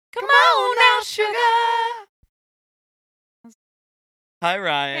Come on now, sugar. Hi,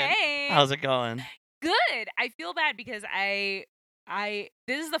 Ryan. Hey. How's it going? Good. I feel bad because this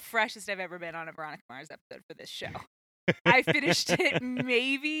is the freshest I've ever been on a Veronica Mars episode for this show. I finished it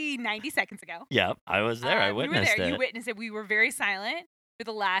maybe 90 seconds ago. Yep, I was there. I witnessed You were there. it. You witnessed it. We were very silent for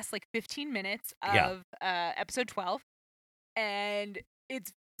the last 15 minutes of episode 12. And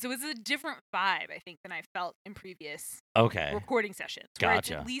it's a different vibe, I think, than I felt in previous recording sessions. Where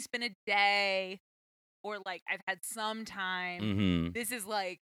it's at least been a day or I've had some time. Mm-hmm. This is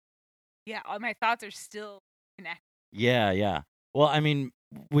all my thoughts are still connected. Yeah. Well, I mean,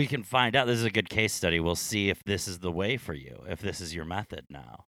 we can find out. This is a good case study. We'll see if this is the way for you, if this is your method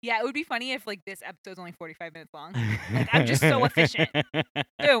now. Yeah, it would be funny if this episode's only 45 minutes long. I'm just so efficient.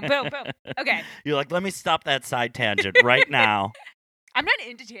 Boom, boom, boom. Okay. You're like, let me stop that side tangent right now. I'm not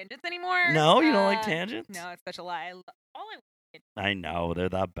into tangents anymore. No, you don't like tangents? No, it's such a lie. I know, they're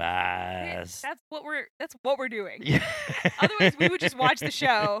the best. That's what we're doing. Yeah. Otherwise, we would just watch the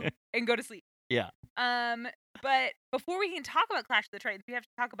show and go to sleep. Yeah. But before we can talk about Clash of the Titans, we have to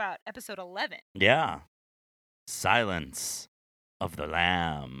talk about episode 11. Yeah. Silence of the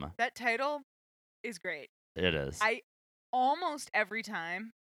Lamb. That title is great. It is. I almost every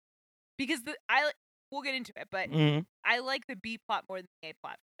time, because we'll get into it, but I like the B plot more than the A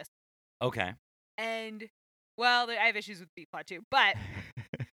plot. Okay. And I have issues with B plot too, but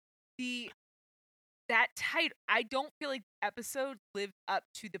that title, I don't feel like the episode lived up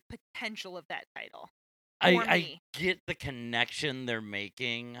to the potential of that title. I get the connection they're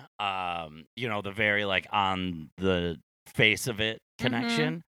making. The very on the face of it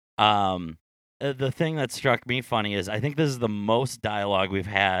connection. The thing that struck me funny is I think this is the most dialogue we've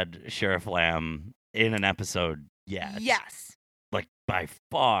had Sheriff Lamb in an episode yet. Yes. By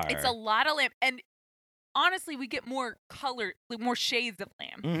far. It's a lot of Lamb. And honestly, we get more color, more shades of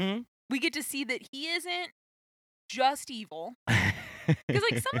Lamb. Mm-hmm. We get to see that he isn't just evil. Because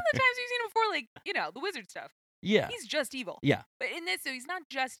some of the times we've seen him before, the wizard stuff. Yeah. He's just evil. Yeah. But in this, so he's not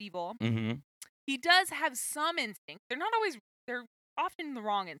just evil. Mm-hmm. He does have some instincts. They're often the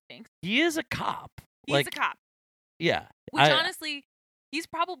wrong instincts. He is a cop. He's a cop. Yeah. Which honestly, he's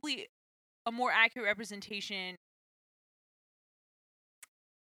probably a more accurate representation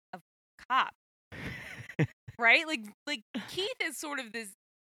of cop. Right? Keith is sort of this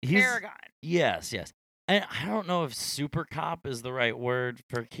paragon. Yes. And I don't know if super cop is the right word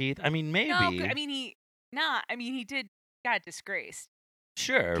for Keith. I mean, maybe. No, he got disgraced.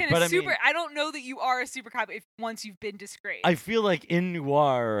 Sure, but I don't know that you are a super cop once you've been disgraced. I feel like in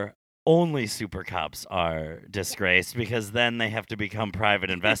noir, only super cops are disgraced because then they have to become private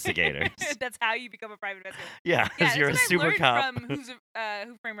investigators. That's how you become a private investigator. Yeah, because you're a super cop. From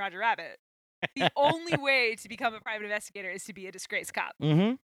Who Framed Roger Rabbit. The only way to become a private investigator is to be a disgraced cop.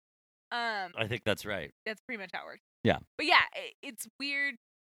 Mm-hmm. I think that's right. That's pretty much how it works. Yeah. But yeah, it's weird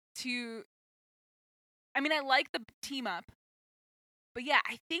to... I like the team up. But yeah,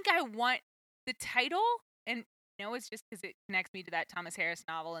 I think I want the title, and it's just because it connects me to that Thomas Harris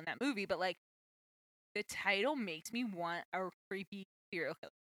novel and that movie, but the title makes me want a creepy serial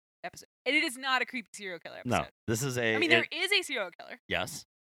killer episode. And it is not a creepy serial killer episode. No, this is there is a serial killer. Yes.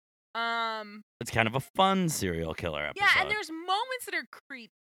 It's kind of a fun serial killer episode. Yeah, and there's moments that are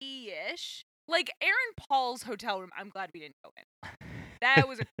creepy-ish. Aaron Paul's hotel room, I'm glad we didn't go in. That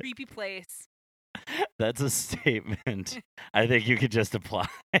was a creepy place. That's a statement I think you could just apply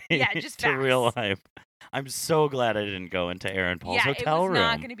to real life. I'm so glad I didn't go into Aaron Paul's hotel room. It was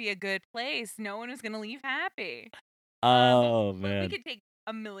not going to be a good place. No one was going to leave happy. Man. But we could take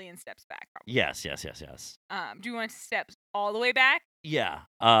a million steps back. Probably. Yes. Do you want steps all the way back? Yeah.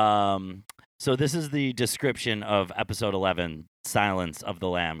 So this is the description of episode 11, Silence of the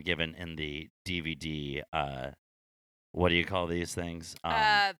Lamb, given in the DVD. What do you call these things?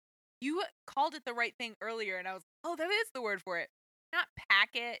 You called it the right thing earlier, and I was like, oh, that is the word for it. Not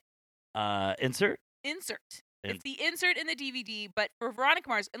packet. Insert? Insert. It's the insert in the DVD, but for Veronica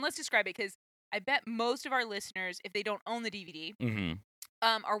Mars, and let's describe it, because I bet most of our listeners, if they don't own the DVD,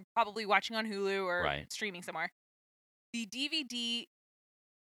 are probably watching on Hulu or streaming somewhere. The DVD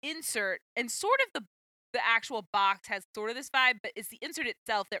insert, and sort of the actual box has sort of this vibe, but it's the insert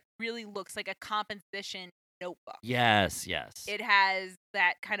itself that really looks like a composition notebook. Yes. It has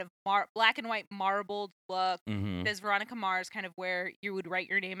that kind of black and white marbled look. Mm-hmm. There's Veronica Mars, kind of where you would write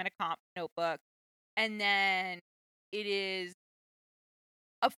your name in a comp notebook. And then it is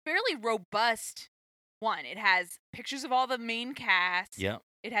a fairly robust one. It has pictures of all the main cast. Yeah.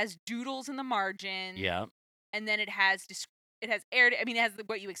 It has doodles in the margin. Yeah. And then it has it has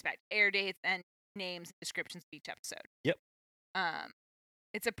what you expect: air dates and names and descriptions of each episode. Yep.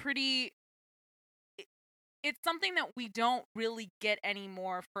 It's a pretty. It's something that we don't really get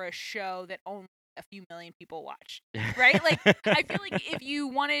anymore for a show that only a few million people watch, right? Like, I feel like if you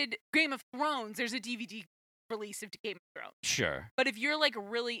wanted Game of Thrones, there's a DVD release of Game of Thrones. Sure. But if you're like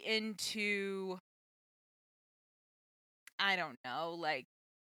really into, I don't know, like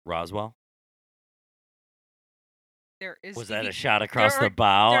Roswell. There is. Was that a shot across the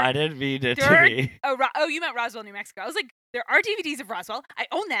bow? I didn't mean it to be. Oh, you meant Roswell, New Mexico. I was like, there are DVDs of Roswell. I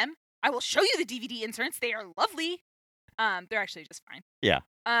own them. I will show you the DVD inserts. They are lovely. They're actually just fine. Yeah.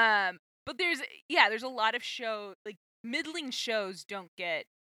 But there's a lot of like middling shows don't get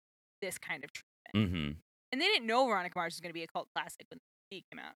this kind of treatment. Mm-hmm. And they didn't know Veronica Mars was going to be a cult classic when the DVD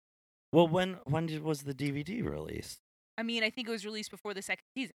came out. Well, when was the DVD released? I mean, I think it was released before the second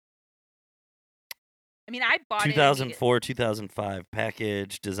season. I mean, I bought 2004, 2005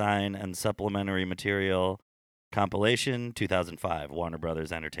 package, design, and supplementary material compilation. 2005 Warner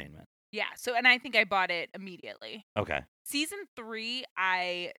Brothers Entertainment. Yeah. So, and I think I bought it immediately. Okay. Season 3,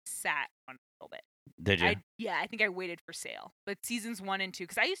 I sat on a little bit. Did you? I think I waited for sale. But seasons 1 and 2,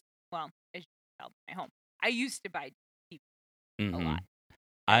 because as you can tell, my home, I used to buy TV a lot.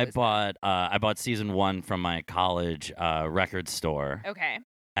 I bought season 1 from my college record store. Okay.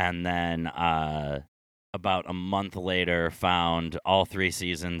 And then about a month later, found all 3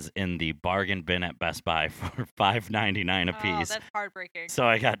 seasons in the bargain bin at Best Buy for $5.99 a piece. Oh, that's heartbreaking. So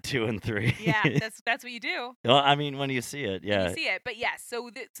I got 2 and 3. Yeah, that's what you do. Well, I mean, when you see it, yeah. When you see it, but yes. Yeah,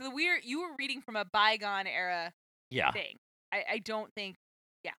 so you were reading from a bygone era. Yeah. Thing. I don't think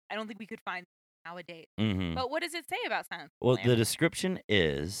we could find nowadays. Mm-hmm. But what does it say about Silence? Well, the description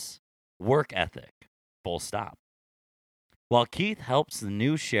is work ethic. Full stop. While Keith helps the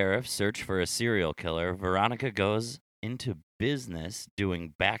new sheriff search for a serial killer, Veronica goes into business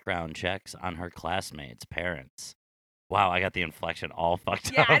doing background checks on her classmates' parents. Wow, I got the inflection all fucked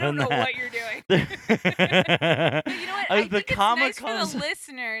up. Yeah, I don't know what you're doing. But you know what? I think it's nice for the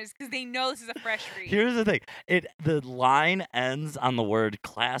listeners because they know this is a fresh read. Here's the thing. The line ends on the word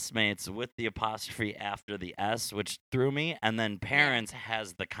classmates with the apostrophe after the S, which threw me, and then parents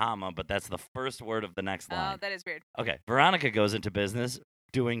has the comma, but that's the first word of the next line. Oh, that is weird. Okay, Veronica goes into business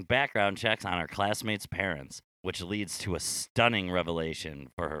doing background checks on her classmates' parents, which leads to a stunning revelation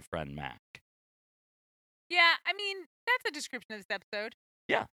for her friend Mac. Yeah, I mean, that's a description of this episode.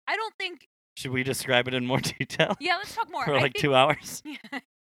 Yeah. I don't think... Should we describe it in more detail? Yeah, let's talk more. For like 2 hours? Yeah,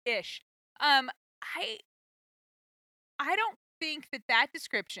 ish. I don't think that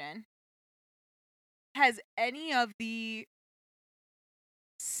description has any of the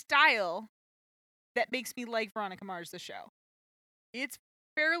style that makes me like Veronica Mars, the show. It's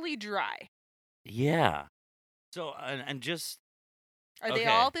fairly dry. Yeah. So, and just... Are they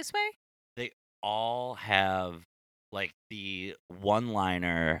all this way? They all have like the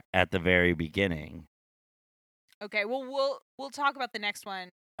one-liner at the very beginning. Okay, well we'll talk about the next one.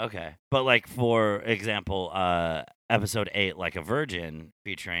 Okay. But like for example, episode 8 Like a Virgin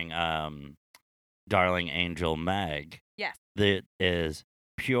featuring Darling Angel Meg. Yes. That is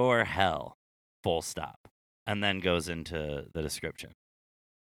pure hell. Full stop. And then goes into the description.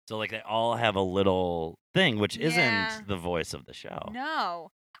 So like they all have a little thing which isn't the voice of the show. No.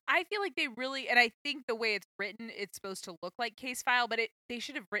 I feel like they really, and I think the way it's written, it's supposed to look like Case File, but they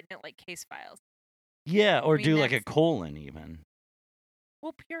should have written it like Case Files. Yeah, or do like a colon even.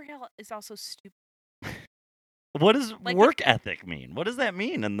 Well, pure hell is also stupid. What does work ethic mean? What does that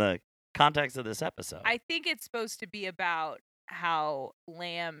mean in the context of this episode? I think it's supposed to be about how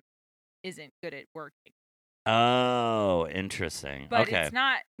Lamb isn't good at working. Oh, interesting. But it's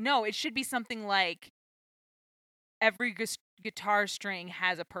not. No, it should be something like every guitar string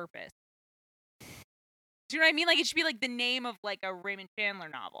has a purpose. Do you know what I mean? Like it should be like the name of like a Raymond Chandler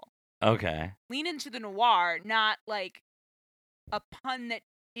novel. Okay. Lean into the noir, not like a pun that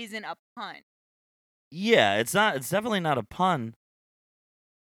isn't a pun. Yeah, it's not. It's definitely not a pun.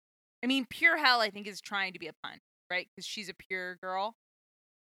 I mean, pure hell, I think, is trying to be a pun, right? Because she's a pure girl.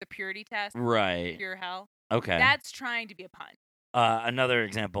 The purity test. Right. Pure hell. Okay. That's trying to be a pun. Another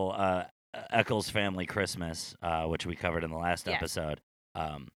example, Eccles Family Christmas, which we covered in the last episode.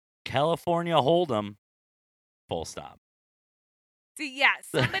 California Hold'em, full stop. See, yeah,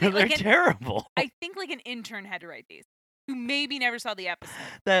 somebody they're terrible. I think like an intern had to write these, who maybe never saw the episode.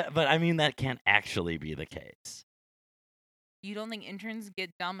 But I mean, that can't actually be the case. You don't think interns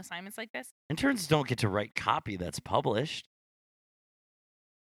get dumb assignments like this? Interns don't get to write copy that's published.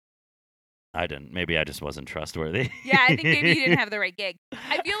 I didn't. Maybe I just wasn't trustworthy. Yeah, I think maybe you didn't have the right gig.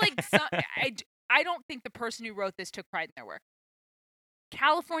 I feel like I don't think the person who wrote this took pride in their work.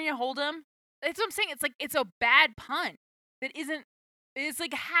 California Hold'em. That's what I'm saying. It's like it's a bad pun that isn't it's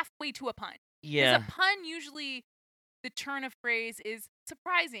like halfway to a pun. Yeah. Because a pun usually, the turn of phrase is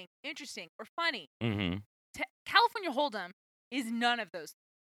surprising, interesting, or funny. Mm-hmm. California Hold'em is none of those.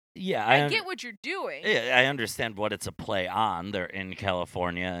 Yeah, I get what you're doing. Yeah, I understand what it's a play on. They're in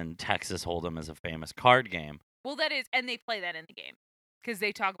California, and Texas Hold'em is a famous card game. Well, that is, and they play that in the game because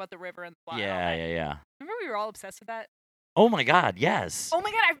they talk about the river and the fly. Yeah. Remember we were all obsessed with that? Oh my God, yes. Oh my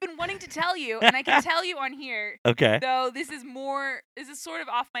God, I've been wanting to tell you, and I can tell you on here. Okay. Though this is sort of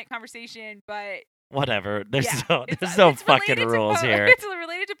off mic conversation, but whatever. There's no fucking rules here. It's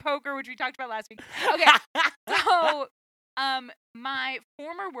related to poker, which we talked about last week. Okay, so my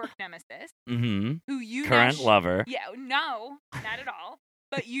former work nemesis, who you current lover. Yeah, no, not at all.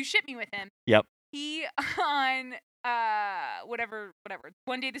 But you shipped me with him. Yep. He on whatever.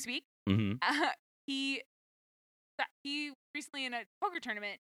 One day this week, he recently in a poker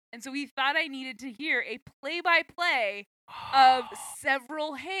tournament, and so he thought I needed to hear a play-by-play of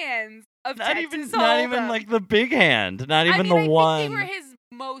several hands of Texas Hold'em. Not even like the big hand, not even the one. I think they were his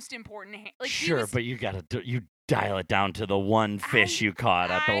most important hand. Like, sure, but you dial it down to the one fish you caught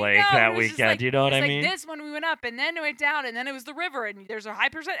at the lake that weekend. Like, you know what I mean? Like this one we went up, and then it went down, and then it was the river, and there's a high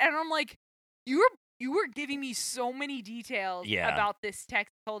percent. And I'm like, you were giving me so many details about this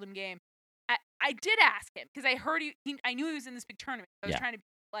Texas Hold'em game. I did ask him because I heard I knew he was in this big tournament. I was trying to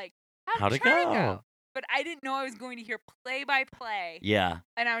like, how'd it go? But I didn't know I was going to hear play by play. Yeah.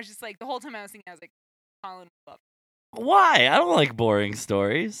 And I was just like, the whole time I was thinking, I was like, Colin would love it. Why? I don't like boring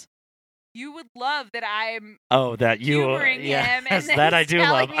stories. You would love that I'm humoring him and that I do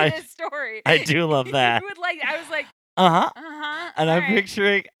love. This story. I do love that. You would like. I was like, And I'm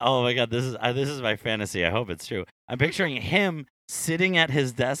picturing. Oh my God, this is my fantasy. I hope it's true. I'm picturing him sitting at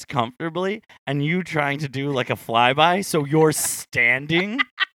his desk comfortably, and you trying to do like a flyby. So you're standing,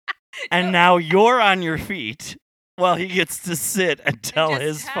 and now you're on your feet while he gets to sit and tell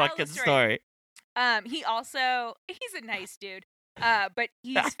his fucking story. He's a nice dude. But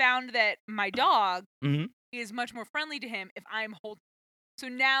he's found that my dog is much more friendly to him if I'm holding. So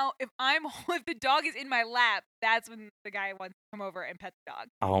now, if the dog is in my lap, that's when the guy wants to come over and pet the dog.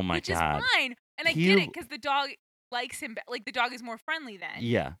 Oh my God! Which is fine, and I get it because the dog likes him. Like the dog is more friendly then.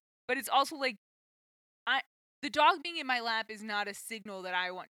 Yeah. But it's also like, the dog being in my lap is not a signal that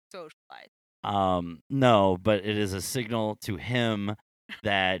I want to socialize. No, but it is a signal to him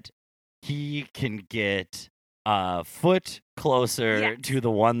that he can get a foot closer to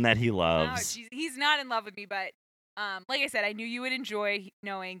the one that he loves. Oh, he's not in love with me, but like I said, I knew you would enjoy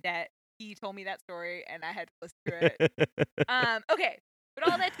knowing that he told me that story, and I had to listen to it. Okay, but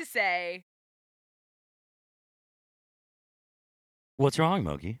all that to say, what's wrong,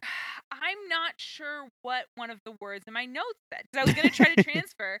 Mogi? I'm not sure what one of the words in my notes said, because I was going to try to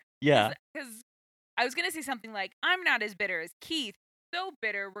transfer. Yeah. Because I was going to say something like, I'm not as bitter as Keith, so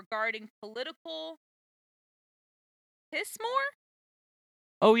bitter regarding political pissmore?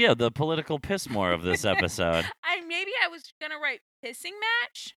 Oh, yeah, the political pissmore of this episode. Maybe I was going to write pissing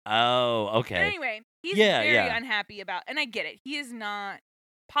match. Oh, okay. But anyway, he's very unhappy about, and I get it. He is not,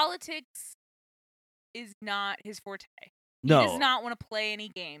 politics is not his forte. No. He does not want to play any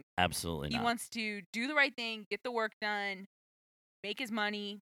game. Absolutely not. He wants to do the right thing, get the work done, make his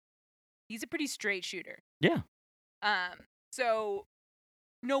money. He's a pretty straight shooter. Yeah. So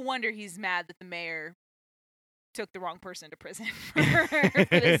no wonder he's mad that the mayor took the wrong person to prison for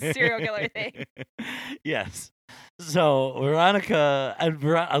this serial killer thing. Yes. So Veronica,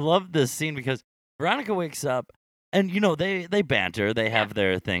 I love this scene because Veronica wakes up, and they banter, they have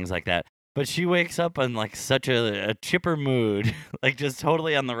their things like that. But she wakes up in like such a chipper mood, like just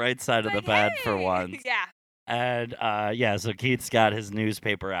totally on the right side of the bed for once. Yeah. And so Keith's got his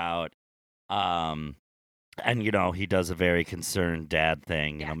newspaper out. And he does a very concerned dad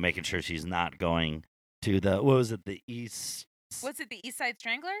thing, making sure she's not going to the East. What's it, the East Side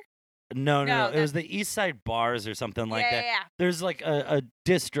Strangler? No. It was the East Side Bars or something like that. Yeah. There's like a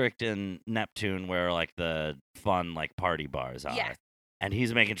district in Neptune where like the fun like party bars are. Yeah. And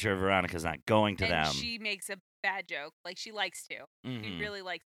he's making sure Veronica's not going to them. And she makes a bad joke. Like, she likes to. Mm-hmm. She really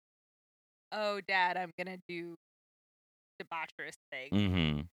likes, oh, Dad, I'm going to do debaucherous thing.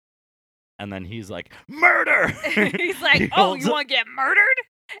 Mm-hmm. And then he's like, murder! He's like, oh, you want to get murdered?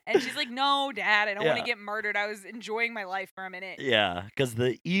 And she's like, no, Dad, I don't want to get murdered. I was enjoying my life for a minute. Yeah, because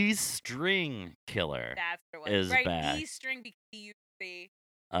the E-string killer is bad. E-string because he used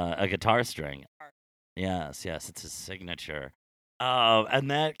a guitar string. Yes, it's his signature.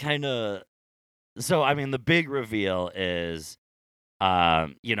 And that kind of, so, I mean, the big reveal is,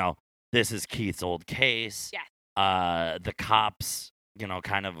 this is Keith's old case. Yeah. The cops,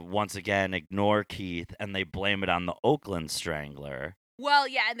 kind of once again ignore Keith, and they blame it on the Oakland Strangler. Well,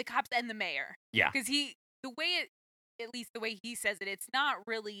 yeah, and the cops and the mayor. Yeah. Because at least the way he says it, it's not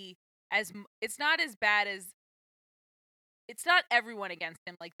really it's not as bad as, it's not everyone against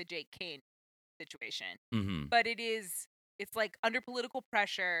him like the Jake Kane situation. Mm-hmm. But it's like under political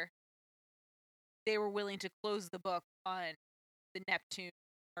pressure, they were willing to close the book on the Neptune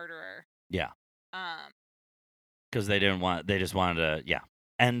murderer. Yeah. Because they just wanted to,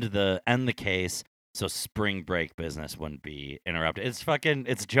 end the case so spring break business wouldn't be interrupted.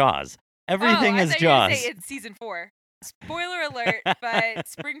 It's Jaws. Everything is Jaws. It's season 4. Spoiler alert, but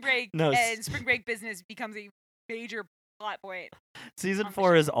spring break spring break business becomes a major plot point. Season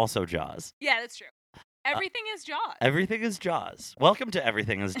 4 is also Jaws. Yeah, that's true. Everything is Jaws. Everything is Jaws. Welcome to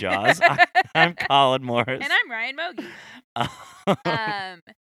Everything is Jaws. I'm Colin Morris. And I'm Ryan Mogi.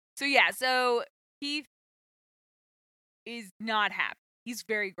 So Keith is not happy. He's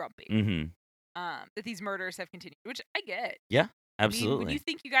very grumpy. Mm-hmm. That these murders have continued, which I get. Yeah, absolutely. I mean, when you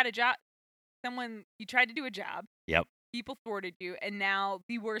think you got a job, you tried to do a job. Yep. People thwarted you, and now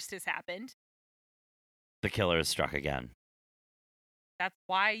the worst has happened. The killer is struck again. That's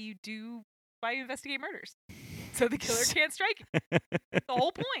why you investigate murders. So the killer can't strike you. That's the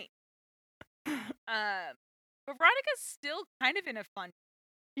whole point. But Veronica's still kind of in a fun.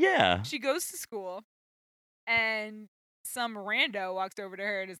 Yeah. She goes to school, and some rando walks over to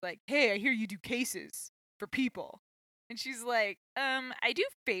her and is like, "Hey, I hear you do cases for people." And she's like, I do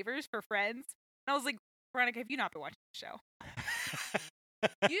favors for friends. And I was like, Veronica, have you not been watching the show?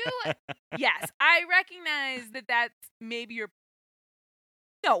 Yes, I recognize that's maybe your.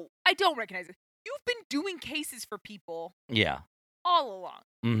 No, I don't recognize it. You've been doing cases for people. Yeah. All along.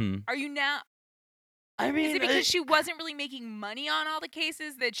 Mm-hmm. Are you now? I mean, is it because she wasn't really making money on all the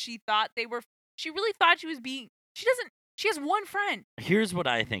cases that she thought they were? She really thought she was being. She doesn't. She has one friend. Here's what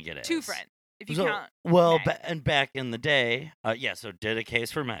I think it is. 2 friends, if you count. Well, and back in the day, so did a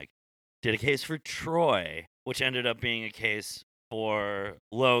case for Meg. Did a case for Troy, which ended up being a case for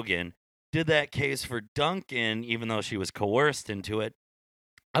Logan. Did that case for Duncan, even though she was coerced into it.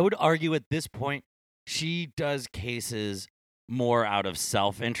 I would argue at this point, she does cases more out of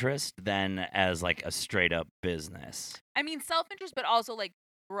self-interest than as like a straight-up business. I mean, self-interest, but also like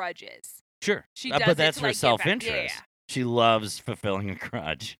grudges. Sure. She does but that's it to, her like, self-interest. Yeah. She loves fulfilling a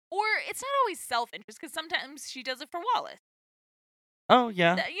grudge. Or it's not always self-interest, because sometimes she does it for Wallace. Oh,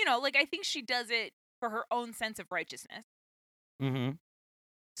 yeah. I think she does it for her own sense of righteousness. Mm-hmm.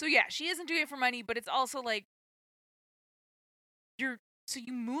 So, yeah, she isn't doing it for money, but it's also like, you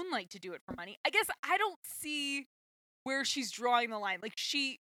moonlight to do it for money. I guess I don't see where she's drawing the line. I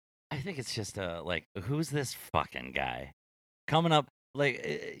think it's just who's this fucking guy coming up?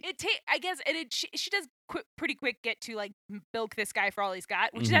 I guess, and she does pretty quick get to like bilk this guy for all he's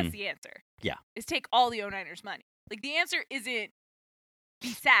got, which mm-hmm. that's the answer. Yeah, is take all the 09ers money. Like the answer isn't be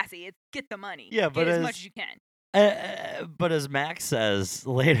sassy; it's get the money. Yeah, but as much as you can. But as Max says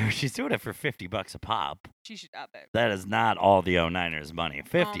later, she's doing it for $50 a pop. She should up it. That is not all the 09ers money.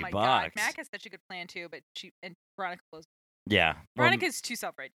 $50. Oh my God. Mac has such a good plan too, but Veronica blows. Yeah, Veronica's too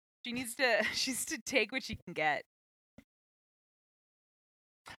self-righteous. She needs to take what she can get.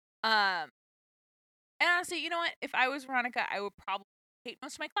 And honestly, you know what? If I was Veronica, I would probably hate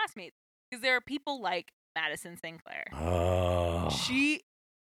most of my classmates because there are people like Madison Sinclair. Oh.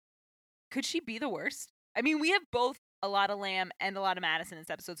 Could she be the worst? I mean, we have both a lot of Lamb and a lot of Madison in this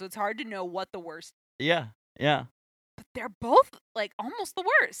episode, so it's hard to know what the worst. Yeah. But they're both like almost the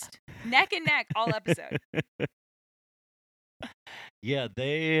worst, neck and neck all episode. Yeah,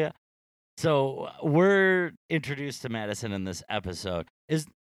 So we're introduced to Madison in this episode.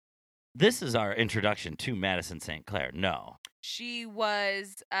 This is our introduction to Madison St. Clair? No. She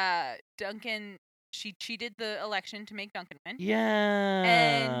was Duncan. She cheated the election to make Duncan win. Yeah.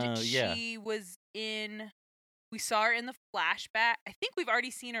 And she was we saw her in the flashback. I think we've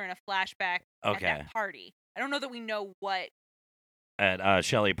already seen her in a flashback at that party. I don't know that we know what. At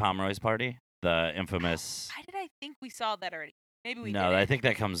Shelley Pomeroy's party? The infamous. Why did I think we saw that already? Maybe we No, didn't. I think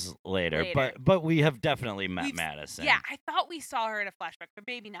that comes later. But we have definitely met Madison. Yeah, I thought we saw her in a flashback, but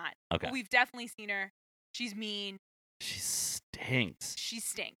maybe not. Okay. But we've definitely seen her. She's mean. She stinks. She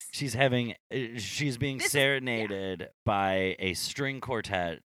stinks. She's being serenaded by a string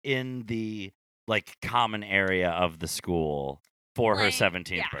quartet in the common area of the school for her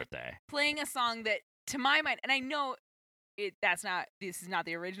 17th birthday. Playing a song that, to my mind, and I know this is not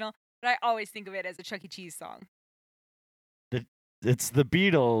the original, but I always think of it as a Chuck E. Cheese song. It's the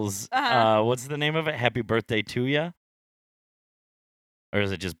Beatles. What's the name of it? Happy Birthday to Ya? Or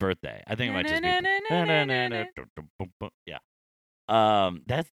is it just Birthday? I think it might just be. Yeah.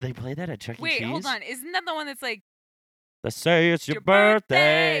 They play that at Chuck E. Cheese. Wait, hold on. Isn't that the one that's like They say it's your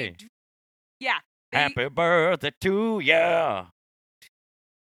birthday. Yeah. Happy birthday to ya.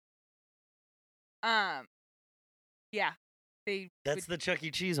 Yeah. That's the Chuck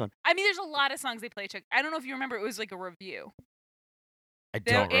E. Cheese one. I mean, there's a lot of songs they play Chuck. I don't know if you remember. It was like a review. I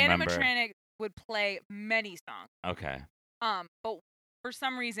don't remember. Animatronic would play many songs. Okay. But for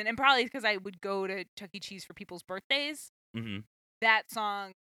some reason, and probably because I would go to Chuck E. Cheese for people's birthdays, that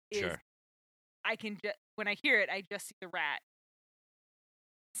song is. Sure. I can when I hear it, I just see the rat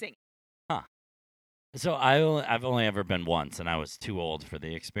sing. Huh. So I've only ever been once, and I was too old for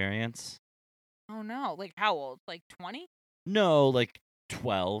the experience. Oh no! Like how old? Like 20? No, like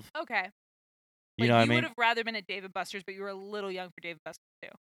 12. Okay. You know what I mean? You would have rather been at Dave & Buster's, but you were a little young for Dave & Buster's too.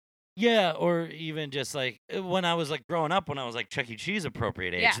 Yeah, or even just like when I was like growing up, when I was like Chuck E. Cheese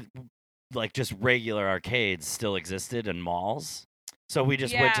appropriate age, like just regular arcades still existed in malls. So we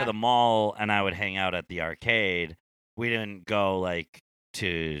just went to the mall, and I would hang out at the arcade. We didn't go like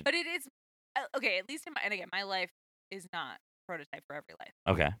to. But it is okay. At least and again, my life is not prototype for every life.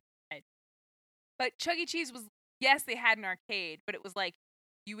 Okay. But Chuck E. Cheese was, yes, they had an arcade, but it was like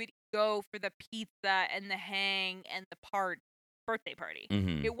you would go for the pizza and the hang and the birthday party.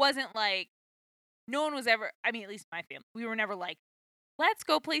 Mm-hmm. It wasn't like no one was ever. I mean, at least my family, we were never like, let's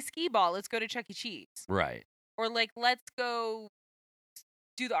go play skee ball. Let's go to Chuck E. Cheese. Right. Or like, let's go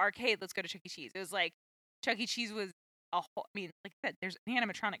do the arcade. Let's go to Chuck E. Cheese. It was like Chuck E. Cheese was a whole. I mean, like I said, there's an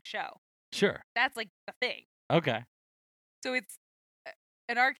animatronic show. Sure. That's like the thing. Okay. So it's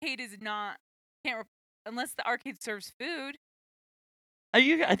an arcade is not unless the arcade serves food. I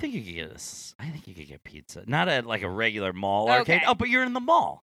think you could get I think you could get pizza, not at like a regular mall arcade. Oh, but you're in the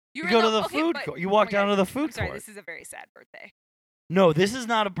mall. You go to the food court. You walk down to the food court. This is a very sad birthday. No, this is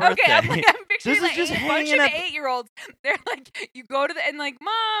not a birthday. Okay, I'm picturing this like is just a bunch of 8-year-olds. They're like, you go to and like,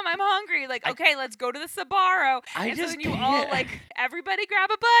 Mom, I'm hungry. Like, okay, let's go to the Sbarro. And so then you all like, everybody grab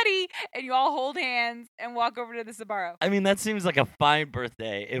a buddy, and you all hold hands and walk over to the Sbarro. I mean, that seems like a fine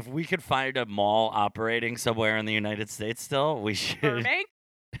birthday. If we could find a mall operating somewhere in the United States still, we should. Burbank?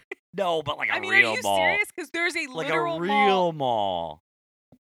 No, but like a real mall. Are you serious? Because there's a literal like a real mall.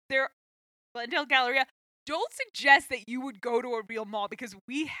 Glendale Galleria. Don't suggest that you would go to a real mall because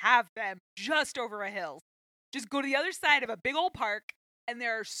we have them just over a hill. Just go to the other side of a big old park, and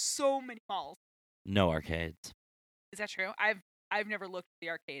there are so many malls. No arcades. Is that true? I've never looked at the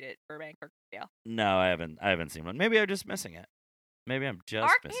arcade at Burbank or Glendale. No, I haven't seen one. Maybe I'm just missing it. Maybe I'm just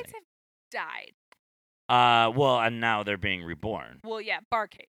Arcades missing it. Arcades have died. Well, and now they're being reborn. Well, yeah,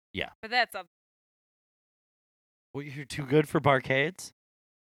 Barcade. Yeah. But that's a. Well, you're too good for Barcades?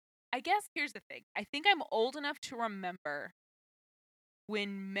 I guess here's the thing. I think I'm old enough to remember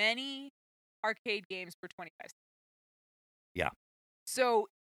when many arcade games were 25 cents. Yeah. So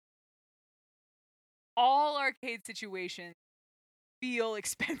all arcade situations feel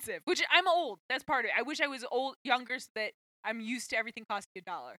expensive, which I'm old. That's part of it. I wish I was younger so that I'm used to everything costing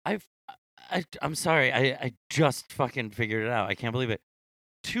 $1. I'm sorry. I just fucking figured it out. I can't believe it.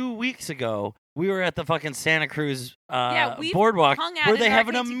 2 weeks ago, we were at the fucking Santa Cruz boardwalk where they have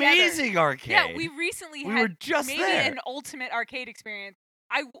an amazing arcade. Yeah, we recently had were just maybe there. An ultimate arcade experience.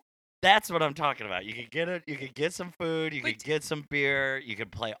 That's what I'm talking about. You could get it. You could get some food. You could get some beer. You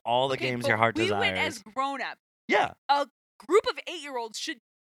could play all the games your heart desires. We went as grown-ups. Yeah. A group of 8-year-olds should.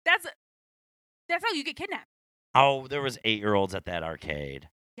 That's how you get kidnapped. Oh, there was 8-year-olds at that arcade.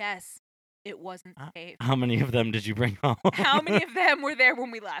 Yes. It wasn't safe. How many of them did you bring home? How many of them were there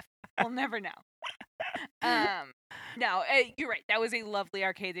when we left? We'll never know. No, you're right. That was a lovely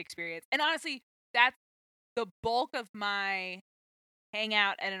arcade experience. And honestly, that's the bulk of my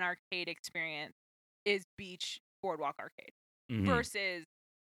hangout at an arcade experience is beach boardwalk arcade. Mm-hmm. Versus,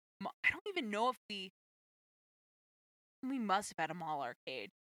 I don't even know if we must have had a mall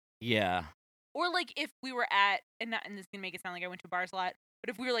arcade. Yeah. Or like if we were at, and this is going to make it sound like I went to bars a lot, but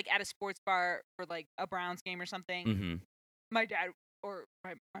if we were like at a sports bar for like a Browns game or something, my dad or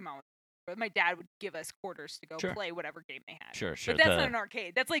my mom, but my dad would give us quarters to go play whatever game they had. Sure. But that's not an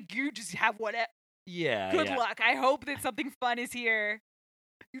arcade. That's like you just have whatever. Yeah. Good luck. I hope that something fun is here.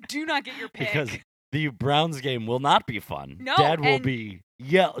 You do not get your pick. Because the Browns game will not be fun. No, Dad will be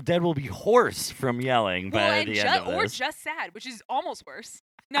Dad will be hoarse from yelling by the end of this. Or just sad, which is almost worse.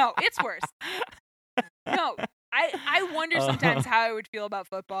 No, it's worse. No. I wonder sometimes how I would feel about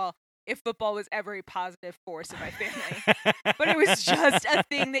football if football was ever a positive force in my family. But it was just a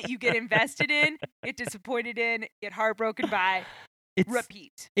thing that you get invested in, get disappointed in, get heartbroken by,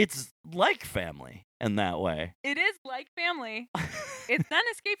 repeat. It's like family in that way. It is like family. It's not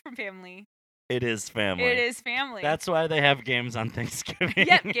an escape from family. It is family. It is family. That's why they have games on Thanksgiving.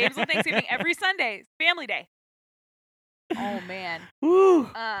 Yep, games on Thanksgiving every Sunday. Family day. Oh man. Woo.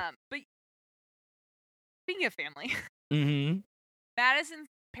 But speaking of family, mm-hmm. Madison's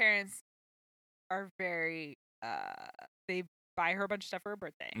parents are very they buy her a bunch of stuff for her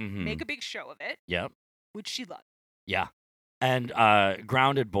birthday, make a big show of it. Yep. Which she loves. Yeah. And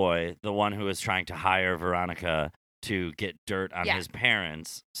Grounded Boy, the one who was trying to hire Veronica to get dirt on his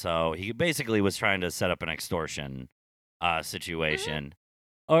parents, so he basically was trying to set up an extortion situation.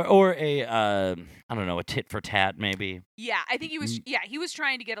 Or a I don't know, a tit for tat maybe. Yeah, I think he was he was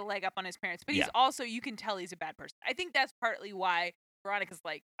trying to get a leg up on his parents, but he's also, you can tell he's a bad person. I think that's partly why Veronica's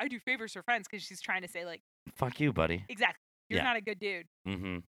like, I do favors for friends, because she's trying to say like, fuck you, buddy. Exactly. You're not a good dude.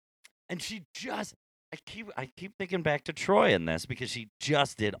 Mm-hmm. And she just I keep thinking back to Troy in this, because she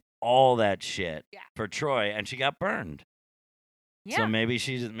just did all that shit for Troy and she got burned. Yeah. So maybe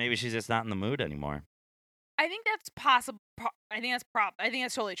she's just not in the mood anymore. I think that's possible. I think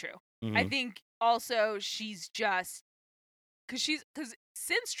that's totally true. Mm-hmm. I think also she's just because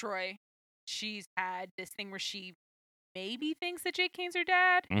since Troy, she's had this thing where she maybe thinks that Jake Kane's her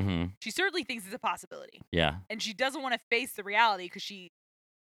dad. Mm-hmm. She certainly thinks it's a possibility. Yeah. And she doesn't want to face the reality because she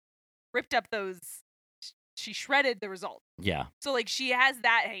ripped up she shredded the result. Yeah. So like she has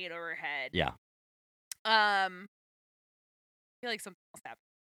that hanging over her head. Yeah. I feel like something else happened.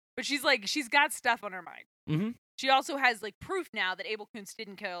 But she's got stuff on her mind. Mm-hmm. She also has like proof now that Abel Kuntz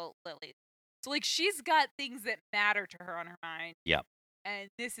didn't kill Lily. So like she's got things that matter to her on her mind. Yep. And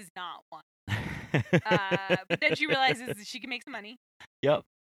this is not one. But then she realizes that she can make some money. Yep.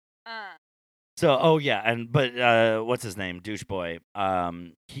 So what's his name? Douche boy.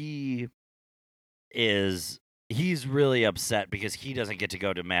 He's really upset because he doesn't get to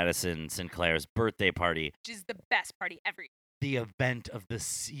go to Madison Sinclair's birthday party, which is the best party ever. The event of the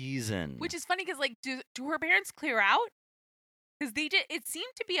season. Which is funny because, like, do her parents clear out? Because it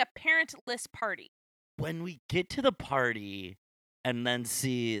seemed to be a parentless party. When we get to the party and then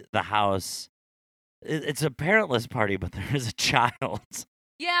see the house, it's a parentless party, but there is a child.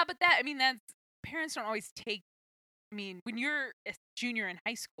 Yeah, but parents don't always take. I mean, when you're a junior in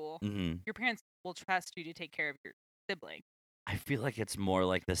high school, your parents will trust you to take care of your sibling. I feel like it's more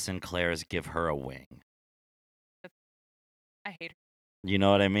like the Sinclairs give her a wing. I hate her. You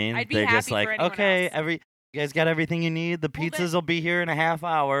know what I mean? I'd be They're happy just like, for okay, else. You guys got everything you need. The pizzas will be here in a half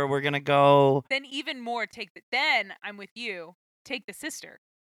hour. We're gonna go. Then even more, then I'm with you. Take the sister.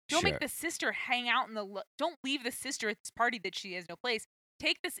 Don't make the sister hang out don't leave the sister at this party that she has no place.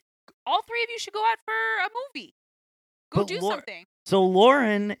 Take this. All three of you should go out for a movie. Go do something. So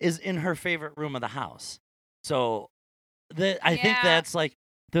Lauren is in her favorite room of the house. So I think that's like,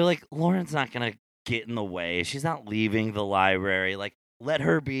 they're like, Lauren's not gonna get in the way. She's not leaving the library. Like, let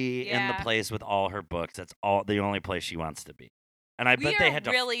her be in the place with all her books. That's the only place she wants to be. And I bet they had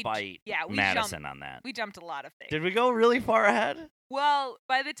to fight Madison on that. We jumped a lot of things. Did we go really far ahead? Well,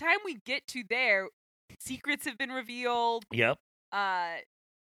 by the time we get to there, secrets have been revealed. Yep.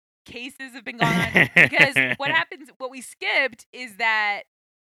 Cases have been gone. Because what we skipped is that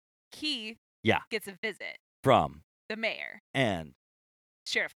Keith gets a visit from the mayor and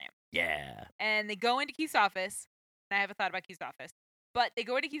Sheriff Lamb. Yeah. And they go into Keith's office. And I have a thought about Keith's office. But they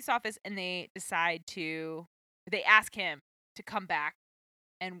go into Keith's office and they ask him to come back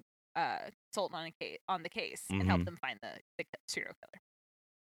and consult on the case and help them find the serial killer.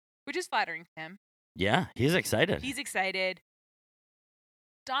 Which is flattering to him. Yeah, he's excited. He's excited.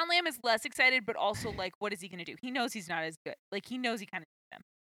 Don Lamb is less excited, but also like, what is he going to do? He knows he's not as good. Like, he knows he kind of needs them.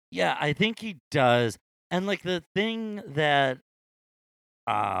 Yeah, I think he does. And like the thing that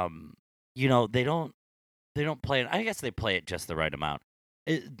they don't play it. I guess they play it just the right amount.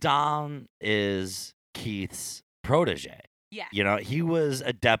 Don is Keith's protege. Yeah. He was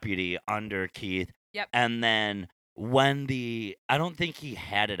a deputy under Keith. Yep. And then I don't think he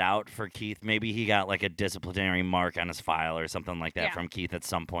had it out for Keith. Maybe he got like a disciplinary mark on his file or something like that from Keith at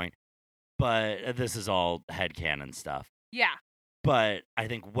some point. But this is all headcanon stuff. Yeah. But I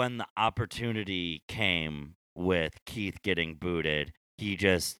think when the opportunity came with Keith getting booted, he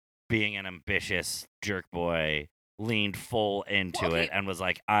just, being an ambitious jerk boy, leaned full into it and was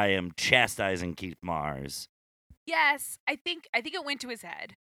like, I am chastising Keith Mars. Yes, I think it went to his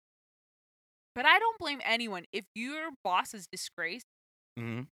head. But I don't blame anyone. If your boss is disgraced,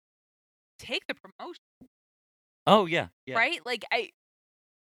 take the promotion. Oh, yeah. Right? Like, I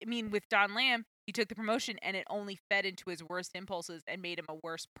mean, with Don Lamb, he took the promotion and it only fed into his worst impulses and made him a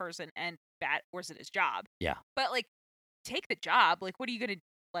worse person and worse at his job. Yeah. But, like, take the job. Like, what are you going to,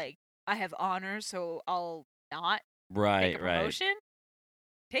 like, I have honor, so I'll not take the promotion? Right.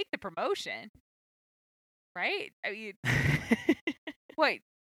 Take the promotion. Right? I mean, wait.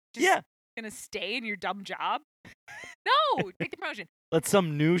 gonna stay in your dumb job. No, take the promotion. Let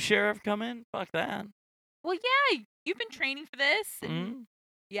some new sheriff come in. Fuck that. Well, yeah, you've been training for this. And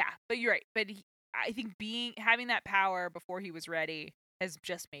yeah, but you're right. But I think having that power before he was ready has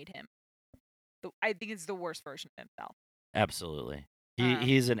just made him. I think it's the worst version of himself. Absolutely.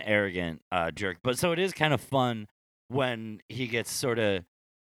 He's an arrogant jerk. But so it is kind of fun when he gets sort of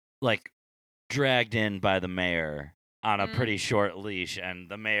like dragged in by the mayor on a pretty short leash, and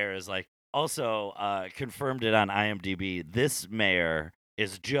the mayor is like, also confirmed it on IMDb. This mayor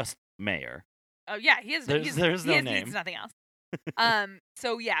is just mayor. Oh yeah, there's no name. He's nothing else.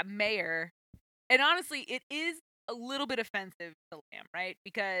 So yeah, mayor, and honestly, it is a little bit offensive to Lamb, right?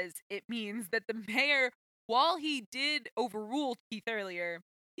 Because it means that the mayor, while he did overrule Keith earlier,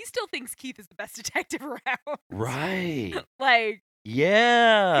 he still thinks Keith is the best detective around. Right. Like.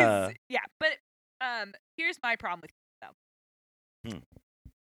 Yeah. Yeah, but here's my problem with Keith, though.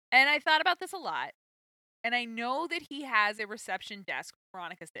 And I thought about this a lot, and I know that he has a reception desk with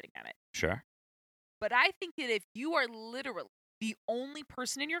Veronica sitting at it. Sure. But I think that if you are literally the only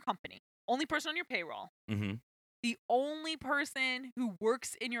person in your company, only person on your payroll, the only person who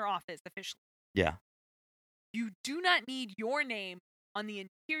works in your office officially, yeah, you do not need your name on the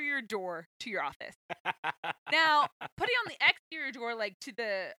interior door to your office. Now, putting on the exterior door, like to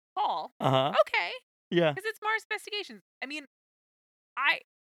the hall, okay. Yeah. Because it's Mars Investigations. I mean,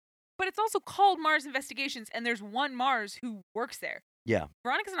 but it's also called Mars Investigations, and there's one Mars who works there. Yeah.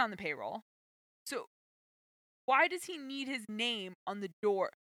 Veronica's not on the payroll. So why does he need his name on the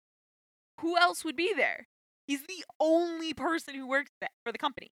door? Who else would be there? He's the only person who works for the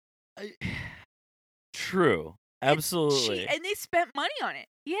company. True. Absolutely. And they spent money on it.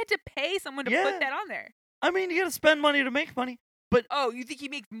 He had to pay someone to put that on there. I mean, you got to spend money to make money. But you think he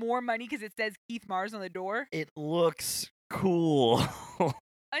makes more money because it says Keith Mars on the door? It looks cool.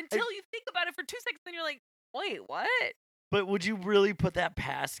 Until you think about it for 2 seconds, then you're like, wait, what? But would you really put that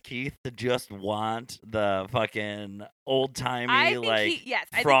past Keith to just want the fucking old-timey, like,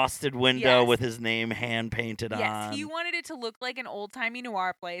 frosted window with his name hand-painted on? Yes, he wanted it to look like an old-timey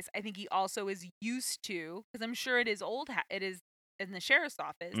noir place. I think he also is used to, because I'm sure it is in the sheriff's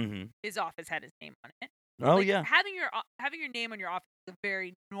office. His office had his name on it. Oh, yeah. Having your name on your office is a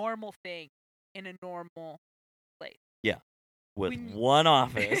very normal thing in a normal place. Yeah. With one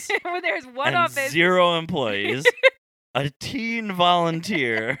office. When there's one and office. 0 employees. A teen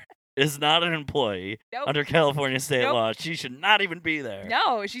volunteer is not an employee under California state law. She should not even be there.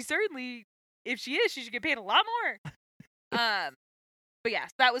 No, she certainly, if she is, she should get paid a lot more. But yeah,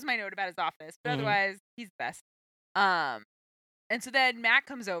 so that was my note about his office. But otherwise, he's the best. And so then Mac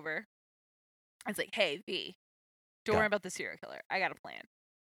comes over. It's like, hey, V, don't worry about the serial killer. I got a plan.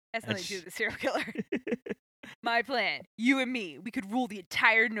 Has nothing to do with the serial killer. My plan, you and me, we could rule the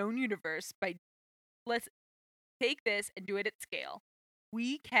entire known universe by, let's take this and do it at scale.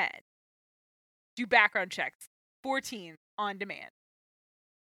 We can do background checks for teens on demand.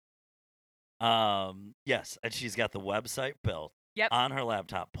 Yes, and she's got the website built on her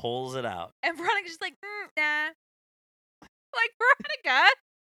laptop, pulls it out. And Veronica's just like, nah. Like, Veronica,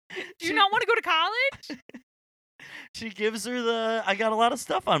 do you not want to go to college? She gives her I got a lot of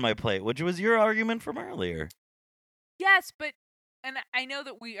stuff on my plate, which was your argument from earlier. Yes, but, and I know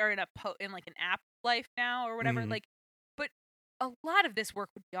that we are in like an app life now or whatever, like, but a lot of this work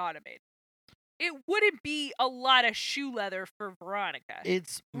would be automated. It wouldn't be a lot of shoe leather for Veronica.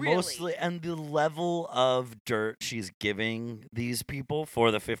 It's mostly, and the level of dirt she's giving these people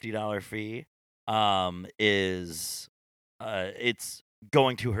for the $50 fee is it's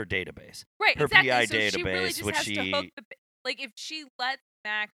going to her database. Right, her exactly. PI so database, she really just which has to hook like, if she lets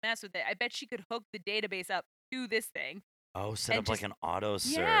Mac mess with it, I bet she could hook the database up to this thing. Oh, set up like an auto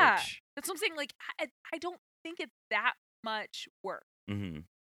search. Yeah, that's what I'm saying. Like, I don't think it's that much work.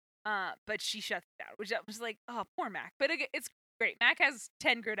 But she shuts it down, which was like, oh, poor Mac. But it's great. Mac has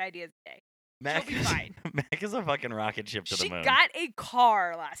 10 good ideas a day. She'll be fine. Mac is a fucking rocket ship to the moon. She got a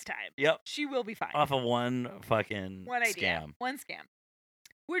car last time. Yep. She will be fine. Off of one fucking idea. scam. One scam.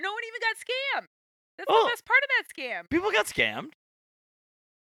 Where no one even got scammed. That's the best part of that scam. People got scammed.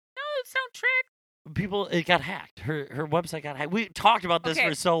 No, it's no trick. It got hacked. Her website got hacked. We talked about this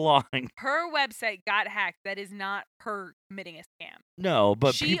for so long. Her website got hacked. That is not her committing a scam. No,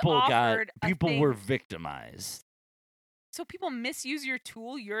 but people were victimized. So people misuse your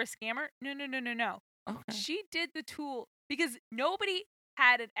tool, you're a scammer? No. Okay. She did the tool because nobody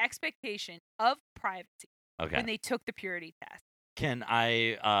had an expectation of privacy when they took the purity test. Can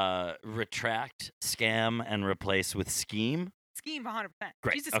I retract scam and replace with scheme? Scheme 100%.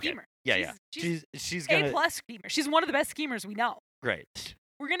 Great. She's a schemer. Yeah. She's gonna A+ schemer. She's one of the best schemers we know. Great.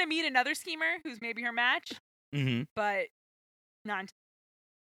 We're gonna meet another schemer who's maybe her match, but not.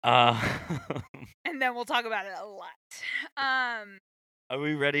 And then we'll talk about it a lot. Are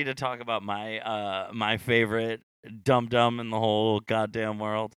we ready to talk about my favorite dum-dum in the whole goddamn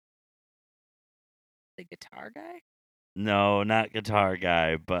world? The guitar guy? No, not guitar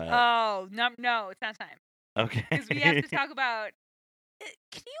guy, but... Oh, no, it's not time. Okay. Because we have to talk about...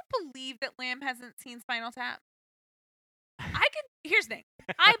 Can you believe that Lamb hasn't seen Spinal Tap? Here's the thing.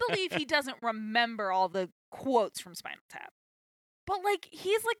 I believe he doesn't remember all the quotes from Spinal Tap. But, like,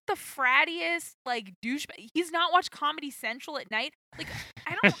 he's, like, the frattiest, like, douchebag. He's not watched Comedy Central at night. Like,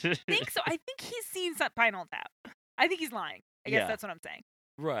 I don't think so. I think he's seen Spinal Tap. I think he's lying. I guess that's what I'm saying.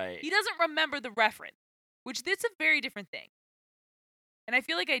 Right. He doesn't remember the reference, which that's a very different thing. And I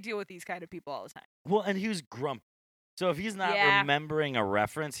feel like I deal with these kind of people all the time. Well, and he was grumpy. So if he's not remembering a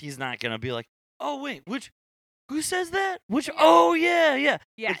reference, he's not going to be like, oh, wait, who says that? Oh, yeah. Yeah,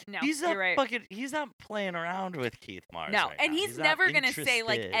 like, no, he's not you're right. He's not playing around with Keith Mars. No, right and now. he's never going to say,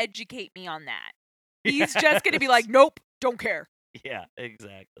 like, interested. educate me on that. He's just going to be like, nope, don't care. Yeah,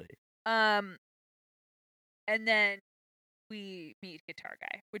 exactly. And then we meet Guitar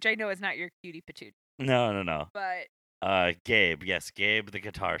Guy, which I know is not your cutie patootie. No. But Gabe, yes, Gabe, the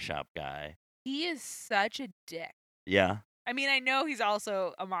guitar shop guy. He is such a dick. Yeah. I mean, I know he's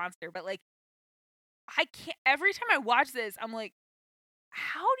also a monster, but, like, I can't. Every time I watch this, I'm like,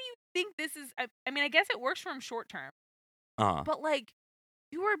 how do you think this is? I mean, I guess it works for him short term. But, like,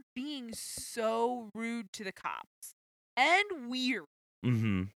 you are being so rude to the cops and weird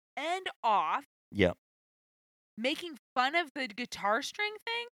and off. Yep. Making fun of the guitar string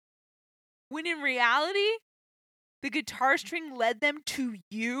thing when in reality, the guitar string led them to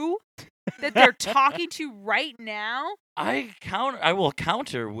you that they're talking to right now. I will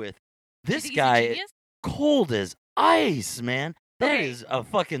counter with this guy cold as ice, man. That is a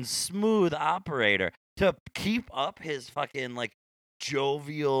fucking smooth operator to keep up his fucking like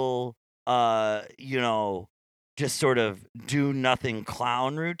jovial, just sort of do nothing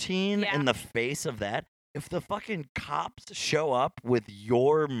clown routine in the face of that. If the fucking cops show up with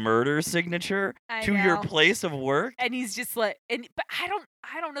your murder signature your place of work, and he's just like, but I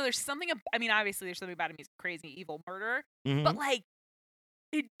don't know. There's something. I mean, obviously, there's something about him. He's a crazy, evil murderer. But like,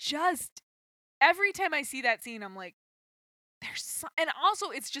 it just every time I see that scene, I'm like, and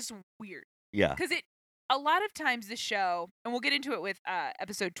also it's just weird. Yeah. Because a lot of times the show, and we'll get into it with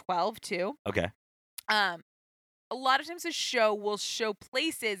episode 12 too. Okay. A lot of times the show will show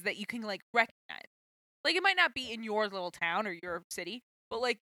places that you can like recognize. Like, it might not be in your little town or your city, but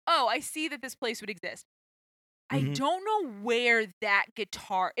like, oh, I see that this place would exist. I don't know where that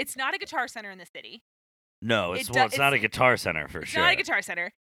guitar... It's not a Guitar Center in the city. No, it's not a Guitar Center for sure. It's not a Guitar Center.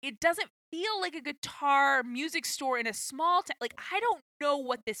 It doesn't feel like a guitar music store in a small town. Like, I don't know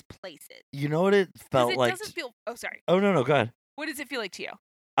what this place is. You know what it felt like? It doesn't feel... Oh, sorry. Oh, no, go ahead. What does it feel like to you?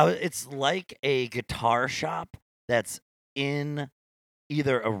 It's like a guitar shop that's in...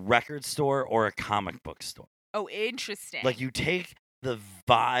 either a record store or a comic book store. Oh, interesting. Like, you take the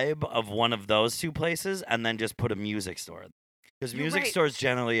vibe of one of those two places and then just put a music store. Because music stores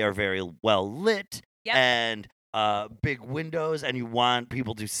generally are very well lit and big windows, and you want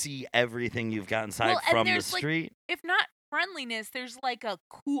people to see everything you've got inside from the street. Like, if not friendliness, there's like a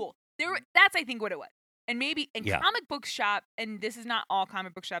cool... That's, I think, what it was. And maybe in comic book shop, and this is not all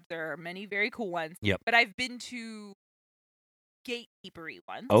comic book shops, there are many very cool ones. Yep. But I've been to... gatekeepery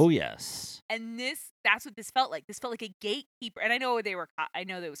ones. Oh yes. And that's what this felt like. This felt like a gatekeeper. And I know there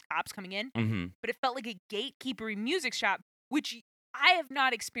was cops coming in, but it felt like a gatekeepery music shop, which I have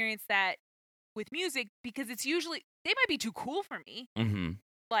not experienced that with music because it's usually they might be too cool for me.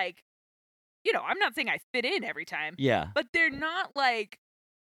 Like, I'm not saying I fit in every time. Yeah. But they're not like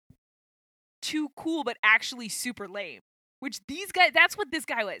too cool, but actually super lame. Which these guys, that's what this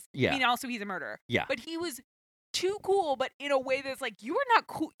guy was. Yeah. I mean, also he's a murderer. Yeah. But he was too cool, but in a way that's like, you are not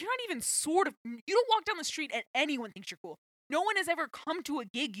cool. You're not even you don't walk down the street and anyone thinks you're cool. No one has ever come to a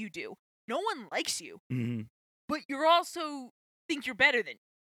gig you do. No one likes you. But you're also think you're better than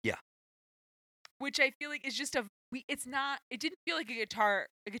you. Yeah. Which I feel like is just it didn't feel like a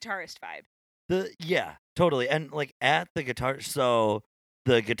guitarist vibe. Yeah, totally. And like at the guitar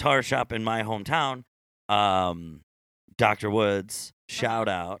guitar shop in my hometown, Dr. Woods, shout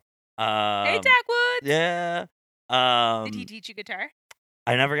out. Hey, Doc Woods. Yeah. Did he teach you guitar?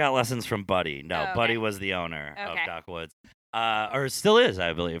 I never got lessons from Buddy. No, okay. Buddy was the owner of Doc Woods. Or still is,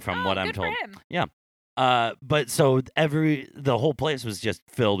 I believe, from what I'm told. Good for him. Yeah. But so the whole place was just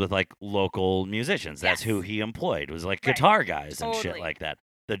filled with like local musicians. That's who he employed. It was like guitar guys and shit like that.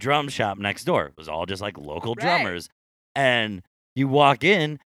 The drum shop next door was all just like local drummers. And You walk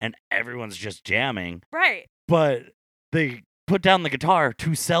in and everyone's just jamming. Right. But they put down the guitar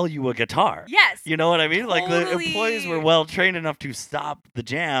to sell you a guitar. Yes. You know what I mean? Totally. Like the employees were well trained enough to stop the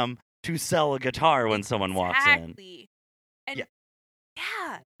jam to sell a guitar when someone walks in. Exactly. And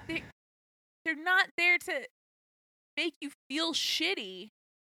yeah, they're not there to make you feel shitty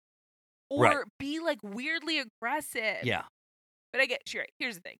or be like weirdly aggressive. Yeah. But I get sure.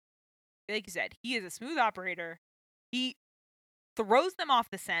 Here's the thing. Like you said, he is a smooth operator. He throws them off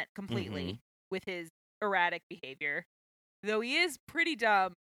the scent completely with his erratic behavior. Though he is pretty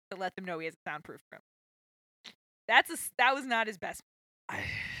dumb to let them know he has a soundproof room. That was not his best.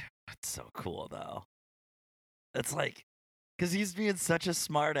 It's so cool though. It's like, because he's being such a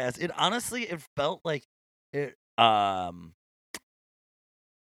smart ass. It honestly, it felt like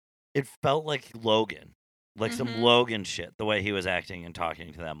Logan, like some Logan shit. The way he was acting and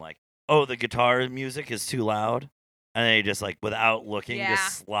talking to them, like, oh, the guitar music is too loud, and then he just like without looking,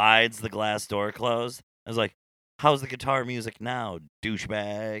 just slides the glass door closed. I was like, how's the guitar music now,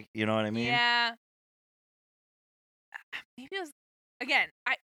 douchebag? You know what I mean? Yeah. Maybe it was again.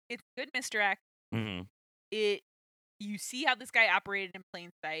 It's good misdirect. You see how this guy operated in plain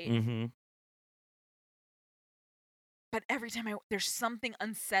sight. But every time there's something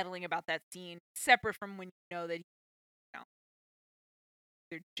unsettling about that scene, separate from when you know that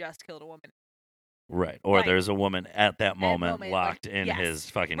they just killed a woman. Right. Or there's a woman at that moment locked in his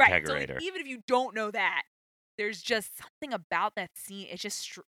fucking kegerator. So even if you don't know that, there's just something about that scene. It's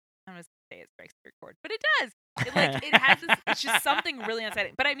just I'm gonna say it strikes the record, but it does. It has this. It's just something really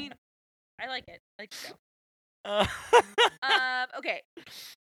unsettling. But I mean, I like it. I like the show. Okay.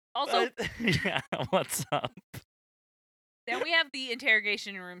 Also, what's up? Then we have the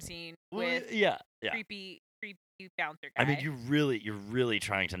interrogation room scene with creepy bouncer guy. I mean, you're really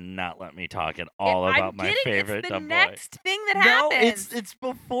trying to not let me talk at all about my favorite dumb boy. It's the next thing that happens. No, it's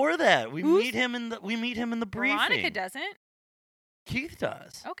before that. We meet him in the briefing. Veronica doesn't. Keith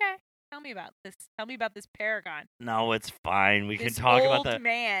does. Okay. Tell me about this. Tell me about this paragon. No, it's fine. We can talk about that.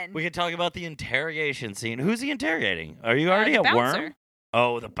 Man. We can talk about the interrogation scene. Who's he interrogating? Are you already at Worm?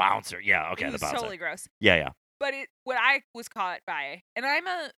 Oh, the bouncer. Yeah, okay, the bouncer. Totally gross. Yeah. But what I was caught by, and I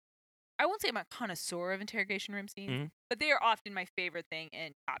won't say I'm a connoisseur of interrogation room scenes, but they are often my favorite thing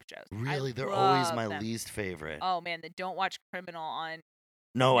in cop shows. Really? They're always my least favorite. Oh, man, the Don't Watch Criminal on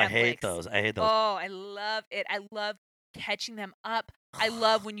No, Netflix. I hate those. Oh, I love it. I love catching them up. I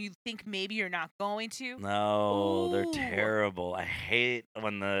love when you think maybe you're not going to. No, they're terrible. I hate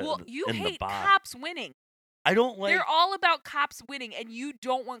when you hate cops winning. I don't like. They're all about cops winning, and you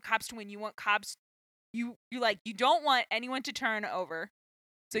don't want cops to win. You want cops. You don't want anyone to turn over,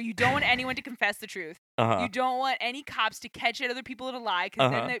 so you don't want anyone to confess the truth. You don't want any cops to catch other people in a lie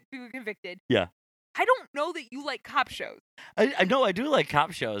because then people are convicted. Yeah. I don't know that you like cop shows. I know I do like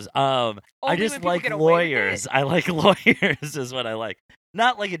cop shows. I just like lawyers. I like lawyers is what I like.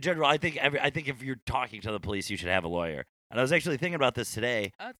 Not like in general. I think if you're talking to the police, you should have a lawyer. And I was actually thinking about this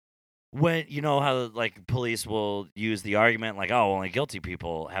today. When you know how like police will use the argument like, oh, only guilty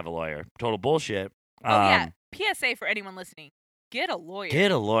people have a lawyer. Total bullshit. PSA for anyone listening: get a lawyer.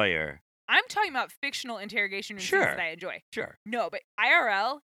 Get a lawyer. I'm talking about fictional interrogation room scenes that I enjoy. Sure. No, but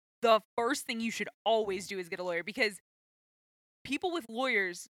IRL. The first thing you should always do is get a lawyer because people with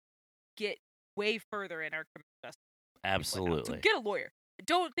lawyers get way further in our criminal justice. Absolutely. So get a lawyer.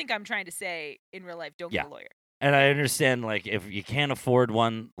 Don't think I'm trying to say in real life, don't get a lawyer. And I understand, like, if you can't afford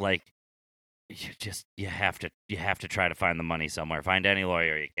one, like, you have to try to find the money somewhere. Find any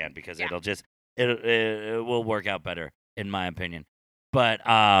lawyer you can because it will work out better, in my opinion. But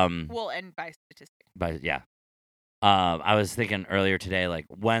well, and by statistics. I was thinking earlier today, like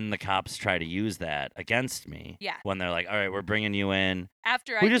when the cops try to use that against me, when they're like, "All right, we're bringing you in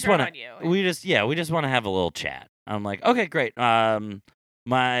after I turn on you," we just want to have a little chat. I'm like, okay, great.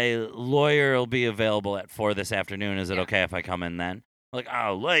 My lawyer will be available at 4 this afternoon. Is it okay if I come in then? I'm like,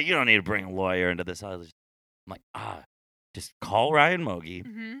 oh, you don't need to bring a lawyer into this. I'm like, just call Ryan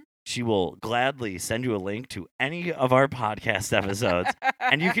Mogi. She will gladly send you a link to any of our podcast episodes.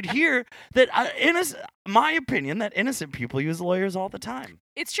 And you could hear that, my opinion, that innocent people use lawyers all the time.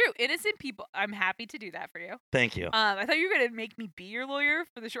 It's true. Innocent people. I'm happy to do that for you. Thank you. I thought you were going to make me be your lawyer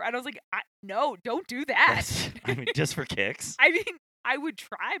for the show. And I was like, no, don't do that. I mean, just for kicks. I mean, I would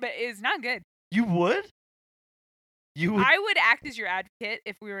try, but it's not good. You would? I would act as your advocate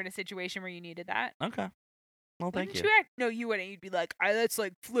if we were in a situation where you needed that. Okay. Well, thank you. No, you wouldn't. You'd be like, let's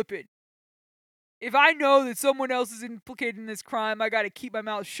like flip it. If I know that someone else is implicated in this crime, I got to keep my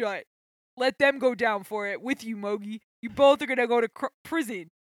mouth shut. Let them go down for it with you, Mogi. You both are going to go to prison.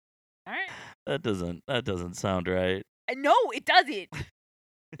 All right. That doesn't sound right. No, it doesn't.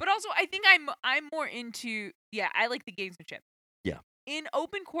 But also, I think I'm more into, I like the gamesmanship. Yeah. In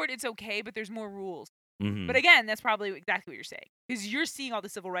open court, it's okay, but there's more rules. Mm-hmm. But again, that's probably exactly what you're saying. Because you're seeing all the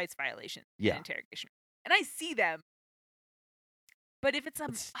civil rights violations in interrogation. And I see them. But if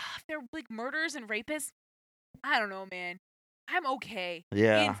if they're like murderers and rapists, I don't know, man. I'm okay.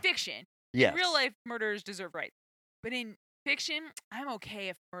 Yeah. In fiction. Yes. In real life, murderers deserve rights. But in fiction, I'm okay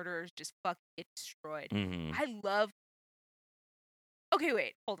if murderers just fucking get destroyed. Mm-hmm. I love... Okay,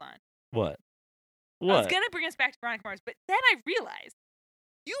 wait. Hold on. What? I was going to bring us back to Veronica Mars, but then I realized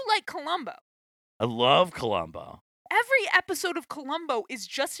you like Columbo. I love Columbo. Every episode of Columbo is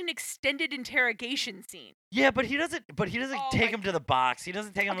just an extended interrogation scene. Yeah, but he doesn't take him to the box. He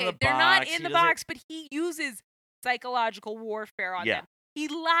doesn't take him to the box. They're not in the box, but he uses psychological warfare on them. He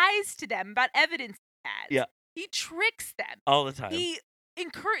lies to them about evidence he has. Yeah. He tricks them. All the time. He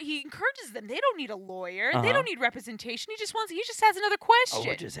encourages them. They don't need a lawyer. They don't need representation. He just has another question. Oh,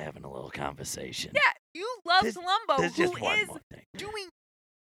 we're just having a little conversation. Yeah, you love Columbo, who is doing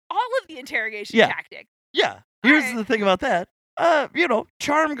all of the interrogation tactics. Yeah. Here's the thing about that.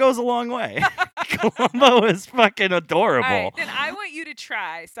 Charm goes a long way. Columbo is fucking adorable. All right, then I want you to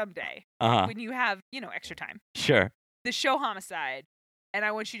try someday when you have, extra time. Sure. The show Homicide, and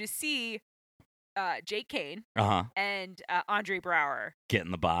I want you to see Jake Kane and Andre Braugher get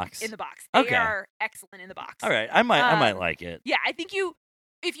in the box. In the box. They are excellent in the box. All right, I might like it. Yeah, I think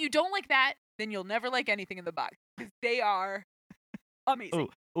if you don't like that, then you'll never like anything in the box because they are amazing.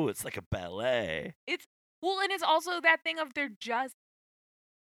 Ooh, it's like a ballet. And it's also that thing of they're just,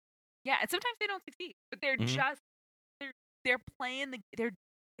 and sometimes they don't succeed, but they're just, they're playing it's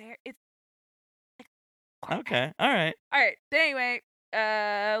like, okay, all right. But anyway,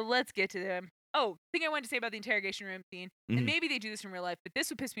 let's get to them. Oh, thing I wanted to say about the interrogation room scene, and maybe they do this in real life, but this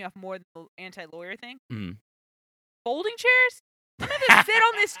would piss me off more than the anti-lawyer thing. Folding chairs? I'm going to sit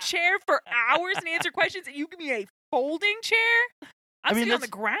on this chair for hours and answer questions, and you give me a folding chair? I'm sitting on the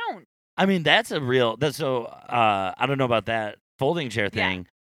ground. I mean, I don't know about that folding chair thing,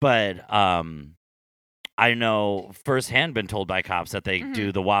 but I know firsthand been told by cops that they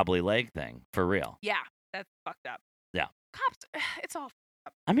do the wobbly leg thing for real. Yeah, that's fucked up. Yeah. Cops, it's all fucked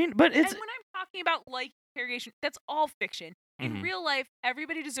up. I mean, but it's... And when I'm talking about, like, interrogation, that's all fiction. In real life,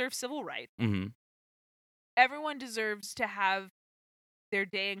 everybody deserves civil rights. Everyone deserves to have their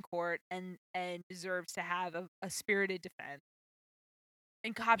day in court and deserves to have a spirited defense.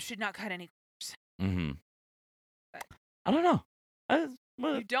 And cops should not cut any corners. But I don't know.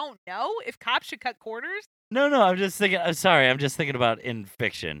 You don't know if cops should cut corners? No, I'm just thinking. I'm sorry. I'm just thinking about in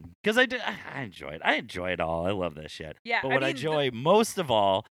fiction because I enjoy it. I enjoy it all. I love this shit. Yeah, but what I enjoy most of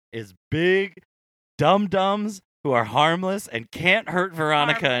all is big dum-dums who are harmless and can't hurt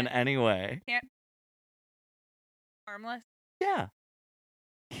Veronica in any way. Harmless? Yeah.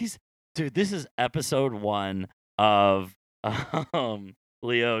 Dude. This is episode 1 of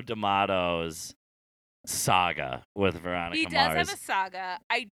Leo D'Amato's saga with Veronica He does Mars. have a saga.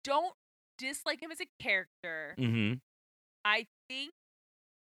 I don't dislike him as a character. I think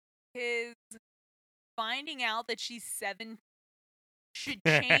his finding out that she's 7 should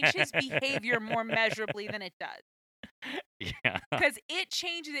change his behavior more measurably than it does. Yeah. Because it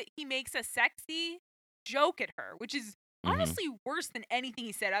changes it. He makes a sexy joke at her, which is honestly worse than anything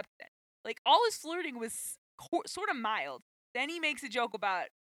he set up then. Like, all his flirting was sort of mild. Then he makes a joke about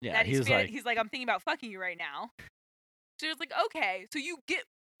that he's like, I'm thinking about fucking you right now. So it's like, okay, so you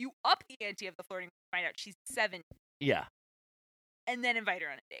up the ante of the flirting, find out she's 7. Yeah. And then invite her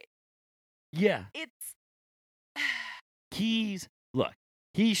on a date. Yeah.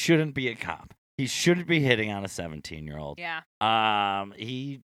 He shouldn't be a cop. He shouldn't be hitting on a 17-year-old. Yeah.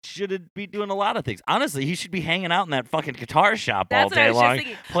 He shouldn't be doing a lot of things. Honestly, he should be hanging out in that fucking guitar shop all day long,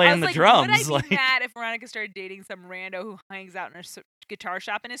 playing the drums. Would I be mad if Veronica started dating some rando who hangs out in a guitar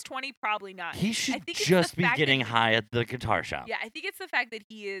shop in his 20s? Probably not. He should just be getting high at the guitar shop. Yeah, I think it's the fact that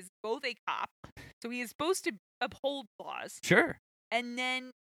he is both a cop, so he is supposed to uphold laws. Sure. And then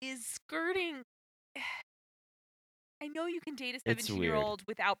is skirting. I know you can date a 17-year-old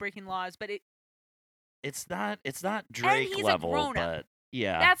without breaking laws, but it's not Drake level, but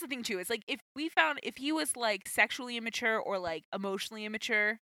yeah. That's the thing too. It's like if he was like sexually immature or like emotionally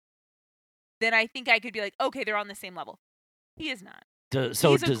immature, then I think I could be like, okay, they're on the same level. He is not.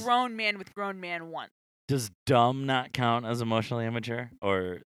 He's a grown man with grown man wants. Does dumb not count as emotionally immature?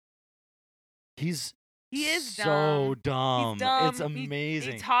 Or he is so dumb. He's dumb. It's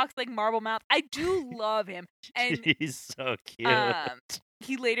amazing. He talks like Marble Mouth. I do love him. And he's so cute.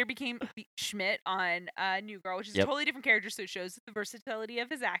 He later became Schmidt on New Girl, which is a totally different character, so it shows the versatility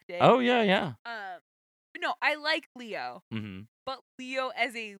of his acting. Oh, yeah. But No, I like Leo. Mm-hmm. But Leo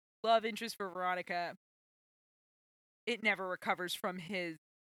as a love interest for Veronica, it never recovers from his...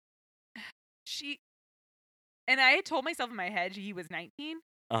 And I had told myself in my head he was 19.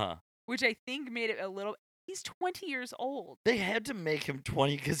 Uh-huh. Which I think made it a little... He's 20 years old. They had to make him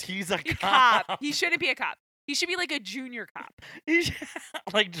 20 because he's a cop. He shouldn't be a cop. He should be like a junior cop.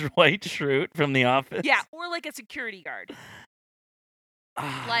 Like Dwight Schrute from The Office. Yeah, or like a security guard.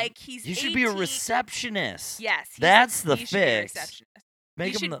 Like he's You should 18. be a receptionist. Yes. That's the fix.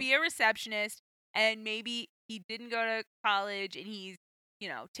 He should be a receptionist, and maybe he didn't go to college and he's,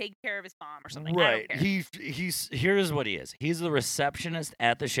 taking care of his mom or something. Right. I don't care. Here's what he is. He's the receptionist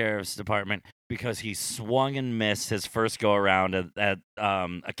at the sheriff's department because he swung and missed his first go around at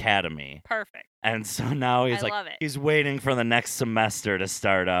academy. Perfect. And so now he's he's waiting for the next semester to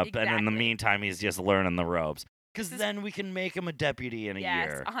start up, and in the meantime he's just learning the ropes. Because then we can make him a deputy in a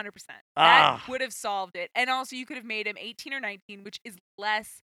year. Yes, 100%. That would have solved it. And also, you could have made him 18 or 19, which is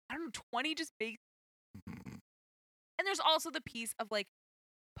less, 20 just big. And there's also the piece of,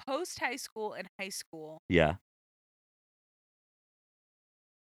 post-high school and high school. Yeah.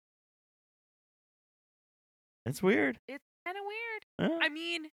 It's weird. It's kind of weird. I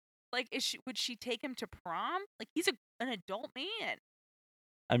mean, would she take him to prom? He's an adult man.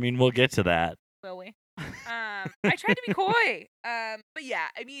 I mean, we'll get to that. Will we? I tried to be coy. But yeah,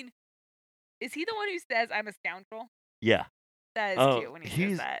 I mean, is he the one who says I'm a scoundrel? Yeah. That is cute when he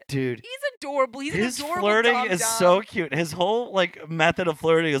says that. Dude. He's adorable. His adorable flirting dum-dum. is so cute. His whole method of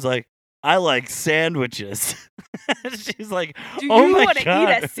flirting is I like sandwiches. She's like, do oh you want to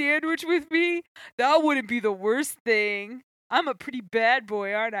eat a sandwich with me? That wouldn't be the worst thing. I'm a pretty bad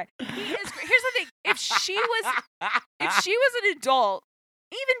boy, aren't I? Here's the thing. If she was an adult,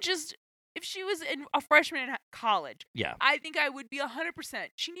 even just if she was a freshman in college, yeah, I think I would be 100%.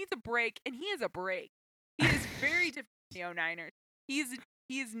 She needs a break, and he is a break. He is very different from the 09ers.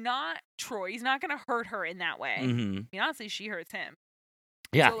 He is not Troy. He's not going to hurt her in that way. Mm-hmm. I mean, honestly, she hurts him.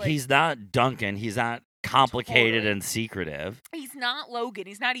 Yeah, so, he's not Duncan. He's not complicated totally. And secretive. He's not Logan.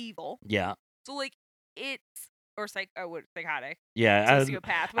 He's not evil. Yeah. So it's psychotic. Yeah,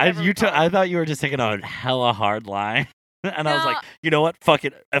 sociopath. I thought you were just taking a hella hard line, and I was like, you know what? Fuck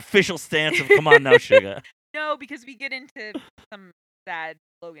it. Official stance of come on now, sugar. No, because we get into some sad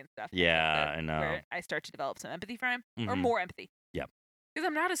Logan stuff. Yeah, I know. Where I start to develop some empathy for him, or Mm-hmm. more empathy. Yep. Because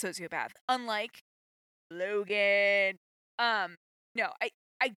I'm not a sociopath, unlike Logan. No,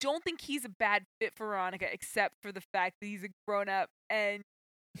 I don't think he's a bad fit for Veronica, except for the fact that he's a grown up, and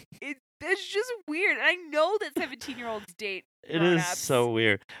it's just weird. And I know that 17-year-olds date. It is so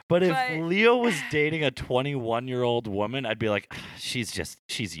weird. But if Leo was dating a 21-year-old woman, I'd be like, she's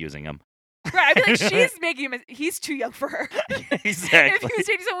using him. Right, I'd be like, she's making him. He's too young for her. Exactly. If he was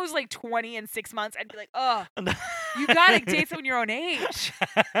dating someone who was 20 in 6 months, I'd be like, oh, you gotta date someone your own age.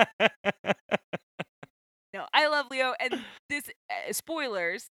 No, I love Leo, and this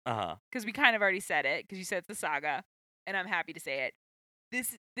spoilers, because we kind of already said it, because you said it's the saga, and I'm happy to say it.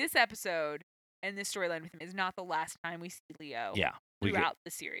 This episode and this storyline with him is not the last time we see Leo. Yeah, throughout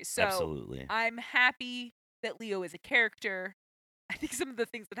the series. So absolutely, I'm happy that Leo is a character. I think some of the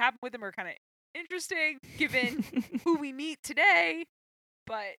things that happen with him are kind of interesting, given who we meet today.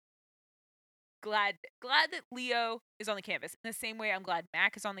 But glad that Leo is on the canvas. In the same way, I'm glad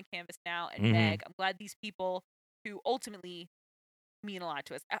Mac is on the canvas now, and Meg. I'm glad these people who ultimately mean a lot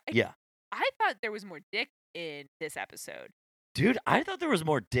to us. I thought there was more dick in this episode. Dude, I thought there was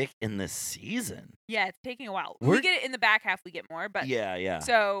more dick in this season. Yeah, it's taking a while. We get it in the back half. We get more, but yeah.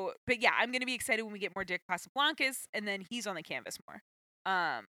 So, but yeah, I'm gonna be excited when we get more Dick Casablancas, and then he's on the canvas more.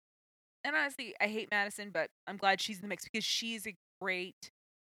 And honestly, I hate Madison, but I'm glad she's in the mix because she's a great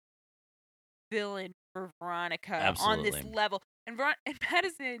villain for Veronica on this level. And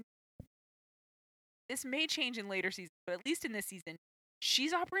Madison, this may change in later seasons, but at least in this season,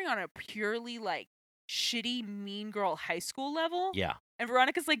 she's operating on a purely shitty mean girl high school level. Yeah. And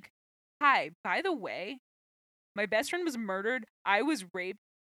Veronica's like, hi, by the way, my best friend was murdered. I was raped.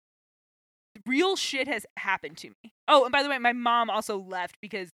 Real shit has happened to me. Oh, and by the way, my mom also left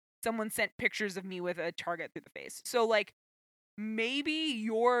because someone sent pictures of me with a target through the face. So maybe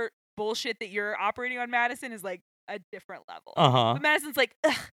your bullshit that you're operating on, Madison, is a different level. But Madison's like,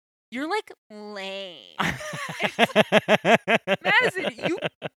 ugh, you're lame. Madison, you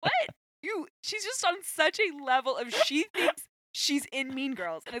what? She's just on such a level of she thinks she's in Mean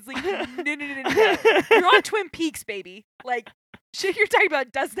Girls. And it's like, no. You're on Twin Peaks, baby. Shit you're talking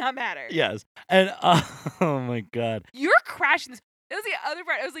about does not matter. Yes. And, oh my God. You're crashing this. That was the other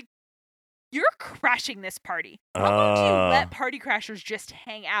part. I was like, you're crashing this party. How long do you let party crashers just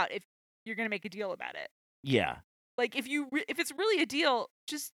hang out if you're going to make a deal about it? Yeah. Like, if it's really a deal,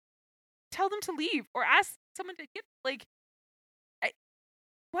 just tell them to leave or ask someone to get, like,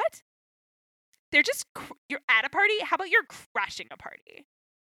 what? They're just, you're at a party? How about you're crashing a party?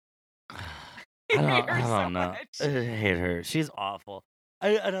 I don't know. I hate her. She's awful.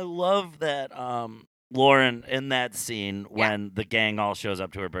 I love that Lauren in that scene when the gang all shows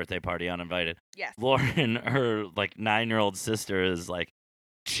up to her birthday party uninvited. Yes. Lauren, her like 9-year-old sister, is like,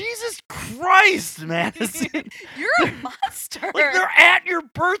 Jesus Christ, Madison. You're a monster. Like, they're at your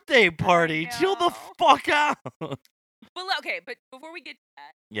birthday party. Chill the fuck out. Well, okay, but before we get to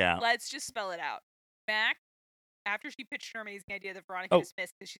that, let's just spell it out. Mac, after she pitched her amazing idea that Veronica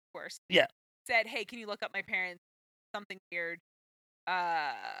dismissed because she's the worst, said, hey, can you look up my parents? Something weird.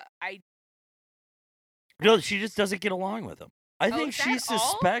 No, she just doesn't get along with him. I think she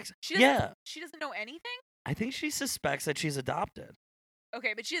suspects. She doesn't know anything? I think she suspects that she's adopted.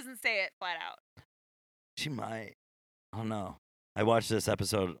 Okay, but she doesn't say it flat out. She might. I don't know. I watched this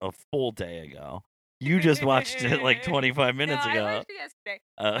episode a full day ago. You just watched it like 25 minutes ago. I watched it yesterday,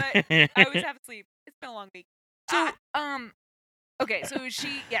 but I was half asleep. It's been a long week. So, okay, so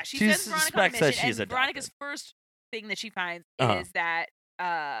she sends Veronica on a mission, and adopted. Veronica's first thing that she finds is that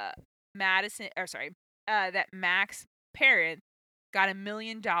that Mac's parents got $1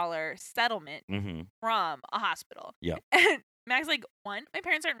 million settlement from a hospital. Yeah. And Mac's like, 1, my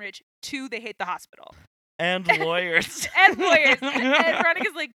parents aren't rich. 2, they hate the hospital. And lawyers. And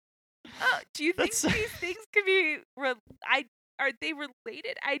Veronica's like, oh, do you think these things could be are they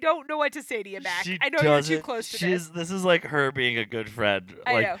related? I don't know what to say to you, Mac. I know you're too close to this. This is like her being a good friend.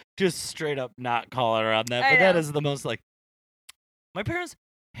 I know. Just straight up not calling her on that. But that is the most like, my parents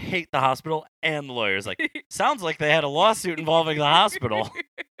hate the hospital and the lawyers. Like, sounds like they had a lawsuit involving the hospital.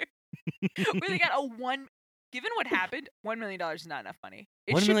 Where they got given what happened, $1 million is not enough money.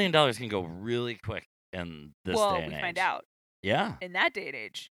 $1 million can go really quick in this day and age. Well, we find out. Yeah. In that day and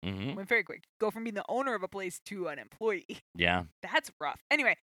age, went very quick. Go from being the owner of a place to an employee. Yeah. That's rough.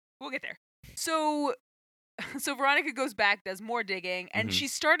 Anyway, we'll get there. So Veronica goes back, does more digging, and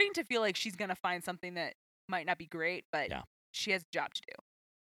she's starting to feel like she's going to find something that might not be great, but she has a job to do.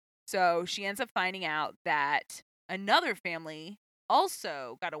 So she ends up finding out that another family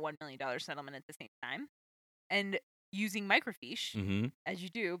also got a $1 million settlement at the same time, and using microfiche, as you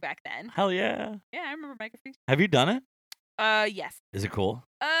do back then. Hell yeah. Yeah, I remember microfiche. Have you done it? Yes. Is it cool?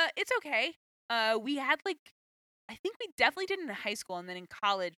 It's okay. We had I think we definitely did it in high school, and then in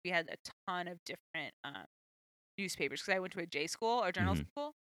college we had a ton of different newspapers because I went to a J school or journalism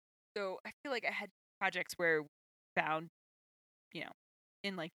school. So I feel like I had projects where we found,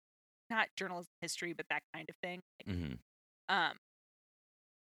 in not journalism history, but that kind of thing. Yeah,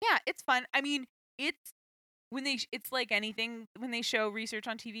 it's fun. I mean, it's like anything when they show research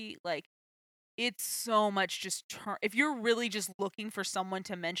on TV, it's so much just if you're really just looking for someone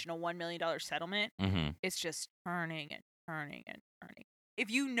to mention a $1 million settlement, it's just turning and turning and turning. If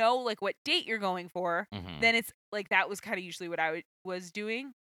you know what date you're going for, then it's that was kind of usually what I was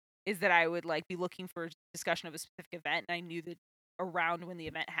doing, is that I would be looking for discussion of a specific event, and I knew that around when the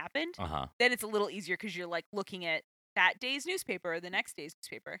event happened. Then it's a little easier because you're looking at that day's newspaper or the next day's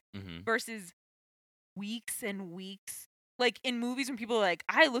newspaper versus weeks and weeks. In movies when people are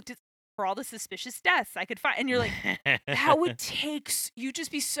I looked at for all the suspicious deaths I could find, and you're like, that would take you'd just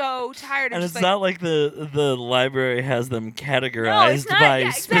be so tired. And it's not the library has them categorized by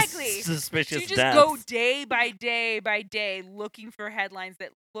suspicious so you just deaths. Go day by day by day looking for headlines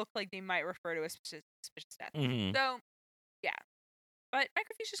that look like they might refer to a suspicious death. So yeah, but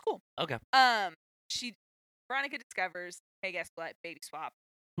microfiche is cool. Okay. Veronica discovers, hey, guess what? Baby swap.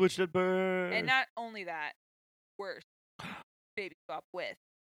 Switched at birth. And not only that, worse, baby swap with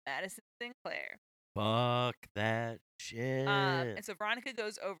Madison Sinclair. Fuck that shit. And so Veronica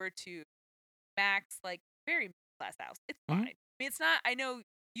goes over to Mac's very middle class house. It's fine. I mean, it's not. I know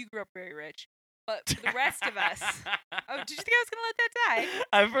you grew up very rich, but for the rest of us, oh, did you think I was gonna let that die?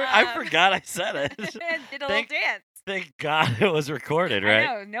 I forgot I said it. And did a little dance. Thank God it was recorded, right?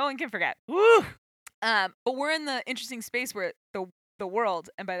 I know, no one can forget. Woo. But we're in the interesting space where the world,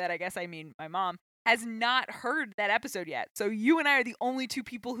 and by that I guess I mean my mom, has not heard that episode yet. So you and I are the only two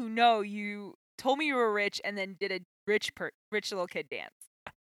people who know you told me you were rich and then did a rich little kid dance.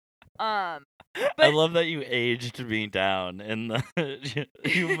 I love that you aged me down and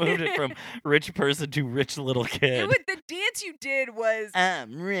you moved it from rich person to rich little kid. The dance you did was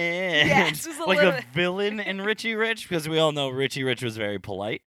I'm rich. Yes, it was the villain in Richie Rich, because we all know Richie Rich was very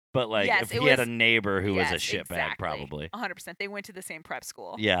polite. But if he had a neighbor who was a shitbag, probably 100%. They went to the same prep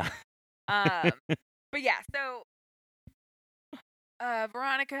school. Yeah. But yeah, so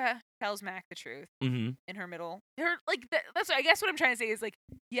Veronica tells Mac the truth Mm-hmm. in her middle. That's I guess what I'm trying to say is like,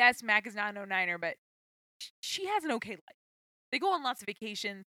 yes, Mac is not an 09er, but she has an okay life. They go on lots of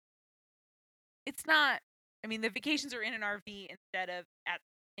vacations. It's not. I mean, the vacations are in an RV instead of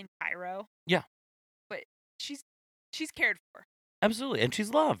in Cairo. Yeah, but she's cared for. Absolutely, and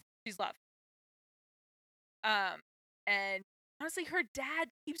she's loved. She's loved. And honestly, her dad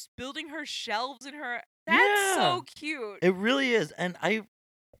keeps building her shelves in her. That's so cute. It really is, and I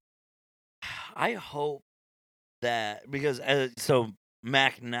hope that because so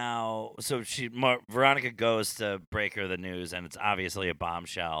Mac now, so Veronica goes to break her the news, and it's obviously a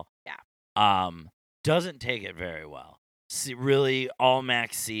bombshell. Yeah. Doesn't take it very well. See, really, all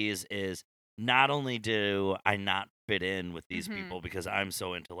Mac sees is not only do I not fit in with these people because I'm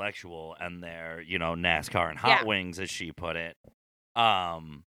so intellectual and they're, NASCAR and hot wings, as she put it.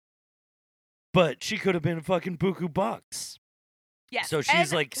 But she could have been fucking buku bucks. Yes. So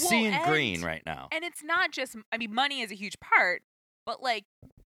she's seeing green right now. And it's not just, money is a huge part, but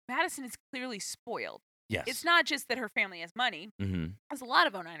Madison is clearly spoiled. Yes. It's not just that her family has money. Mm-hmm. There's a lot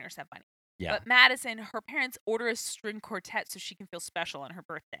of 09ers have money. Yeah. But Madison, her parents order a string quartet so she can feel special on her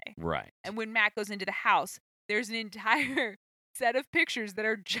birthday. Right. And when Mac goes into the house, there's an entire set of pictures that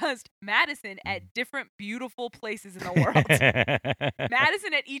are just Madison at different beautiful places in the world.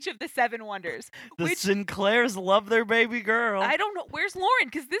 Madison at each of the 7 wonders. The Sinclairs love their baby girl. I don't know. Where's Lauren?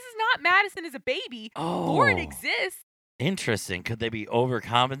 Because this is not Madison as a baby. Oh. Lauren exists. Interesting. Could they be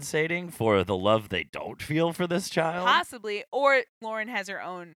overcompensating for the love they don't feel for this child? Possibly. Or Lauren has her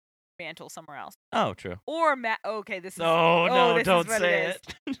own mantle somewhere else. Oh, true. Or okay, this is no, don't say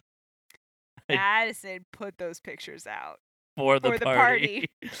it. Madison put those pictures out for the party.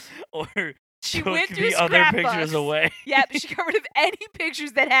 Or she went through the other pictures away. Yep, she got rid of any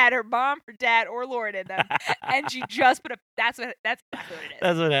pictures that had her mom, her dad, or Lauren in them, and she just put that's what it is.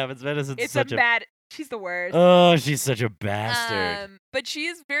 That's what happens. Madison's such a bad. She's the worst. Oh, she's such a bastard. But she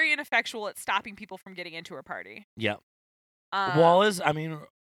is very ineffectual at stopping people from getting into her party. Yep. Wallace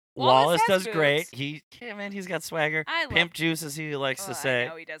does boobs. Great. He's got swagger. Pimp juice, as he likes to say. I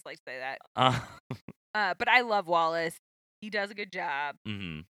know he does like to say that. But I love Wallace. He does a good job.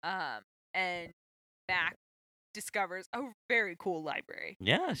 Mm-hmm. And Mac discovers a very cool library.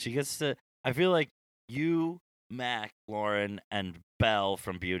 Yeah, she gets to. I feel like you, Mac, Lauren, and Belle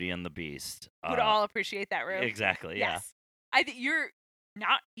from Beauty and the Beast would all appreciate that room. Exactly. Yes. Yeah. I think you're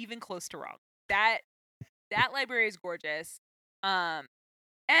not even close to wrong. That library is gorgeous. And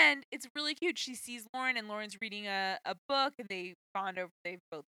it's really cute. She sees Lauren, and Lauren's reading a book, and they bond over. They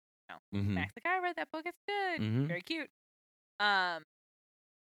both, Mac's like, I read that book. It's good. Mm-hmm. Very cute. And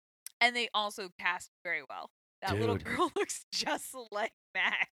they also cast very well. That little girl looks just like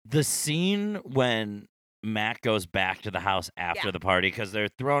Mac. The scene when Mac goes back to the house after the party, because they're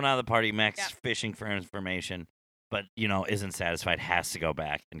thrown out of the party. Mac's fishing for information, but isn't satisfied. Has to go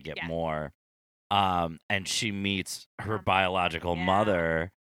back and get more. And she meets her biological mother.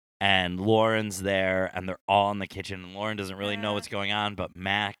 And Lauren's there, and they're all in the kitchen. And Lauren doesn't really know what's going on, but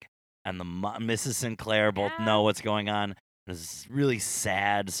Mac and Mrs. Sinclair both know what's going on. There's this really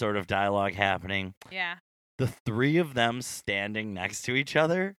sad sort of dialogue happening. Yeah. The 3 of them standing next to each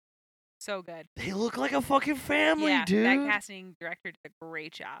other. So good. They look like a fucking family, dude. That casting director did a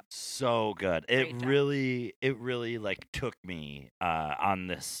great job. So good. It really took me on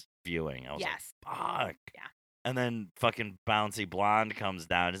this viewing. I was like, fuck. Yeah. And then fucking bouncy blonde comes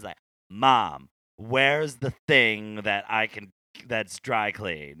down. He's like, Mom, where's the thing that's dry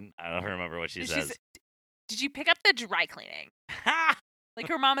clean? I don't remember what she says. Did you pick up the dry cleaning? Like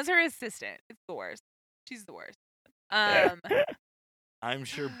her mom is her assistant. It's the worst. She's the worst. I'm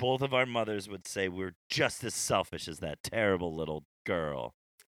sure both of our mothers would say we're just as selfish as that terrible little girl.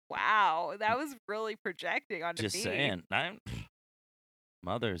 Wow. That was really projecting onto me. Just saying.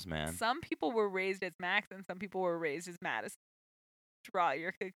 Mothers, man. Some people were raised as Max, and some people were raised as Madison. Draw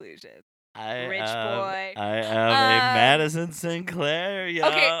your conclusions. Rich boy. I am a Madison Sinclair, yo.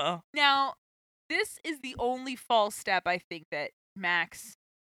 Okay, now, this is the only false step I think that Max,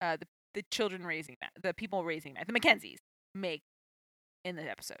 the children raising Max, the people raising Max, the Mackenzies, make in the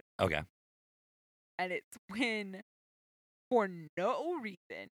episode. Okay. And it's when, for no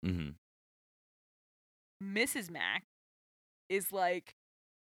reason, Mrs. Mac is like,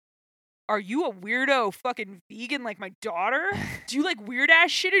 are you a weirdo fucking vegan like my daughter? Do you like weird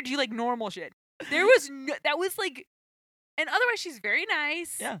ass shit or do you like normal shit? There was that was like, and otherwise she's very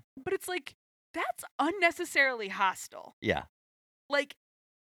nice. Yeah. But it's like, that's unnecessarily hostile. Yeah. Like,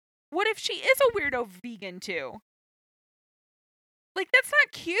 what if she is a weirdo vegan too? Like, that's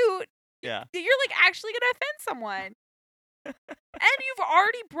not cute. Yeah. You're like actually gonna offend someone. And you've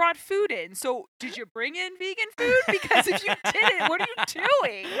already brought food in. So did you bring in vegan food? Because if you didn't, what are you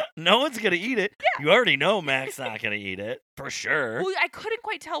doing? No one's going to eat it. Yeah. You already know Mac's not going to eat it, for sure. Well, I couldn't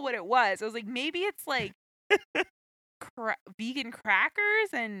quite tell what it was. I was like, maybe it's like vegan crackers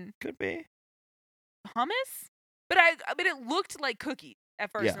and could be hummus. But it looked like cookies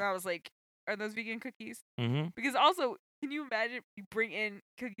at first, and I was like, are those vegan cookies? Mm-hmm. Because also, can you imagine if you bring in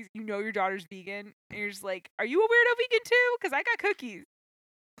cookies, you know your daughter's vegan, and you're just like, are you a weirdo vegan too? Because I got cookies.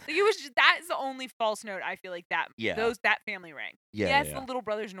 Like, it was just, that's the only false note I feel like that that family rang. Yeah, yes, the little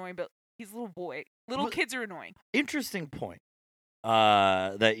brother's annoying, but he's a little boy. Little kids are annoying. Interesting point.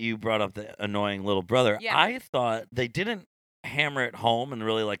 That you brought up the annoying little brother. Yeah. I thought they didn't hammer it home and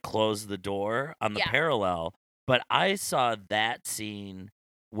really like close the door on the parallel, but I saw that scene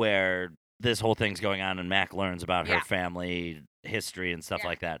where this whole thing's going on and Mac learns about her family history and stuff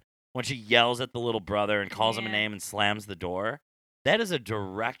like that. When she yells at the little brother and calls him a name and slams the door, that is a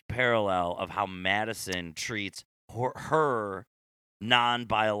direct parallel of how Madison treats her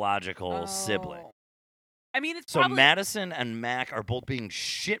non-biological sibling. I mean, it's so Madison and Mac are both being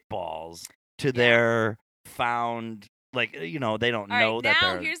shitballs to their found, like, you know, they don't know that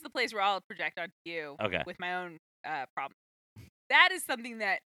they're... Now, here's the place where I'll project onto you with my own problem. That is something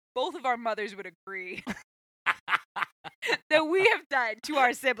that both of our mothers would agree that we have done to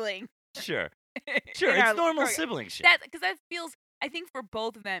our sibling. Sure. It's normal sibling shit. Because that feels, I think for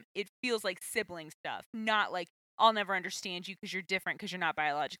both of them, it feels like sibling stuff, not like, I'll never understand you because you're different because you're not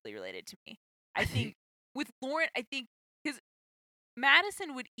biologically related to me. I think with Lauren, because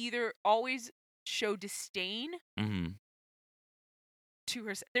Madison would either always show disdain to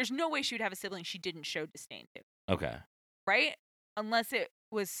her. There's no way she would have a sibling she didn't show disdain to. Okay. Right? Unless it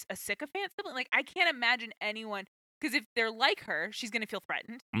was a sycophant sibling. Like, I can't imagine anyone, because if they're like her, she's going to feel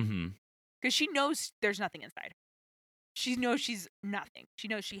threatened. Because she knows there's nothing inside her. She knows she's nothing. She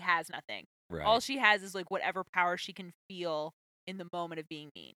knows she has nothing. Right. All she has is, like, whatever power she can feel in the moment of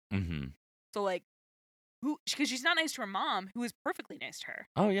being mean. So, like, because she's not nice to her mom, who is perfectly nice to her.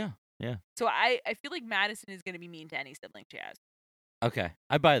 Oh, yeah. So I feel like Madison is going to be mean to any sibling she has. Okay.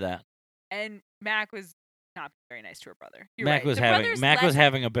 I buy that. And Mac was not very nice to her brother. Mac was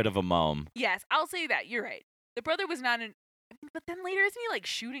having a bit of a moan. Yes, I'll say that. You're right. The brother was not but then later, isn't he, like,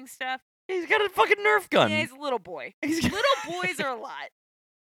 shooting stuff? He's got a fucking Nerf gun. Yeah, he's a little boy. Little boys are a lot.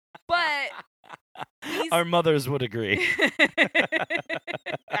 But our mothers would agree.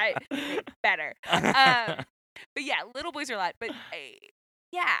 Better. But yeah, little boys are a lot. But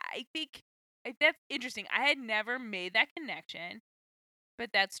I think that's interesting. I had never made that connection, but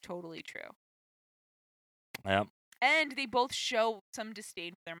that's totally true. Yep. And they both show some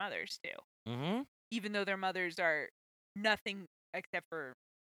disdain for their mothers too. Even though their mothers are nothing except for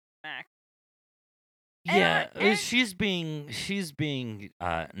Mac. Yeah, she's being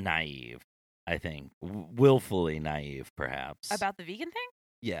naive, I think. Willfully naive, perhaps. About the vegan thing?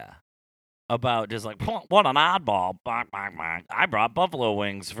 Yeah. About just like, what an oddball. I brought buffalo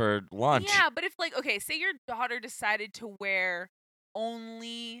wings for lunch. Yeah, but if, like, okay, say your daughter decided to wear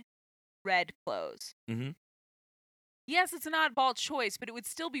only red clothes. Yes, it's an oddball choice, but it would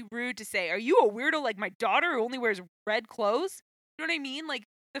still be rude to say, are you a weirdo like my daughter who only wears red clothes? You know what I mean? Like,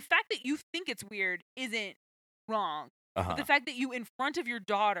 the fact that you think it's weird isn't wrong. But the fact that you, in front of your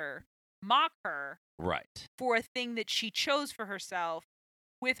daughter, mock her for a thing that she chose for herself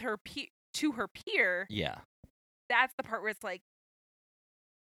with her to her peer, that's the part where it's like,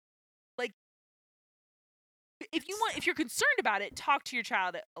 if you're concerned about it, talk to your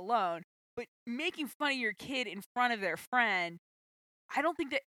child alone. But making fun of your kid in front of their friend, I don't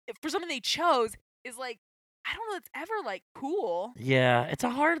think that, for something they chose, is like, I don't know, it's ever, like, cool. Yeah, it's a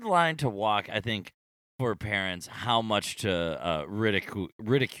hard line to walk, I think, for parents, how much to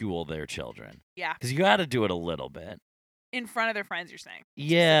ridicule their children. Yeah. Because you got to do it a little bit. In front of their friends, you're saying?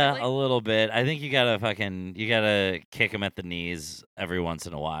 Yeah, a little bit. I think you got to kick them at the knees every once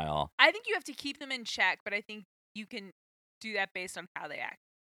in a while. I think you have to keep them in check, but I think you can do that based on how they act.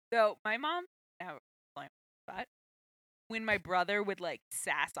 So, my mom, when my brother would, like,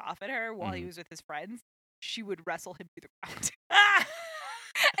 sass off at her while he was with his friends, she would wrestle him through the ground.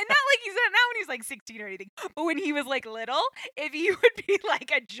 And not like he's not when he's like 16 or anything, but when he was like little, if he would be like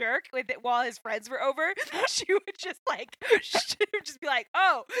a jerk with it while his friends were over, she would just be like,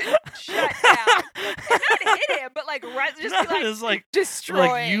 "Oh, shut down," and not hit him, but like just be like destroy.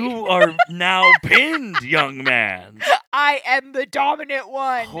 Like, you are now pinned, young man. I am the dominant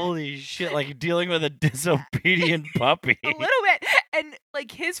one. Holy shit! Like dealing with a disobedient puppy. A little bit, and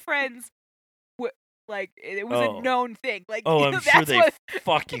like his friends. Like, it was a known thing. Like, I'm sure they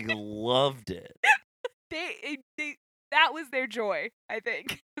fucking loved it. They that was their joy, I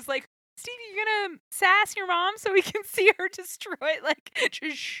think. It's like, Stevie, you're gonna sass your mom so we can see her destroy, like,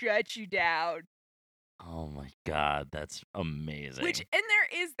 just shut you down. Oh my God, that's amazing. And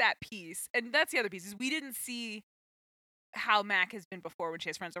there is that piece, and that's the other piece, is we didn't see how Mac has been before when she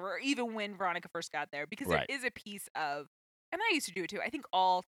has friends over, or even when Veronica first got there, because there is a piece of, and I used to do it too, I think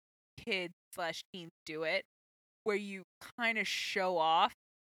all kids/teens do it, where you kind of show off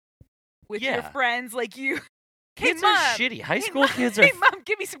with your friends, like you. Kids are shitty. High school kids are. Hey mom,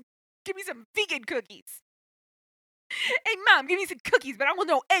 give me some vegan cookies. Hey mom, give me some cookies, but I want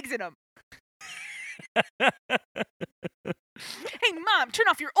no eggs in them. Hey mom, turn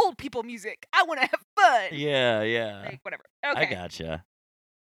off your old people music. I want to have fun. Yeah. Like, whatever. Okay. I gotcha.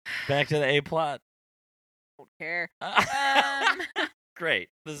 Back to the A plot. Don't care. Great.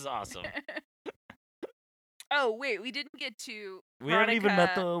 This is awesome. Oh wait, we didn't get to. We haven't even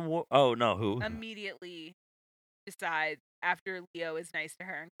met the. Oh no, who? Immediately decides after Leo is nice to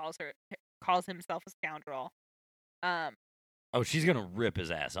her and calls himself a scoundrel. Oh, she's gonna rip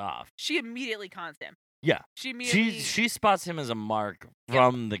his ass off. She immediately cons him. Yeah. She spots him as a mark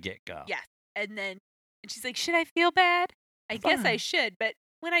from the get go. Yes, and she's like, "Should I feel bad? I guess I should, but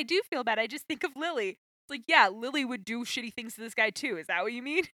when I do feel bad, I just think of Lily." It's like, yeah, Lily would do shitty things to this guy too. Is that what you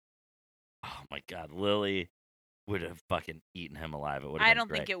mean? Oh my God, Lily would have fucking eaten him alive. It would. I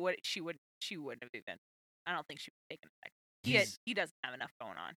don't think it would. She wouldn't have even. I don't think she would have taken it back. He doesn't have enough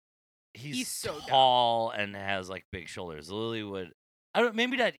going on. He's so tall dumb. and has like big shoulders. Lily would. I don't.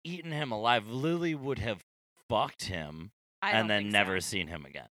 Maybe not eaten him alive. Lily would have fucked him and then never seen him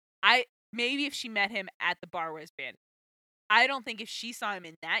again. Maybe if she met him at the bar where his band. I don't think if she saw him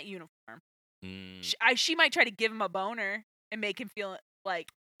in that uniform, she might try to give him a boner and make him feel like,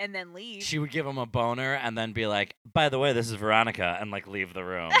 and then leave. She would give him a boner and then be like, "By the way, this is Veronica," and like leave the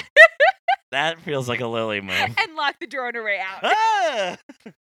room. That feels like a Lily move. And lock the door on her way out. Ah!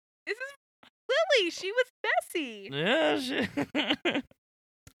 This is Lily. She was messy. Yeah.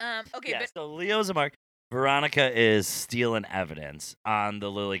 Okay. Yeah, but so Leo's a mark. Veronica is stealing evidence on the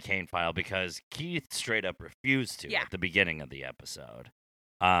Lily Kane file because Keith straight up refused to at the beginning of the episode.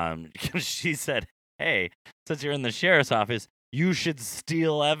 She said, "Hey, since you're in the sheriff's office, you should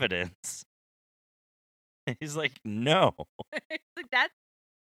steal evidence." He's like, "No." Like, that's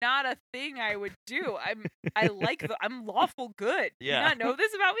not a thing I would do. I'm lawful good. Yeah. Do you not know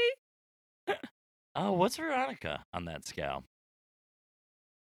this about me? Oh, what's Veronica on that scale?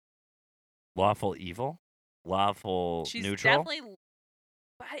 Lawful evil? Lawful she's neutral? Definitely.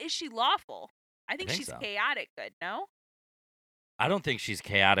 But is she lawful? I think she's so. chaotic good, no? I don't think she's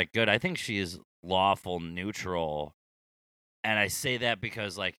chaotic good. I think she's lawful neutral. And I say that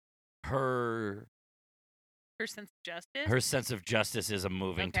because, like, her sense of justice is a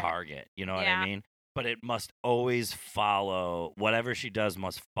moving target. You know what I mean? But it must always follow, whatever she does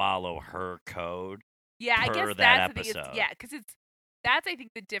must follow her code. Yeah, I guess that that's episode. the thing. Because that's, I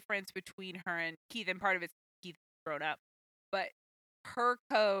think, the difference between her and Keith, and part of it's Keith grown up. But her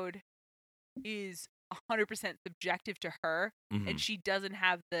code is 100% subjective to her, and she doesn't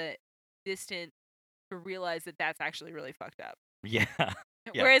have the distance to realize that that's actually really fucked up. Yeah.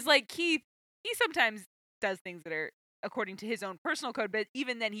 Whereas, like, Keith, he sometimes does things that are according to his own personal code, but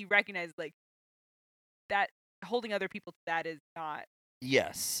even then he recognizes, like, that holding other people to that is not.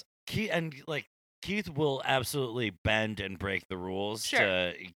 Yes. Keith will absolutely bend and break the rules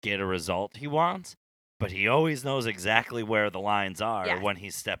to get a result he wants, but he always knows exactly where the lines are when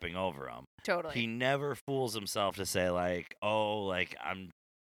he's stepping over them. Totally. He never fools himself to say, like, "Oh, like,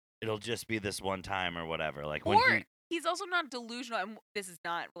 it'll just be this one time," or whatever. Like, he's also not delusional, and this is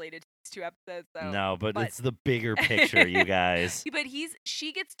not related to these two episodes, though. No, but it's the bigger picture, you guys. But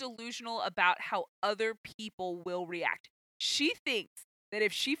she gets delusional about how other people will react. She thinks that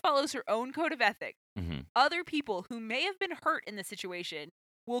if she follows her own code of ethics, other people who may have been hurt in the situation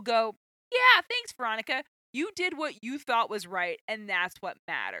will go, "Yeah, thanks, Veronica. You did what you thought was right, and that's what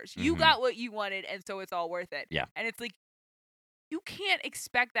matters. You got what you wanted, and so it's all worth it." Yeah. And it's like, you can't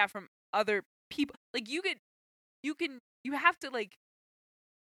expect that from other people. Like, you have to, like,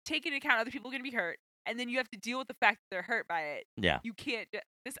 take into account other people are going to be hurt, and then you have to deal with the fact that they're hurt by it. Yeah. You can't.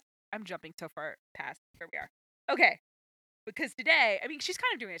 I'm jumping so far past where we are. Okay. Because today, I mean, she's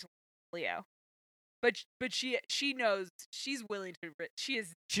kind of doing it to Leo. But she knows, she's willing to.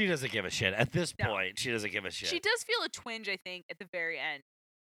 She doesn't give a shit at this point. She doesn't give a shit. She does feel a twinge, I think, at the very end.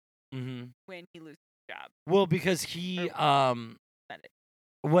 When he loses his job. Well, because he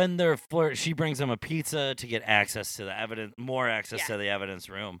when they're she brings him a pizza to get access to the evidence, more access to the evidence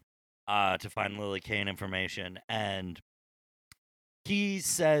room, to find Lily Kane information, and he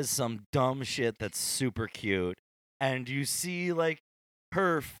says some dumb shit that's super cute. and you see like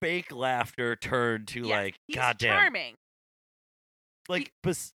her fake laughter turn to like he's goddamn charming. Like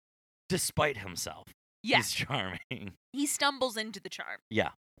despite himself. He's charming. He stumbles into the charm.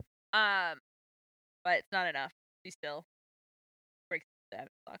 Yeah. But it's not enough. He still breaks the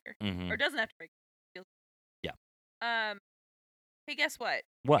locker. Or doesn't have to break it. Yeah. Hey, guess what?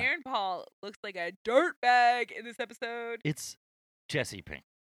 What? Aaron Paul looks like a dirtbag in this episode. It's Jesse Pink.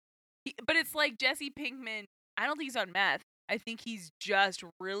 But it's like Jesse Pinkman. I don't think he's on meth. I think he's just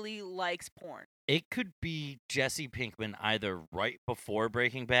really likes porn. It could be Jesse Pinkman either right before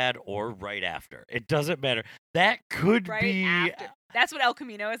Breaking Bad or right after. It doesn't matter. That could be. After. That's what El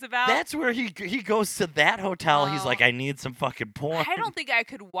Camino is about. That's where he goes to that hotel. He's like, I need some fucking porn. I don't think I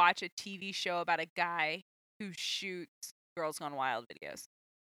could watch a TV show about a guy who shoots Girls Gone Wild videos.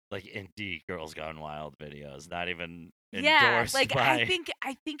 Like indie Girls Gone Wild videos, not even endorsed by...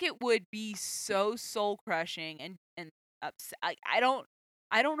 I think it would be so soul crushing and upset. I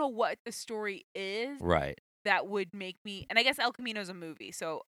don't know what the story is. Right. That would make me, and I guess El Camino's a movie,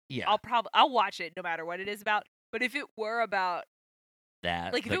 so yeah, I'll watch it no matter what it is about. But if it were about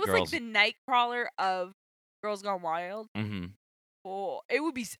that, like if it was like the Nightcrawler of Girls Gone Wild, it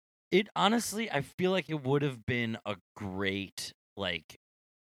would be. It honestly, I feel like it would have been a great like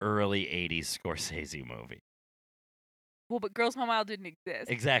early '80s Scorsese movie. Well, but Girls Gone Wild didn't exist.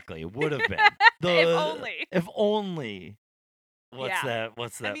 Exactly, it would have been. If only. What's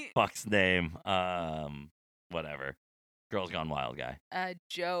that fuck's name? Whatever. Girls Gone Wild guy.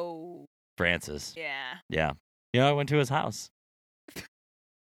 Joe Francis. Yeah. Yeah. You know, I went to his house.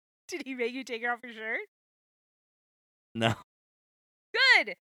 Did he make you take off your shirt? No.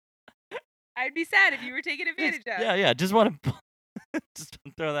 Good. I'd be sad if you were taken advantage of. Yeah. Just want to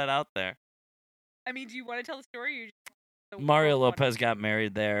throw that out there. I mean, do you want to tell the story? Mario Lopez got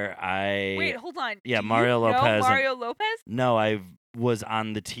married there. Wait, hold on. Yeah, Mario Lopez. Mario Lopez? No, I was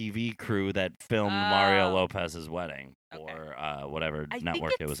on the TV crew that filmed Mario Lopez's wedding or whatever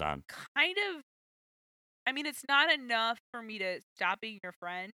network it was on. Kind of. I mean, it's not enough for me to stop being your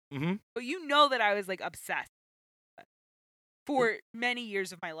friend, but you know that I was like obsessed for many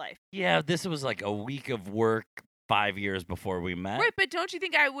years of my life. Yeah, this was like a week of work 5 years before we met. Right, but don't you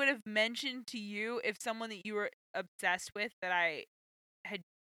think I would have mentioned to you if someone that you were obsessed with that I had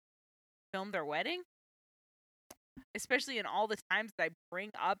filmed their wedding? Especially in all the times that I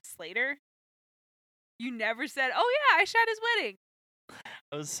bring up Slater. You never said, "Oh yeah, I shot his wedding."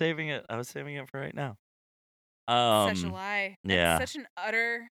 I was saving it for right now. Such a lie. Yeah. That's such an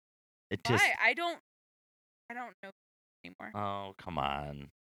utter lie. I don't know anymore. Oh, come on.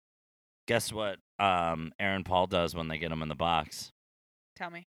 Guess what Aaron Paul does when they get him in the box? Tell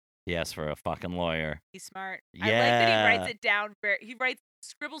me. He asks for a fucking lawyer. He's smart. Yeah. I like that he writes it down. He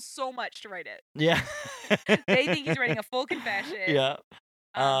scribbles so much to write it. Yeah. They think he's writing a full confession. Yeah.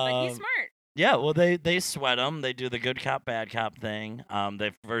 But he's smart. Yeah, well, they sweat him. They do the good cop, bad cop thing.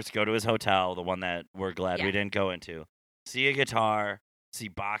 They first go to his hotel, the one that we're glad we didn't go into. See a guitar, see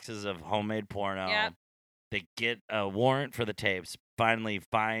boxes of homemade porno. Yep. They get a warrant for the tapes, finally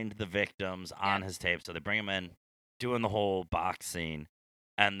find the victims on his tape. So they bring him in, doing the whole box scene.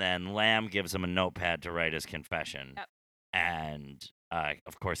 And then Lamb gives him a notepad to write his confession. Yep. And,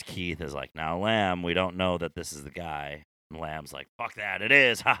 of course, Keith is like, now, Lamb, we don't know that this is the guy. And Lamb's like, fuck that, it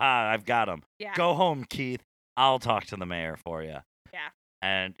is. Haha, I've got him. Yeah. Go home, Keith. I'll talk to the mayor for you. Yeah.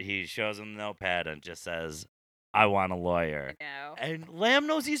 And he shows him the notepad and just says, I want a lawyer. I know. And Lamb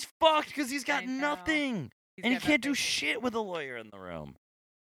knows he's fucked because he's got nothing. And he can't do shit with a lawyer in the room.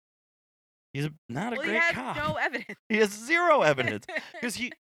 He's not a great cop. He has no evidence. He has zero evidence. Because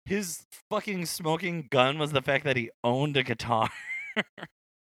his fucking smoking gun was the fact that he owned a guitar.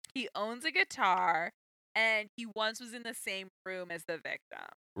 He owns a guitar, and he once was in the same room as the victim.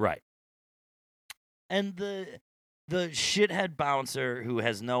 Right. And the shithead bouncer who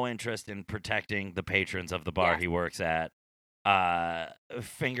has no interest in protecting the patrons of the bar he works at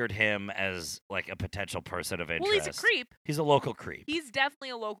fingered him as like a potential person of interest. Well, he's a creep. He's a local creep. He's definitely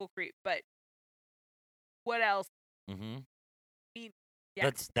a local creep, but what else? Mm-hmm. I mean,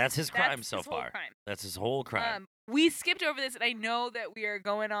 yeah. That's his crime so his far. Whole crime. That's his whole crime. We skipped over this, and I know that we are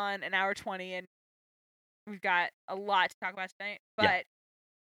going on an hour 20, and we've got a lot to talk about tonight, but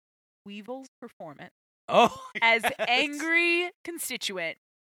Weevil's performance as angry constituent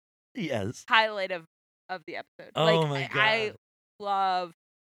highlight of the episode. Oh my God. I love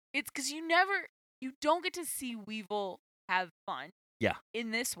it's because you don't get to see Weevil have fun in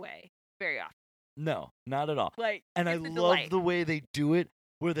this way very often. No, not at all. And I love delight. the way they do it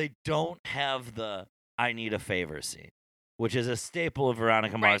where they don't have the I need a favor scene, which is a staple of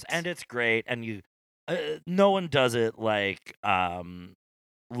Veronica Mars, and it's great. And no one does it like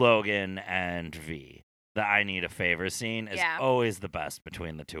Logan and V. The I need a favor scene is always the best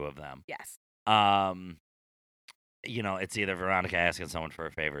between the two of them. Yes. It's either Veronica asking someone for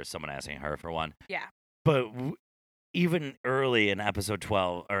a favor or someone asking her for one. Yeah. But even early in episode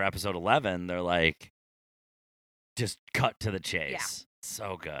 12 or episode 11, they're like, just cut to the chase. Yeah.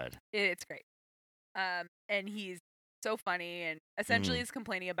 So good. It's great. And he's so funny and essentially is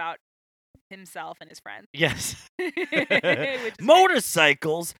complaining about himself and his friends. Yes.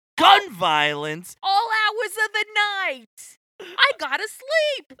 Motorcycles, gun violence. All hours of the night. I gotta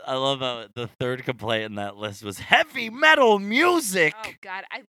sleep. I love how the third complaint in that list was heavy metal music. Oh, God.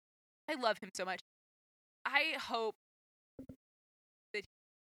 I love him so much. I hope that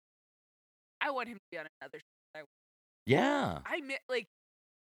I want him to be on another show. Yeah. I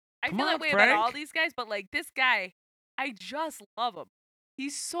feel that way about all these guys, but like this guy, I just love him.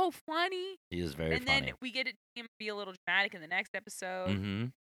 He's so funny. He is very funny. And then we get to see him be a little dramatic in the next episode. Mm-hmm.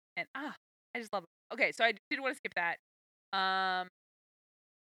 And I just love him. Okay, so I didn't want to skip that.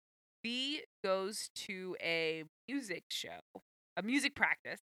 V goes to a music show, a music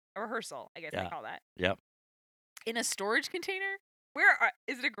practice, a rehearsal, I guess they call that. Yep. In a storage container?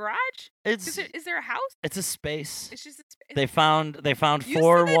 Is it a garage? Is there a house? It's a space. It's just a space. They found you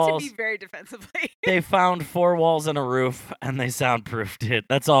four said walls. To be very defensively. They found 4 walls and a roof, and they soundproofed it.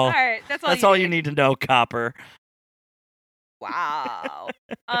 That's all. All right, that's all you need to know, Copper. Wow.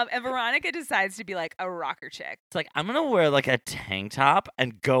 And Veronica decides to be like a rocker chick. It's like, I'm gonna wear like a tank top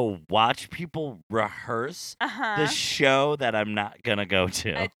and go watch people rehearse the show that I'm not gonna go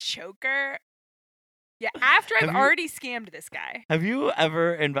to. A choker. Yeah, after I've already scammed this guy. Have you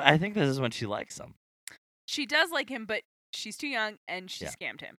ever? I think this is when she likes him. She does like him, but she's too young, and she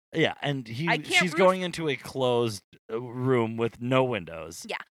scammed him. Yeah, and she's going into a closed room with no windows.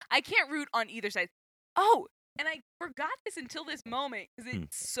 Yeah, I can't root on either side. Oh, and I forgot this until this moment because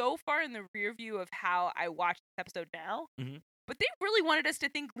it's so far in the rear view of how I watched this episode now. Mm-hmm. But they really wanted us to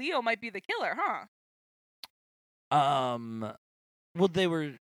think Leo might be the killer, huh? Well, they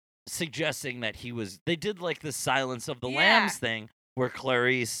were suggesting that they did like the Silence of the Lambs thing where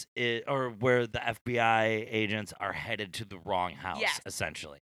Clarice or where the FBI agents are headed to the wrong house,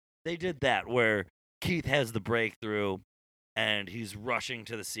 essentially. They did that where Keith has the breakthrough and he's rushing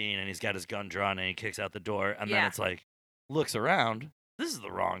to the scene and he's got his gun drawn and he kicks out the door and then it's like, looks around, this is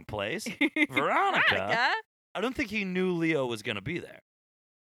the wrong place. Veronica. I don't think he knew Leo was going to be there.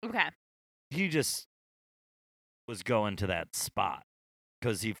 Okay. He just was going to that spot.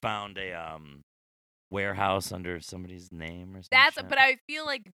 Because he found a warehouse under somebody's name or something. But I feel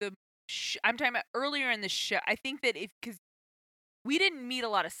like I'm talking about earlier in the show. I think that because we didn't meet a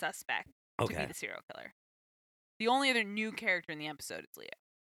lot of suspects to be the serial killer. The only other new character in the episode is Leo.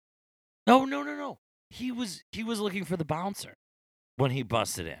 No. He was looking for the bouncer when he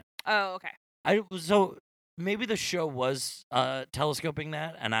busted in. Oh, okay. So maybe the show was telescoping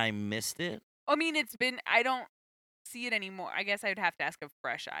that and I missed it. I mean, I don't see it anymore. I guess I would have to ask a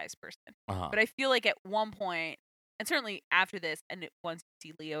fresh eyes person. But I feel like at one point, and certainly after this, and once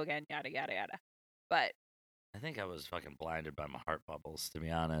you see Leo again, yada yada yada. But I think I was fucking blinded by my heart bubbles, to be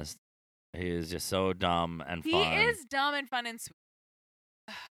honest. He is just so dumb and fun. He is dumb and fun and sweet.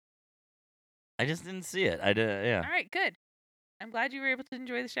 I just didn't see it. I did, yeah. All right, good. I'm glad you were able to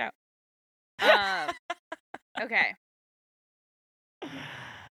enjoy the show. Okay.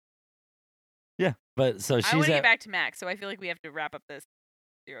 Yeah, but so she's. I want to get back to Max, so I feel like we have to wrap up this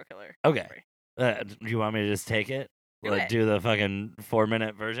serial killer. Okay. Do you want me to just take it? Do the fucking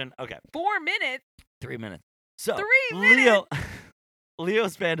 4-minute version? Okay. 4 minutes? 3 minutes. So 3 minutes.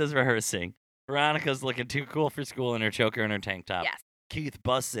 Leo's band is rehearsing. Veronica's looking too cool for school in her choker and her tank top. Yes. Keith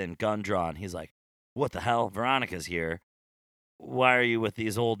busts in, gun drawn. He's like, "What the hell? Veronica's here. Why are you with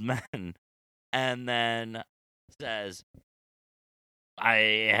these old men?" And then says,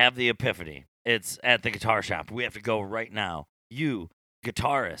 "I have the epiphany. It's at the guitar shop. We have to go right now. You,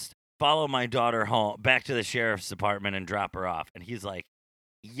 guitarist, follow my daughter home, back to the sheriff's department and drop her off." And he's like,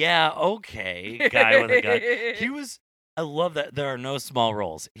 "Yeah, okay, guy with a gun." I love that there are no small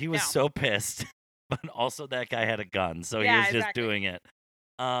roles. He was so pissed, but also that guy had a gun, so he was just doing it.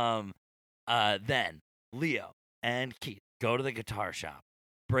 Then Leo and Keith go to the guitar shop,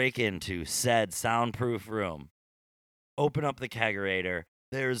 break into said soundproof room, open up the kegerator.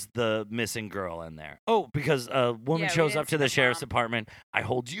 There's the missing girl in there. Oh, because a woman shows up to the sheriff's department. I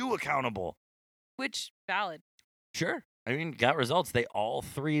hold you accountable. Which, valid. Sure. I mean, got results. They all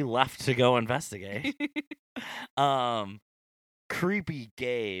 3 left to go investigate. Creepy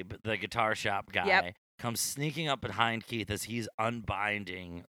Gabe, the guitar shop guy, comes sneaking up behind Keith as he's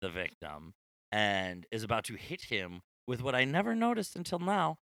unbinding the victim. and is about to hit him with what I never noticed until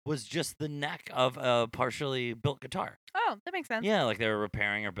now was just the neck of a partially built guitar. Oh, that makes sense. Yeah, like they were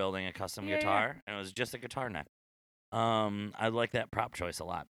repairing or building a custom guitar, and it was just a guitar neck. I like that prop choice a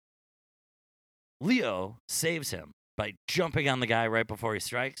lot. Leo saves him by jumping on the guy right before he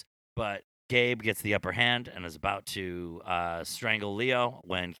strikes, but Gabe gets the upper hand and is about to strangle Leo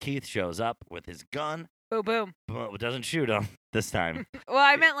when Keith shows up with his gun. Boom, boom. But doesn't shoot him this time. Well,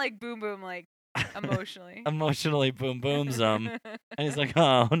 I meant like boom, boom, like emotionally. Emotionally boom, booms him. And he's like,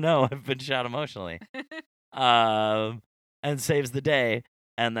 oh, no, I've been shot emotionally. And saves the day.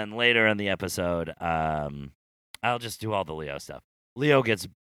 And then later in the episode, I'll just do all the Leo stuff. Leo gets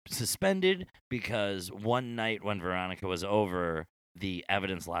suspended because one night when Veronica was over, the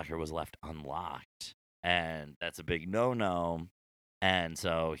evidence locker was left unlocked. And that's a big no-no. And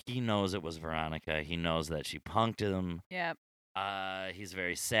so he knows it was Veronica. He knows that she punked him. Yep. He's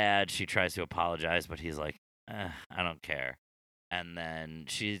very sad. She tries to apologize, but he's like, I don't care. And then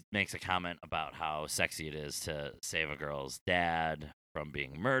she makes a comment about how sexy it is to save a girl's dad from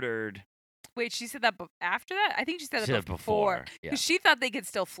being murdered. Wait, she said that after that? I think she said that before. Because she thought they could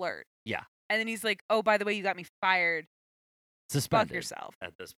still flirt. Yeah. And then he's like, oh, by the way, you got me fired. Suspended. Fuck yourself.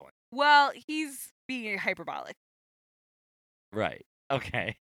 At this point. Well, he's being hyperbolic. Right.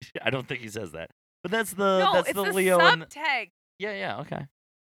 Okay. I don't think he says that. But that's the Leo subtag. Yeah, okay.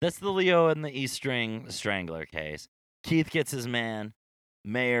 That's the Leo and the E string strangler case. Keith gets his man.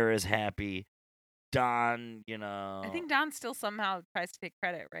 Mayor is happy. Don, I think Don still somehow tries to take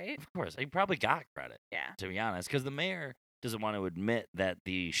credit, right? Of course. He probably got credit. Yeah. To be honest. Because the mayor doesn't want to admit that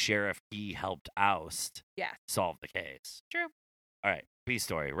the sheriff he helped oust solved the case. True. All right. B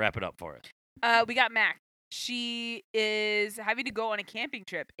story. Wrap it up for us. We got Mac. She is having to go on a camping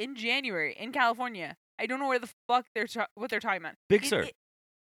trip in January in California. I don't know where the fuck what they're talking about. Big Sur.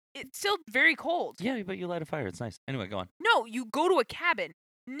 It's still very cold. Yeah, but you light a fire. It's nice. Anyway, go on. No, you go to a cabin.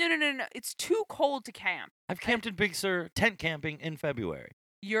 No. It's too cold to camp. I've camped in Big Sur, tent camping in February.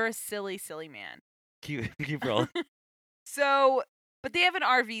 You're a silly, silly man. Keep rolling. So, but they have an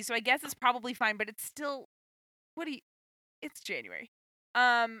RV, so I guess it's probably fine, but it's still, it's January.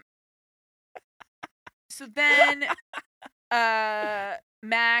 So then,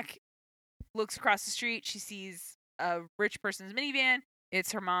 Mac looks across the street. She sees a rich person's minivan.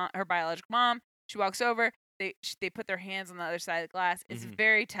 It's her mom, her biological mom. She walks over. They put their hands on the other side of the glass. It's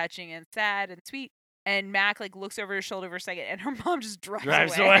very touching and sad and sweet. And Mac looks over her shoulder for a second, and her mom just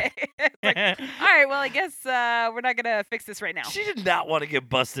drives away. It's like, all right, well, I guess we're not gonna fix this right now. She did not want to get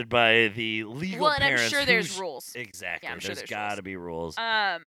busted by the legal parents. Well, and I'm sure there's rules. Exactly. Yeah, there's got to be rules.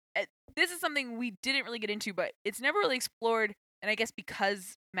 This is something we didn't really get into, but it's never really explored. And I guess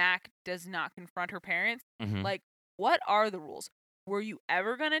because Mac does not confront her parents, what are the rules? Were you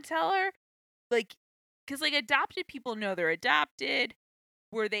ever gonna tell her? Because adopted people know they're adopted.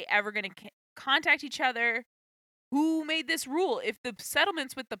 Were they ever gonna contact each other? Who made this rule? If the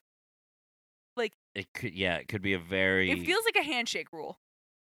settlements with the it could be a very. It feels like a handshake rule.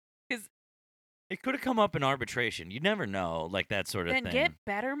 Because it could have come up in arbitration. You never know, that sort of thing. Then get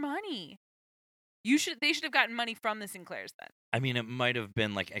better money. They should have gotten money from the Sinclairs then. I mean, it might have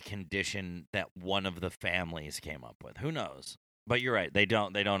been a condition that one of the families came up with. Who knows? But you're right. They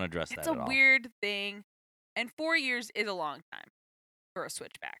don't address that at all. It's a weird thing. And 4 years is a long time for a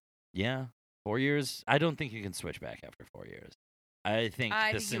switchback. Yeah. 4 years? I don't think you can switch back after 4 years. I think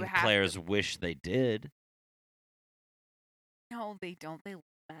the Sinclairs wish they did. No, they don't. They love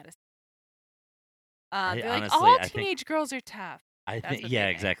Madison. They're all teenage girls are tough. I think,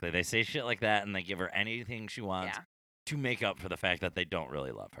 exactly. They say shit like that, and they give her anything she wants to make up for the fact that they don't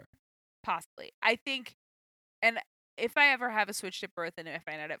really love her. Possibly. I think, and if I ever have a switched at birth and I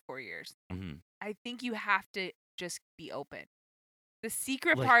find out at 4 years, I think you have to just be open. The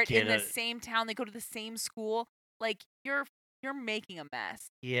secret part in the same town, they go to the same school. You're making a mess.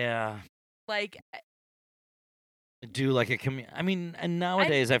 Yeah. Do a I mean, and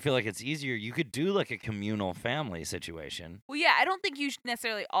nowadays I feel like it's easier. You could do a communal family situation. Well, yeah, I don't think you should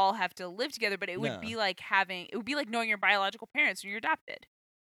necessarily all have to live together, but it would be like knowing your biological parents when you're adopted.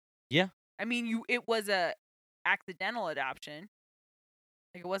 Yeah. I mean, it was a accidental adoption.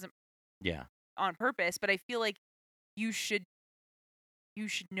 It wasn't on purpose, but I feel like you should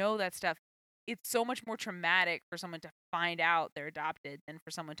know that stuff. It's so much more traumatic for someone to find out they're adopted than for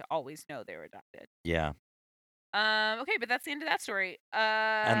someone to always know they were adopted. Yeah. Okay, but that's the end of that story.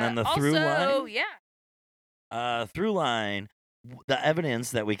 And then the through line? Yeah. Through line, the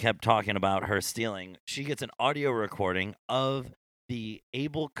evidence that we kept talking about her stealing, she gets an audio recording of the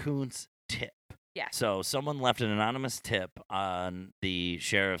Abel Koontz tip. Yeah. So someone left an anonymous tip on the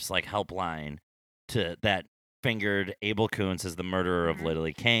sheriff's helpline that fingered Abel Koontz as the murderer of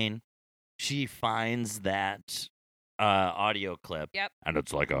Lily Kane. She finds that audio clip. Yep. And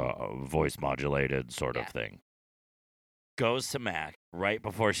it's like a voice modulated sort of thing. Goes to Mac right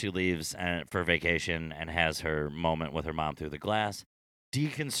before she leaves for vacation and has her moment with her mom through the glass.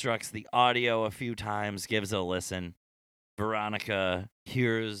 Deconstructs the audio a few times, gives it a listen. Veronica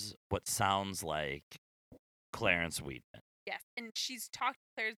hears what sounds like Clarence Weidman. Yes, and she's talked to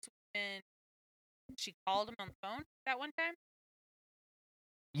Clarence Weidman. She called him on the phone that one time?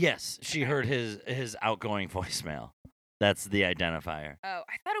 Yes, she heard his outgoing voicemail. That's the identifier. Oh,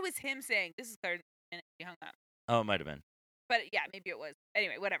 I thought it was him saying, "This is Clarence Weidman," and he hung up. Oh, it might have been. But yeah, maybe it was.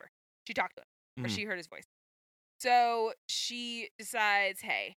 Anyway, whatever. She talked to him, or she heard his voice. So she decides,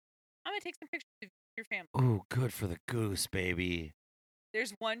 hey, I'm going to take some pictures of your family. Ooh, good for the goose, baby.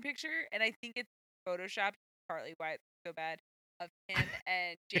 There's one picture, and I think it's Photoshopped, partly why it's so bad, of him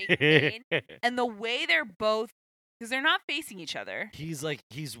and Jake Kane. And the way they're both, because they're not facing each other. He's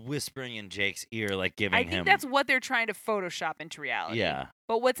whispering in Jake's ear, giving him. I think that's what they're trying to Photoshop into reality. Yeah.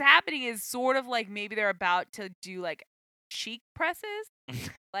 But what's happening is sort of like maybe they're about to do cheek presses,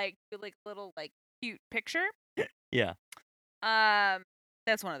 little cute picture. Yeah.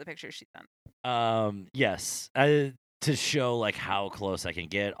 That's one of the pictures she's done. Yes. To show how close I can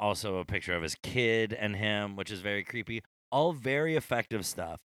get. Also a picture of his kid and him, which is very creepy. All very effective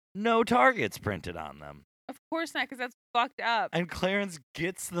stuff. No targets printed on them. Of course not, because that's fucked up. And Clarence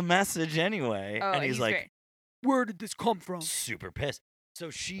gets the message anyway. Oh, and he's like, great. Where did this come from? Super pissed. So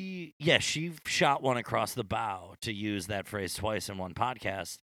she shot one across the bow, to use that phrase twice in one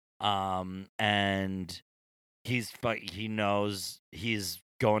podcast. And he knows he's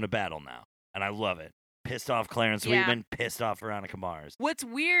going to battle now. And I love it. Pissed off Clarence Weidman, pissed off Veronica Mars. What's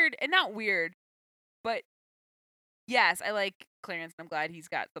weird, and not weird, but yes, I like Clarence, and I'm glad he's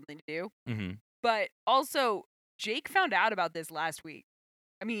got something to do. Mm-hmm. But also, Jake found out about this last week.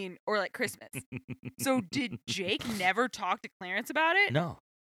 I mean, or Christmas. So did Jake never talk to Clarence about it? No.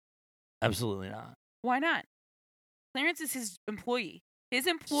 Absolutely not. Why not? Clarence is his employee. His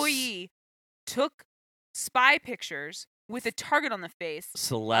employee took spy pictures with a target on the face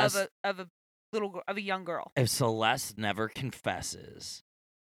Celeste, of a young girl. If Celeste never confesses,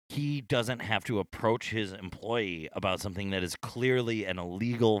 he doesn't have to approach his employee about something that is clearly an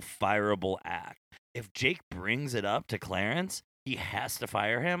illegal, fireable act. If Jake brings it up to Clarence, he has to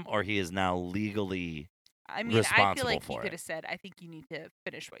fire him, or he is now legally responsible I feel like for he it. could have said, I think you need to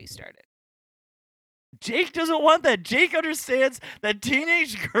finish what you started. Jake doesn't want that. Jake understands that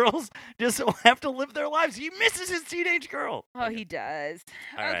teenage girls just have to live their lives. He misses his teenage girl. Oh, he does.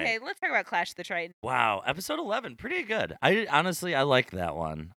 All okay, right. Let's talk about Clash of the Titans. Wow, episode 11, pretty good. I like that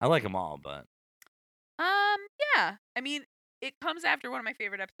one. I like them all, but yeah. I mean, it comes after one of my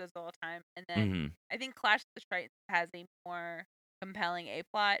favorite episodes of all time, and then I think Clash of the Titans has a more compelling A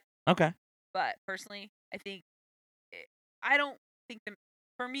plot. Okay. But personally, I don't think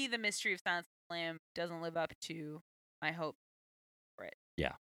for me the Mystery of Silence of the Lamb doesn't live up to my hope for it.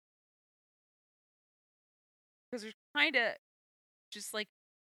 Yeah. Because there's kind of just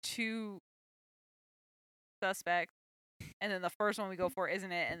two suspects, and then the first one we go for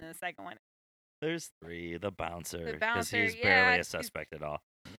isn't it, and then the second one. There's three. The bouncer. The bouncer, he's barely a suspect at all.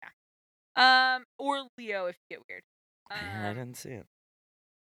 Yeah. Or Leo if you get weird. I didn't see it.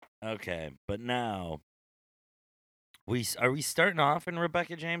 Okay, but now are we starting off in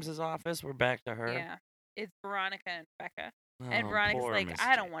Rebecca James's office? We're back to her. Yeah, it's Veronica and Becca, Oh, and Veronica's poor like, Miss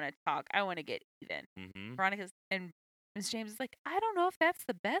I don't James. want to talk. I want to get even. Mm-hmm. Veronica's and Miss James is like, I don't know if that's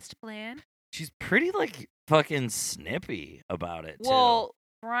the best plan. She's pretty fucking snippy about it Well,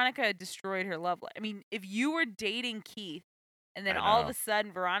 Veronica destroyed her love life. I mean, if you were dating Keith, and then all of a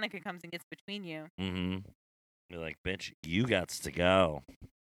sudden Veronica comes and gets between you. Mm-hmm. You're like, bitch, you gots to go.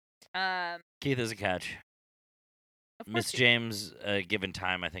 Keith is a catch. Miss James, given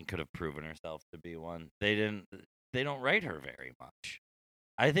time, I think could have proven herself to be one. They don't write her very much.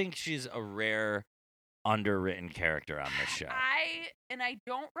 I think she's a rare, underwritten character on this show. I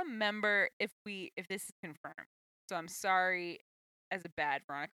don't remember if this is confirmed. So I'm sorry, as a bad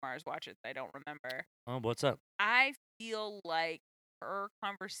Veronica Mars watcher, I don't remember. Oh, what's up? I feel like her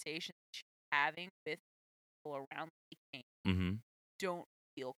conversations she's having with people around the King don't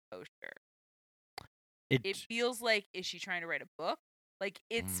feel kosher. It feels like, is she trying to write a book?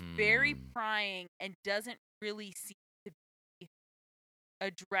 It's very prying and doesn't really seem to be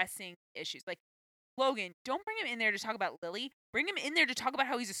addressing issues. Logan, don't bring him in there to talk about Lily. Bring him in there to talk about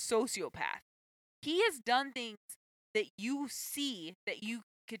how he's a sociopath. He has done things that you see, that you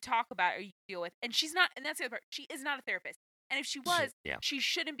could talk about or you could deal with. And she's not, and that's the other part. She is not a therapist. And if she was, she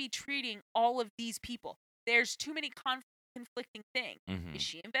shouldn't be treating all of these people. There's too many conflicting things. Mm-hmm. Is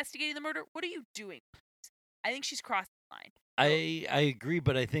she investigating the murder? What are you doing? I think she's crossed the line. I agree,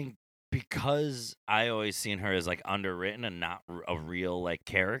 but I think because I always seen her as like underwritten and not a real like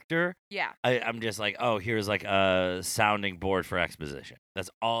character. Yeah. I'm just like, oh, here's like a sounding board for exposition. That's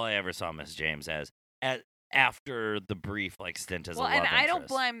all I ever saw Miss James as after the brief like stint as a love interest. I don't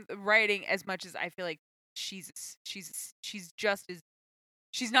blame writing as much as I feel like she's just as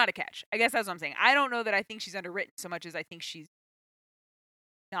she's not a catch. I guess that's what I'm saying. I don't know that I think she's underwritten so much as I think she's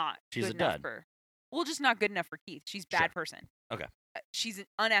not. She's good a enough dud. Well, just not good enough for Keith. She's a bad person. Okay. She's an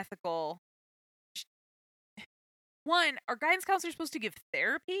unethical. One, are guidance counselors supposed to give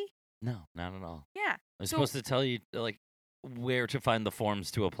therapy? No, not at all. Yeah. They're supposed to tell you like where to find the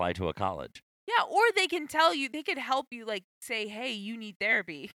forms to apply to a college. Yeah, or they can tell you, they could help you, like, say, hey, you need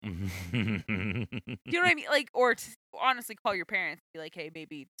therapy. You know what I mean? Like, or to honestly call your parents and be like, hey,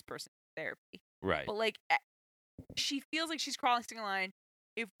 maybe this person needs therapy. Right. But, like, she feels like she's crossing a line.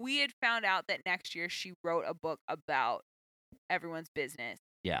 If we had found out that next year she wrote a book about everyone's business,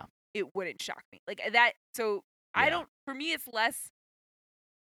 it wouldn't shock me. Like, that, so I don't, for me, it's less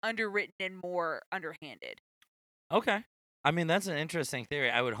underwritten and more underhanded. Okay. I mean, that's an interesting theory.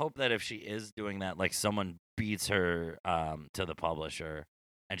 I would hope that if she is doing that, like someone beats her to the publisher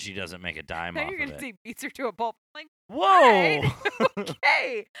and she doesn't make a dime off of it. You're going to say beats her to a pulp. I'm like, whoa! Right.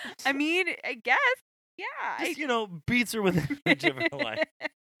 Okay. I mean, I guess, yeah. Just, beats her with an image of her life.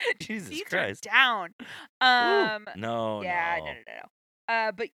 Jesus beats Christ. Her down. No.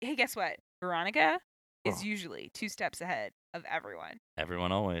 But hey, guess what? Veronica is usually 2 steps ahead of everyone.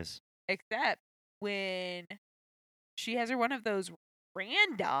 Everyone always. Except when she has her one of those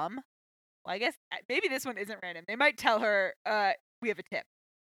random. Well, I guess maybe this one isn't random. They might tell her, we have a tip.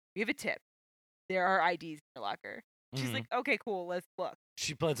 We have a tip. There are IDs in your locker. She's like, okay, cool, let's look.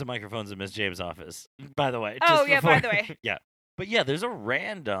 She plants the microphones in Miss James' office, by the way. By the way. Yeah. But yeah, there's a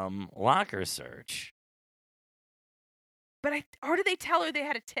random locker search. But or do they tell her they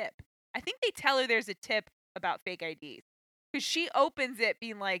had a tip? I think they tell her there's a tip about fake IDs. Because she opens it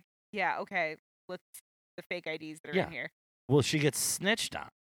being like, yeah, okay, let's the fake IDs that are in here. Well, she gets snitched on.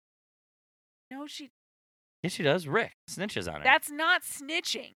 No, she... Yes, she does. Rick snitches on her. That's not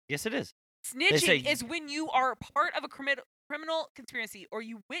snitching. Yes, it is. Snitching is when you are part of a criminal conspiracy or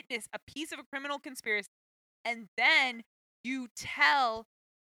you witness a piece of a criminal conspiracy and then you tell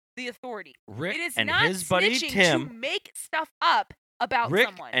the authority. Rick it is and not his buddy Tim to make stuff up about Rick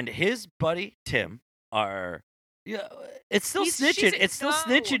someone. And his buddy Tim are... Yeah, it's still snitching. It's still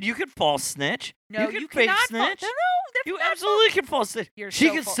snitching. You can false snitch. No, you can fake snitch. No, you absolutely can false snitch.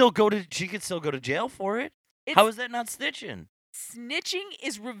 She could still go to jail for it. How is that not snitching? Snitching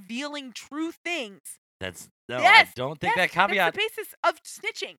is revealing true things. I don't think that caveat. That's the basis of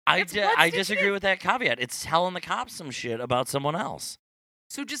snitching. I disagree with that caveat. It's telling the cops some shit about someone else.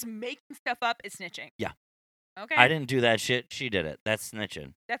 So just making stuff up is snitching. Yeah. Okay. I didn't do that shit. She did it. That's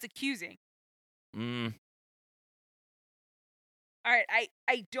snitching. That's accusing. All right,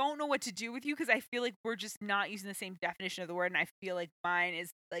 I don't know what to do with you because I feel like we're just not using the same definition of the word, and I feel like mine is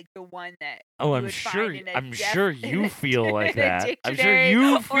like the one that. Oh, I'm sure you feel like that. I'm sure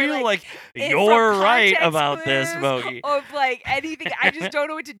you feel like you're right about this, Mogi. Of like anything, I just don't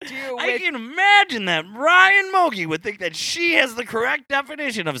know what to do. I can imagine that Ryan Mogi would think that she has the correct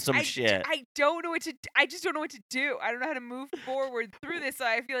definition of some shit. I don't know what to. I just don't know what to do. I don't know how to move forward through this. So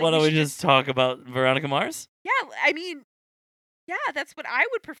I feel like. Why don't we just talk about Veronica Mars? Yeah, I mean. Yeah, that's what I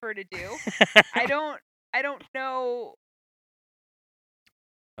would prefer to do. I don't know.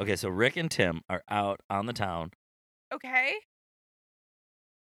 Okay, so Rick and Tim are out on the town. Okay.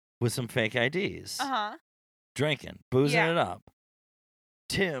 With some fake IDs. Uh-huh. Drinking, boozing it up.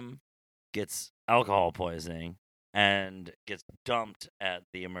 Tim gets alcohol poisoning and gets dumped at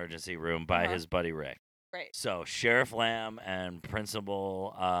the emergency room by his buddy Rick. Right. So Sheriff Lamb and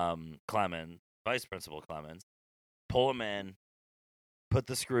Principal Vice Principal Clemens pull him in. Put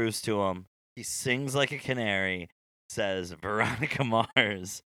the screws to him. He sings like a canary, says, Veronica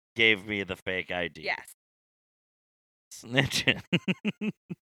Mars gave me the fake ID. Yes. Snitching.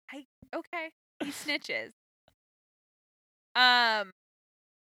 Okay. He snitches.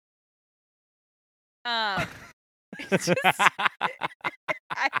 It's just,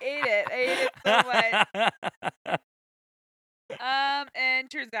 I hate it. I hate it so much.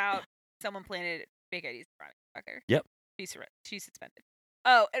 And turns out someone planted fake IDs for Veronica. Yep. She's suspended.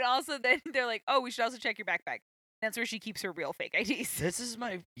 Oh, and also then they're like, oh, we should also check your backpack. That's where she keeps her real fake IDs. This is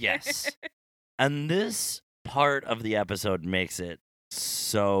yes. And this part of the episode makes it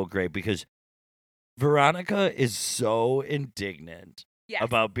so great because Veronica is so indignant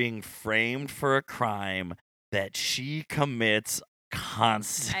about being framed for a crime that she commits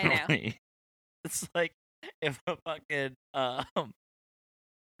constantly. I know. It's like if a fucking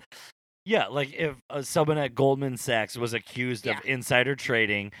yeah, like if someone at Goldman Sachs was accused of insider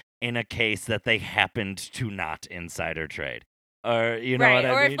trading in a case that they happened to not insider trade. Or you know what I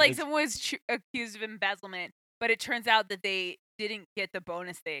mean? Or if like someone was accused of embezzlement, but it turns out that they didn't get the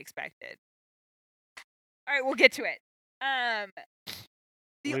bonus they expected. All right, we'll get to it.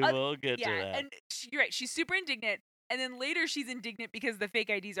 We will get to that. And you're right. She's super indignant, and then later she's indignant because the fake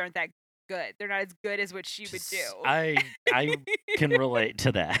IDs aren't that good. They're not as good as what she would do. I can relate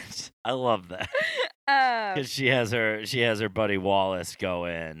to that. I love that because she has her buddy Wallace go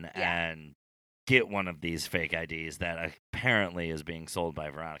in and get one of these fake IDs that apparently is being sold by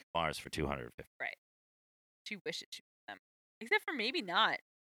Veronica Mars for $250. Right. She wishes she was them, except for maybe not.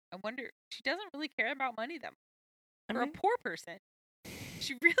 I wonder. She doesn't really care about money that much. For a poor person,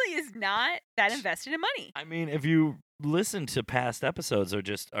 she really is not that invested in money. I mean, if you listen to past episodes or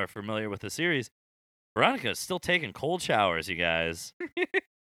just are familiar with the series, Veronica is still taking cold showers, you guys.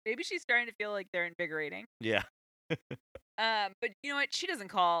 Maybe she's starting to feel like they're invigorating. Yeah. But you know what? She doesn't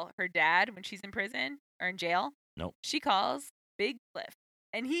call her dad when she's in prison or in jail. Nope. She calls Big Cliff,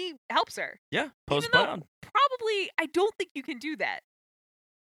 and he helps her. Yeah, post bail. Probably, I don't think you can do that.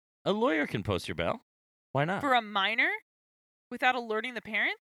 A lawyer can post your bail. Why not? For a minor, without alerting the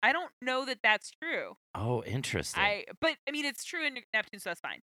parents? I don't know that that's true. Oh, interesting. But I mean, it's true in Neptune, so that's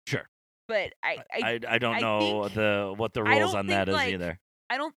fine. Sure. But I don't know what the rules on that is either.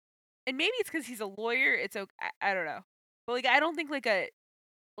 I don't, and maybe it's because he's a lawyer. It's okay. I don't know. But like, I don't think like a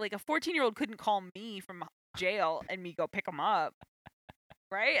 14-year-old couldn't call me from jail and me go pick him up,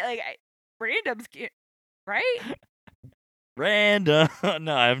 right? Like randoms, right? Random.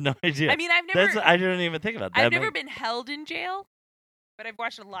 No, I have no idea. I mean, I didn't even think about that. I've never been held in jail, but I've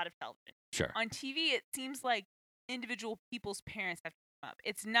watched a lot of television. Sure. On TV, it seems like individual people's parents have to come up.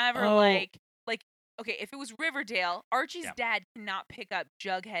 It's never like okay, if it was Riverdale, Archie's dad cannot pick up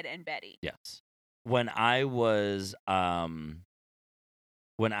Jughead and Betty. Yes. When I was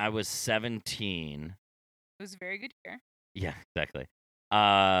 17, it was a very good year. Yeah, exactly.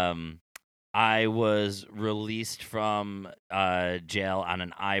 I was released from jail on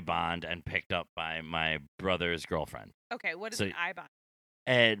an I bond and picked up by my brother's girlfriend. Okay, what is an I bond?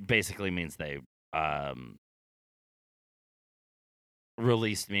 It basically means they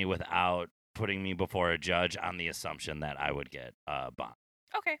released me without putting me before a judge on the assumption that I would get a bond.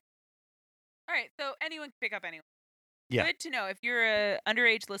 Okay. All right, so anyone can pick up anyone. Yeah. Good to know. If you're a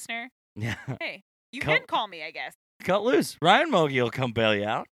underage listener, yeah. Hey, you can call me, I guess. Cut loose. Ryan Mogi will come bail you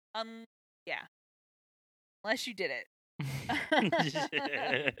out. Yeah. Unless you did it.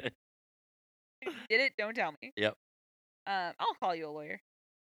 If you did it, don't tell me. Yep. I'll call you a lawyer.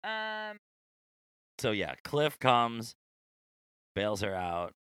 So yeah, Cliff comes, bails her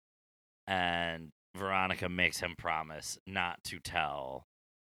out, and Veronica makes him promise not to tell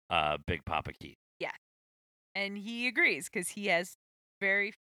Big Papa Keith. Yeah. And he agrees because he has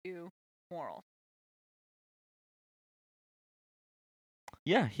very few morals.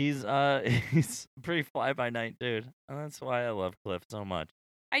 Yeah, he's a pretty fly by night dude, and that's why I love Cliff so much.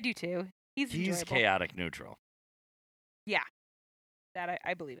 I do too. He's enjoyable. Chaotic neutral. Yeah, that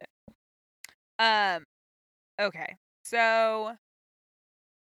I believe it. Okay, so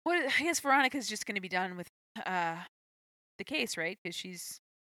I guess Veronica's just going to be done with the case, right? Because she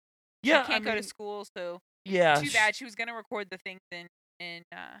can't go to school, so too bad. She was going to record the things in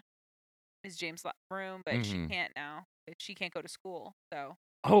Ms. James' room, but she can't now. She can't go to school, so.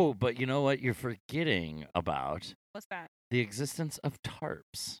 Oh, but you know what you're forgetting about? What's that? The existence of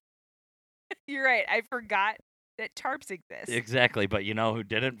tarps. You're right. I forgot that tarps exist. Exactly, but you know who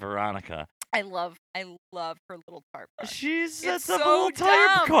didn't? Veronica. I love her little tarp. That's a little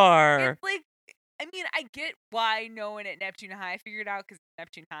tarp car. It's like, I mean, I get why no one at Neptune High figured out because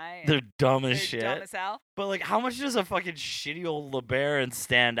Neptune High. They're dumb as shit. Dumb as hell. But like, how much does a fucking shitty old LeBaron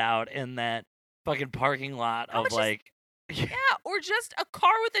stand out in that fucking parking lot of like? Yeah, or just a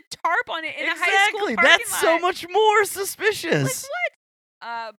car with a tarp on it in a high school parking lot. That's so much more suspicious. Like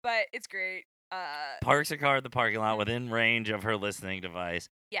what? But it's great. Parks a car in the parking lot within range of her listening device.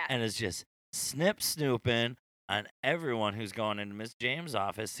 Yeah. And is just snooping on everyone who's going into Miss James'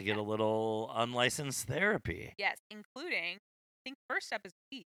 office to get a little unlicensed therapy. Yes, including, I think first up is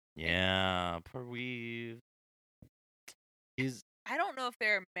Weave. Yeah, poor Weave. I don't know if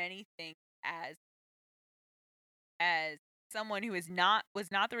there are many things as someone who was not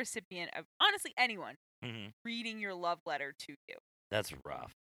the recipient of, honestly, anyone reading your love letter to you. That's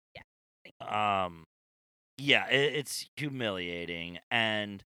rough. Yeah. Yeah, it's humiliating.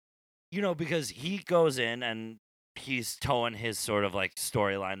 And, because he goes in and he's towing his sort of like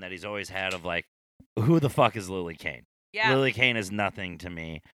storyline that he's always had of like, who the fuck is Lily Kane? Yeah. Lily Kane is nothing to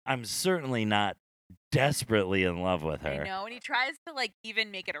me. I'm certainly not desperately in love with her. I know, and he tries to like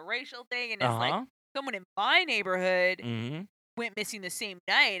even make it a racial thing, and it's like someone in my neighborhood went missing the same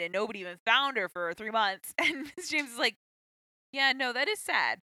night, and nobody even found her for 3 months. And Miss James is like, "Yeah, no, that is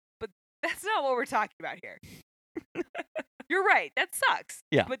sad, but that's not what we're talking about here." You're right, that sucks.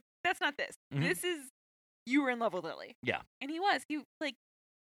 Yeah, but that's not this. This is you were in love with Lily. Yeah, and he was. He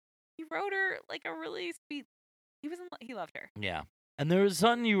wrote her like a really sweet. He loved her. Yeah. And there was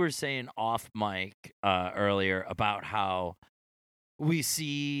something you were saying off mic earlier about how we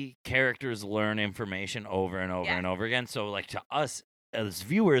see characters learn information over and over and over again. So, like, to us as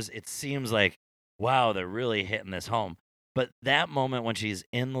viewers, it seems like, wow, they're really hitting this home. But that moment when she's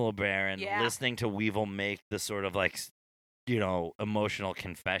in the LeBaron, listening to Weevil make the sort of, like, emotional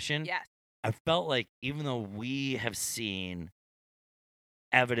confession, I felt like even though we have seen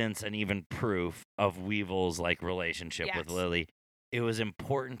evidence and even proof of Weevil's, like, relationship with Lily, it was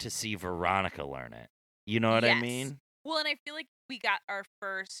important to see Veronica learn it. You know what I mean? Well, and I feel like we got our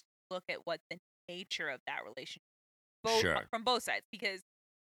first look at what the nature of that relationship from both sides, because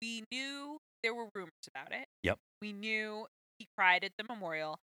we knew there were rumors about it. Yep. We knew he cried at the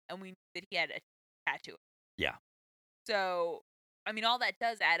memorial, and we knew that he had a tattoo. Yeah. So, I mean, all that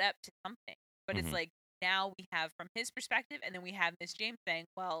does add up to something, but it's like now we have from his perspective, and then we have Miss James saying,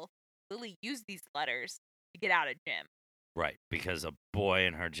 well, Lily used these letters to get out of gym. Right, because a boy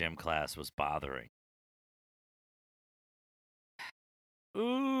in her gym class was bothering.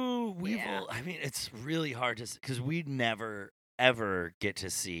 Ooh, Weevil. Yeah. I mean, it's really hard to, because we'd never, ever get to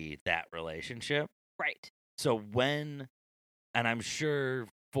see that relationship. Right. So when, and I'm sure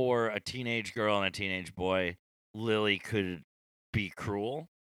for a teenage girl and a teenage boy, Lily could be cruel.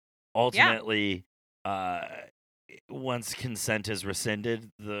 Ultimately, once consent is rescinded,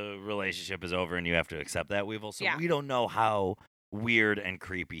 the relationship is over and you have to accept that, Weevil. So we don't know how weird and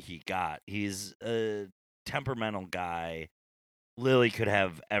creepy he got. He's a temperamental guy. Lily could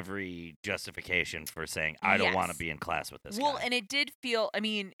have every justification for saying, I don't want to be in class with this guy. Well, and it did feel, I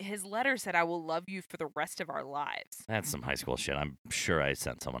mean, his letter said, I will love you for the rest of our lives. That's some high school shit. I'm sure I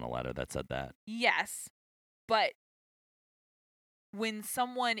sent someone a letter that said that. Yes, but when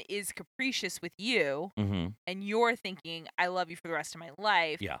someone is capricious with you and you're thinking, I love you for the rest of my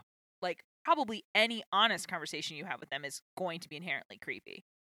life, like probably any honest conversation you have with them is going to be inherently creepy.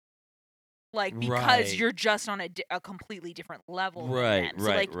 Like, because you're just on a completely different level. Right, so,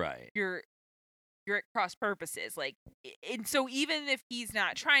 right, like, right. You're at cross purposes. Like, and so even if he's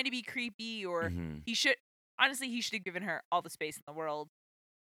not trying to be creepy or he should have given her all the space in the world.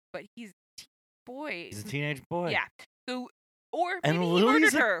 But he's a boy. He's a teenage boy. Yeah. So, or maybe he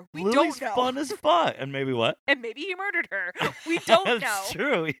murdered her. We Lily's don't know. Fun as fuck. And maybe what? And maybe he murdered her. We don't know. That's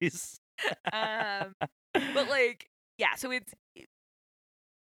true. He's. But like, yeah. So it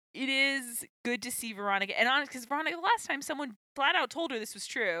is good to see Veronica, and honest, because Veronica, last time someone flat out told her this was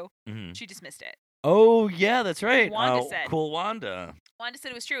true, she dismissed it. Oh yeah, that's right. Wanda said, "Cool, Wanda." Wanda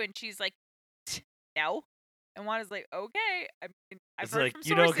said it was true, and she's like, "No." And Wanda's like, "Okay." I've heard like, from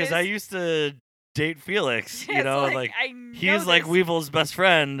sources. because I used to date Felix. You know, like he's this. Like Weevil's best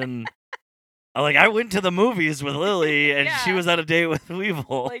friend, and I went to the movies with Lily, and she was on a date with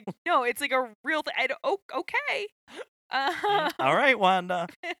Weevil. Like, no, it's like a real thing. Okay. All right, Wanda.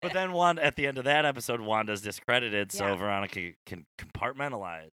 But then at the end of that episode, Wanda's discredited, so Veronica can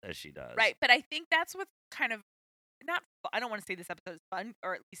compartmentalize as she does. Right, but I think that's what's kind of I don't want to say this episode is fun,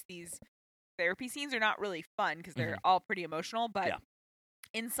 or at least these therapy scenes are not really fun because they're all pretty emotional, but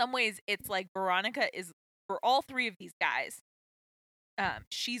in some ways it's like Veronica is, for all three of these guys,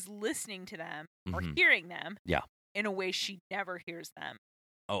 she's listening to them or hearing them in a way she never hears them.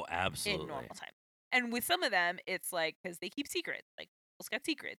 Oh, absolutely. In normal time. And with some of them, it's like, because they keep secrets, like people's got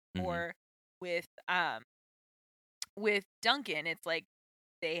secrets. Or with Duncan, it's like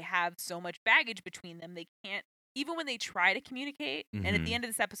they have so much baggage between them, they can't, even when they try to communicate. And at the end of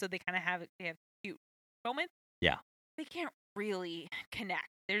this episode, they have cute moments. Yeah, they can't really connect.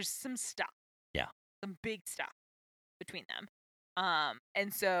 There's some stuff. Yeah, some big stuff between them.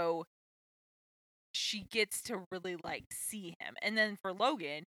 And so she gets to really like see him, and then for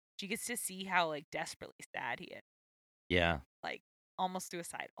Logan, she gets to see how like desperately sad he is. Yeah. Like almost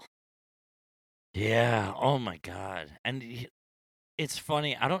suicidal. Yeah. Oh my God. And it's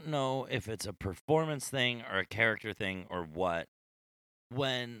funny. I don't know if it's a performance thing or a character thing or what.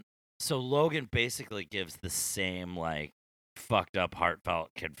 So Logan basically gives the same like fucked up, heartfelt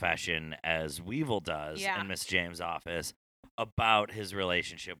confession as Weevil does in Miss James' office about his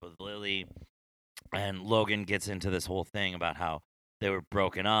relationship with Lily. And Logan gets into this whole thing about how they were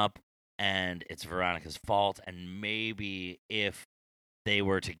broken up and it's Veronica's fault. And maybe if they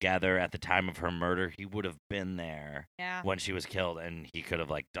were together at the time of her murder, he would have been there when she was killed and he could have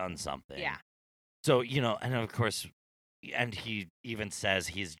like done something. Yeah. So, and of course, and he even says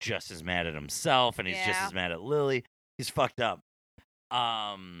he's just as mad at himself and he's just as mad at Lily. He's fucked up.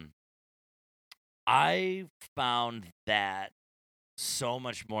 I found that so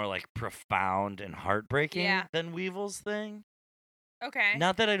much more like profound and heartbreaking than Weevil's thing. Okay.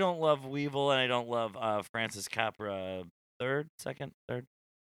 Not that I don't love Weevil and I don't love Francis Capra third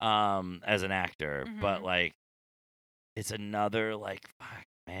as an actor, but like it's another like fuck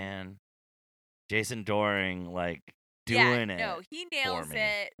man. Jason Dohring like doing it. No, he nails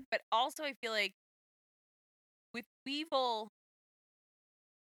it, but also I feel like with Weevil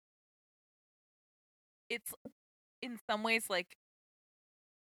it's in some ways like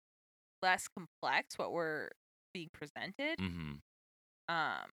less complex what we're being presented.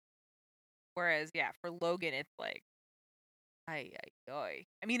 Whereas for Logan it's like I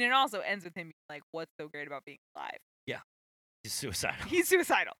mean, it also ends with him being like, what's so great about being alive? Yeah. He's suicidal. He's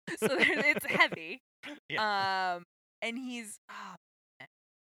suicidal. So it's heavy. And he's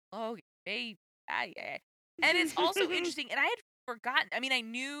Logan, baby. And it's also interesting, and I had forgotten. I mean, I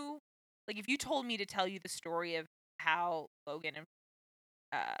knew, like, if you told me to tell you the story of how Logan and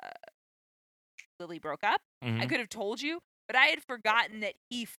Lily broke up, I could have told you, but I had forgotten that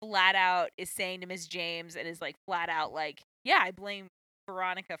he flat out is saying to Miss James and is like flat out like, yeah, I blame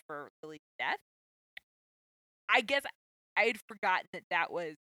Veronica for Lily's death. I guess I had forgotten that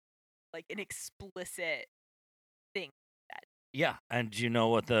was like an explicit thing. Yeah, and do you know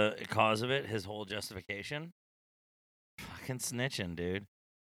what the cause of it? His whole justification? Fucking snitching, dude.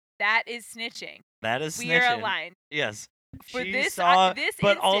 That is snitching. That is snitching. We are aligned. Yes. For she this, saw, this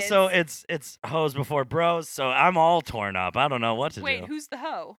but instance, also it's hoes before bros, so I'm all torn up. I don't know what to do. Wait, who's the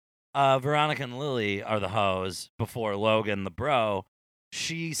hoe? Veronica and Lily are the hoes before Logan the bro.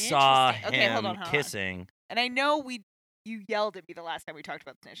 She saw him kissing. And I know you yelled at me the last time we talked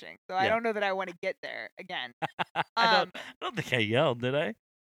about snitching, so I don't know that I want to get there again. I don't think I yelled, did I?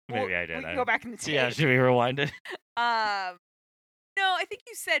 Maybe I did. We can go back in the tape. Yeah, should we rewind it? No, I think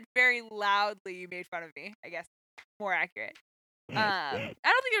you said very loudly you made fun of me, I guess. More accurate. I don't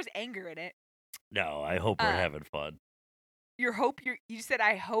think there's anger in it. No, I hope we're having fun. You said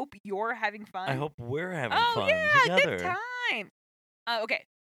I hope you're having fun? I hope we're having fun Good together. time. Okay,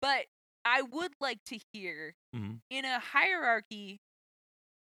 but I would like to hear in a hierarchy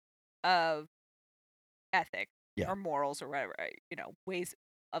of ethics or morals or whatever, ways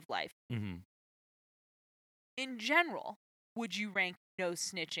of life. In general, would you rank no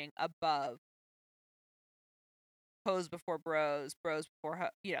snitching above hoes before bros before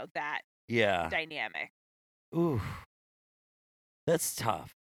that dynamic? Ooh, that's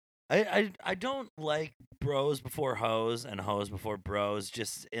tough. I don't like bros before hoes and hoes before bros,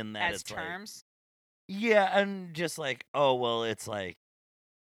 just in that as it's terms. Like, and just like, oh well, it's like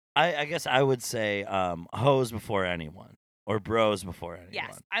I guess I would say hoes before anyone or bros before anyone.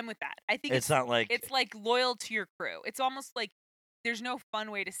 Yes, I'm with that. I think it's not like it's like loyal to your crew. It's almost like there's no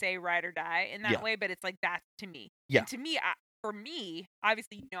fun way to say ride or die in that way, but it's like that to me. Yeah. And to me, for me,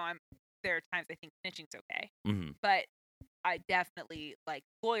 obviously, there are times I think snitching's okay, but I definitely like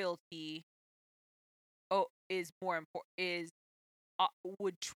loyalty. Is more important.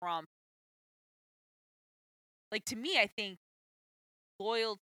 Would trump. Like to me, I think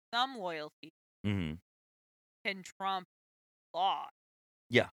some loyalty can trump law.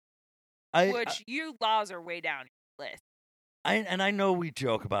 Yeah, your laws are way down your list. I know we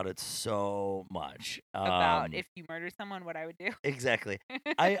joke about it so much about if you murder someone, what I would do. Exactly.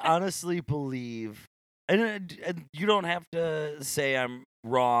 I honestly believe, and you don't have to say I'm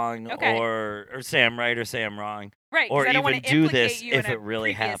wrong or say I'm right or say I'm wrong, right? Or I don't even do this if it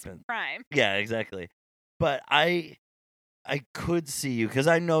really happened. Crime. Yeah, exactly. But I could see you because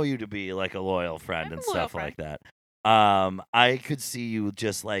I know you to be like a loyal friend and stuff like that. I could see you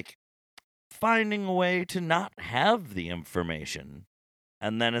just like finding a way to not have the information,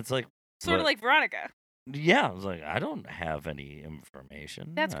 and then it's like sort of like Veronica. Yeah, I was like, I don't have any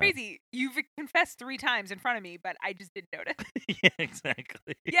information. That's crazy. You've confessed 3 times in front of me, but I just didn't notice. Yeah,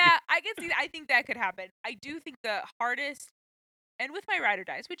 exactly. Yeah, I can see that. I think that could happen. I do think the hardest, and with my ride or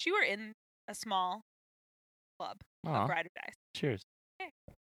dies, which you are in a small club of ride or dies. Cheers. Okay.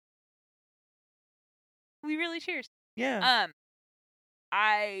 We really cheers. Yeah.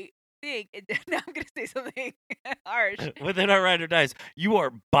 I think now I'm gonna say something harsh. Within our ride or dies, you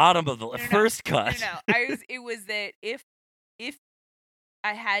are bottom of the first cut. No. It was that if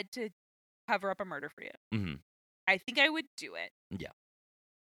I had to cover up a murder for you, mm-hmm. I think I would do it. Yeah.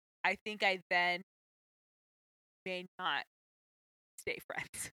 I think I then may not stay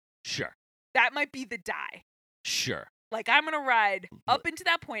friends. Sure. That might be the die. Sure. Like, I'm going to ride up into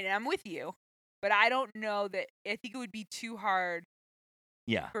that point, and I'm with you, but I don't know that, I think it would be too hard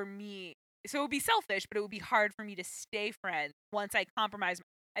for me. So it would be selfish, but it would be hard for me to stay friends once I compromise.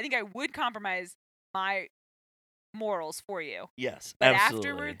 I think I would compromise my morals for you. Yes, but absolutely.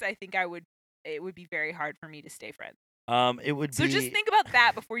 Afterwards, I think it would be very hard for me to stay friends. It would so just think about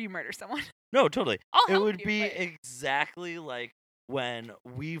that before you murder someone. No, totally. I'll help it would you, be but... exactly like when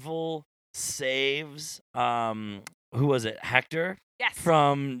Weevil saves who was it, Hector? Yes.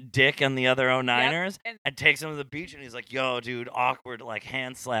 From Dick and the other 09ers, and takes him to the beach, and he's like, "Yo, dude, awkward like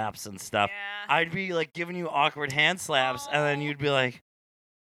hand slaps and stuff." Yeah. I'd be like giving you awkward hand slaps, and then you'd be like,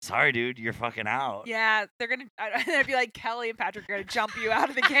 "Sorry, dude, you're fucking out." Yeah, they're gonna. I'd be like, Kelly and Patrick are gonna jump you out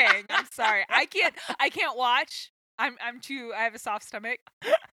of the gang. I'm sorry, I can't watch. I have a soft stomach.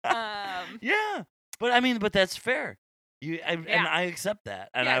 Yeah, but that's fair. And I accept that,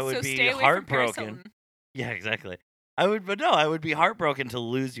 and I would be heartbroken. Yeah, exactly. I would be heartbroken to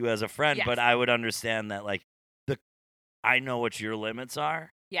lose you as a friend, but I would understand that, like, I know what your limits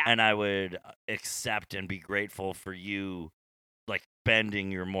are, and I would accept and be grateful for you, like,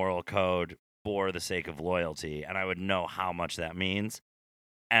 bending your moral code for the sake of loyalty, and I would know how much that means,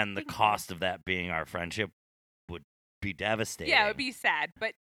 and the cost of that being our friendship would be devastating. Yeah, it would be sad,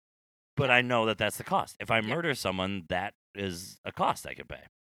 but I know that that's the cost. If I murder someone, that is a cost I could pay.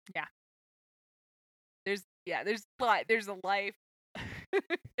 Yeah. There's a life.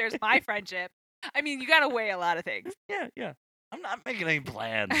 There's my friendship. I mean, you gotta weigh a lot of things. Yeah. I'm not making any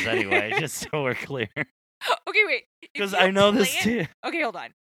plans anyway, just so we're clear. Okay, wait. Because I know this too. Okay, hold on.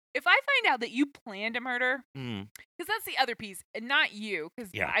 If I find out that you planned a murder, because that's the other piece, and not you,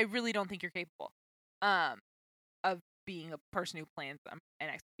 because I really don't think you're capable of being a person who plans them and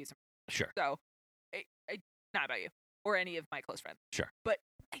executes them. Sure. So, not about you or any of my close friends. Sure. But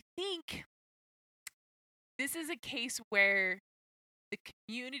I think this is a case where the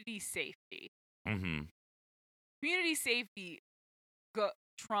community safety,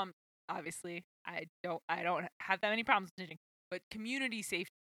 trumps. Obviously, I don't have that many problems snitching, but community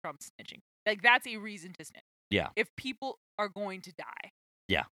safety trumps snitching. Like, that's a reason to snitch. Yeah. If people are going to die.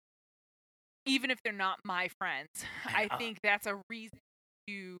 Yeah. Even if they're not my friends, I think that's a reason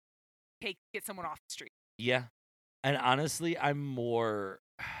to get someone off the street. Yeah. And honestly, I'm more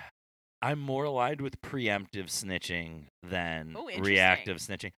aligned with preemptive snitching than reactive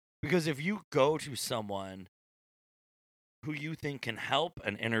snitching. Because if you go to someone who you think can help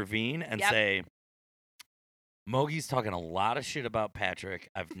and intervene and say, Mogi's talking a lot of shit about Patrick.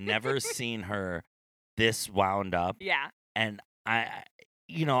 I've never seen her this wound up. Yeah. And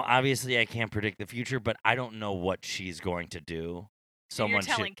obviously I can't predict the future, but I don't know what she's going to do. You're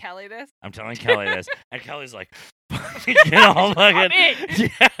telling Kelly this? I'm telling Kelly this. And Kelly's like, I'm in.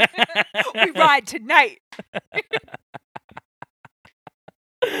 We ride tonight.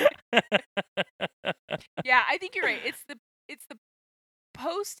 Yeah, I think you're right. It's the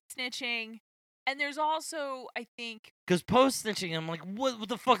post snitching, and there's also, I think, because post snitching, I'm like, what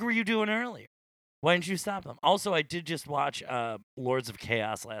the fuck were you doing earlier? Why didn't you stop them? Also, I did just watch Lords of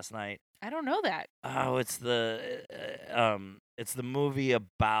Chaos last night. I don't know that. Oh, it's the movie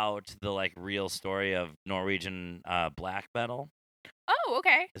about the, like, real story of Norwegian black metal. Oh,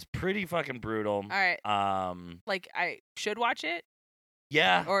 okay. It's pretty fucking brutal. All right. Like, I should watch it?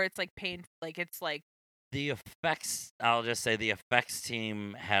 Yeah. Or it's like pain, like it's like the effects. I'll just say the effects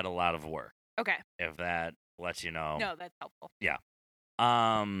team had a lot of work. Okay. If that lets you know. No, that's helpful. Yeah.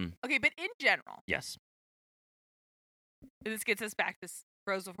 Okay, but in general. Yes. This gets us back to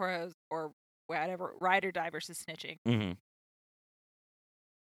Bros Before Hoes or whatever, ride or die versus snitching. Mm-hmm.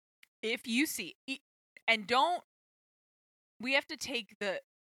 If you see, and we have to take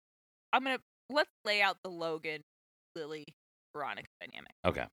let's lay out the Logan, Lily, Veronica dynamic.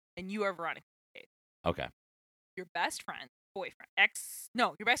 Okay. And you are Veronica. Okay. Your best friend's boyfriend.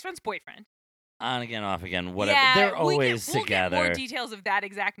 Your best friend's boyfriend. On again, off again, whatever. Yeah, they're always together. We'll get more details of that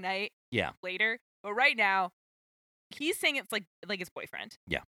exact night. Yeah. Later. But right now, he's saying it's like his boyfriend.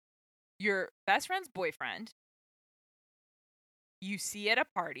 Yeah. Your best friend's boyfriend, you see at a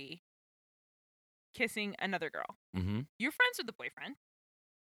party, kissing another girl. Mm-hmm. You're friends with the boyfriend.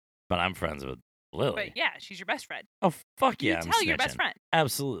 But I'm friends with Lily. But yeah, she's your best friend. Oh, fuck yeah, you tell your best friend.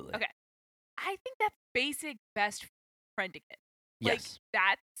 Absolutely. Okay. I think that's basic best friend etiquette. Yes.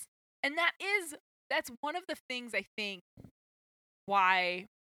 Like, And that's one of the things I think why,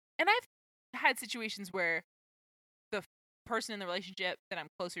 and I've had situations where the person in the relationship that I'm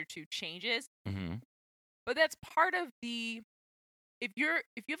closer to changes, but that's part of if you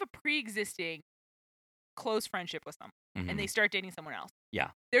have a pre-existing close friendship with someone and they start dating someone else,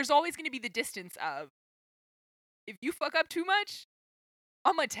 there's always going to be the distance of, if you fuck up too much,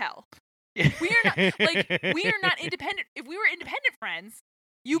 I'm gonna tell. We are not independent. If we were independent friends,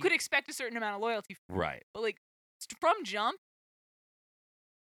 you could expect a certain amount of loyalty. Right. But like from jump,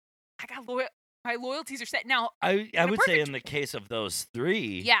 I got my loyalties are set now. I would say in the case of those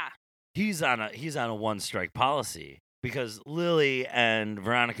three, he's on a one strike policy, because Lily and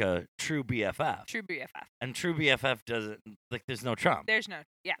Veronica, true BFF. True BFF. And true BFF doesn't, like, there's no trump. There's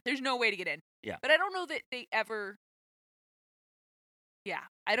no way to get in. Yeah. But I don't know that they ever. Yeah,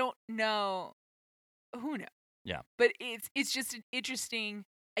 I don't know. Who knows? Yeah. But it's just an interesting.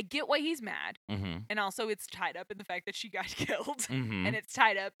 I get why he's mad, and also it's tied up in the fact that she got killed, and it's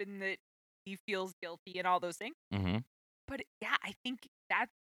tied up in that he feels guilty and all those things. But yeah, I think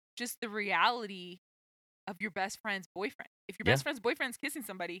that's just the reality of your best friend's boyfriend. If your best friend's boyfriend's kissing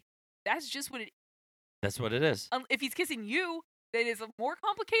somebody, that's just what it. That's what it is. If he's kissing you, that is more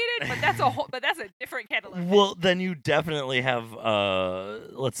complicated, but that's a different kettle of fish. Well, then you definitely have,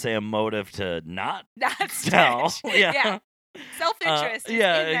 let's say, a motive to not tell. Yeah. Self-interest.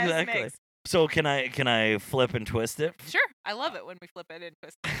 Exactly. So can I flip and twist it? Sure. I love it when we flip it and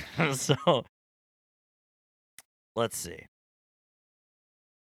twist it. So let's see.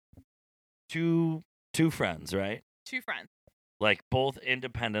 Two friends, right? Two friends. Like, both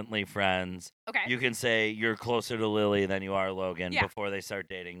independently friends. Okay. You can say you're closer to Lily than you are Logan before they start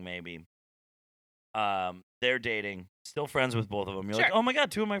dating, maybe. They're dating, still friends with both of them. You're like, oh my God,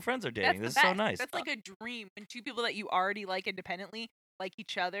 two of my friends are dating. This is so nice. That's like a dream. When two people that you already like independently like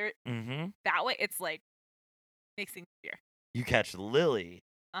each other, that way it's like, makes things easier. You catch Lily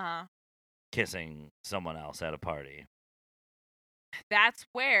kissing someone else at a party. That's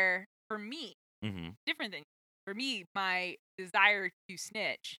where, for me, different than for me, my desire to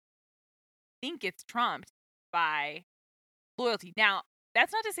snitch, I think it's trumped by loyalty. Now,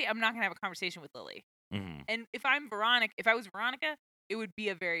 that's not to say I'm not going to have a conversation with Lily. And if I was Veronica, it would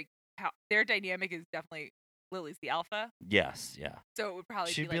be their dynamic is definitely Lily's the alpha. Yes, yeah. So it would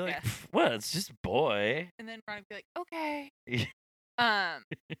probably She'd be like what? It's just a boy. And then Veronica would be like, okay.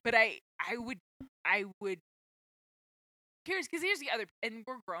 But I would. Because here's the other, and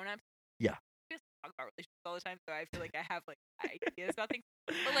we're grown ups. Yeah. We just talk about relationships all the time, so I feel like I have ideas about things.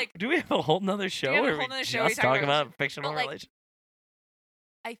 But like, do we have a whole nother show where we just talk about fictional relations?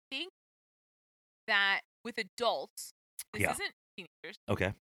 I think that with adults, this isn't teenagers.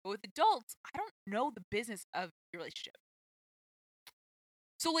 Okay. But with adults, I don't know the business of your relationship.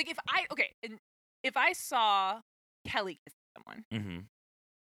 So like, if I saw Kelly kissing someone,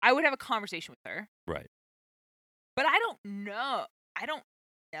 I would have a conversation with her. Right. But I don't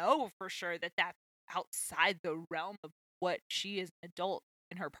know for sure that that's outside the realm of what she as an adult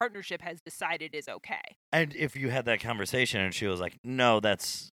in her partnership has decided is okay. And if you had that conversation and she was like, no,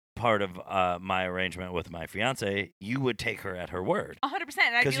 that's part of my arrangement with my fiance, you would take her at her word. 100%.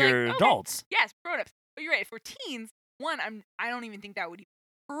 Because you're adults. Yes, grown-ups. But you're right. For teens, I don't even think that would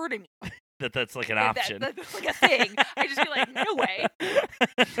occur to me. That's like an option. That's like a thing. I just feel like, no way.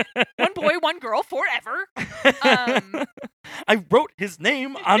 One boy, one girl, forever. I wrote his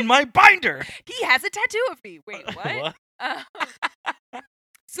name on my binder. He has a tattoo of me. Wait, what?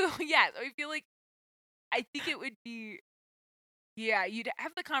 So I feel like, I think it would be, you'd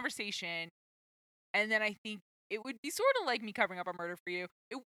have the conversation, and then I think it would be sort of like me covering up a murder for you.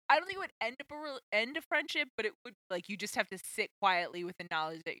 I don't think it would end a friendship, but it would, like, you just have to sit quietly with the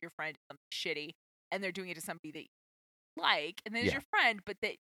knowledge that your friend is something shitty, and they're doing it to somebody that you like, and then it's your friend, but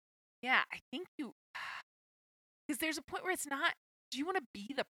that, I think because there's a point where it's not, do you want to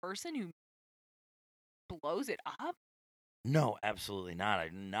be the person who blows it up? No, absolutely not.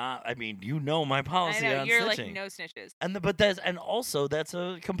 I mean, my policy on you're snitching. Like, no snitches. And also that's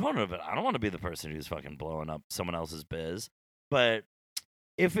a component of it. I don't want to be the person who's fucking blowing up someone else's biz, but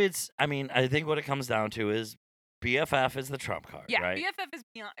if it's, I think what it comes down to is BFF is the trump card, right? Yeah, BFF is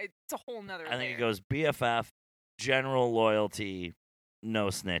beyond, it's a whole nother layer. I think it goes BFF, general loyalty, no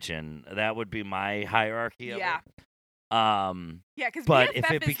snitching. That would be my hierarchy of it. Because but BFF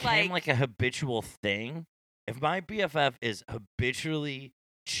if it became like a habitual thing, if my BFF is habitually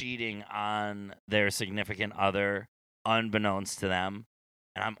cheating on their significant other, unbeknownst to them,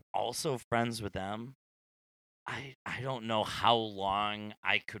 and I'm also friends with them, I don't know how long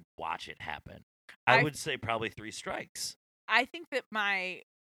I could watch it happen. I would say probably 3 strikes. I think that my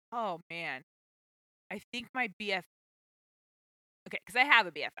Oh man, I think my BF. Okay, because I have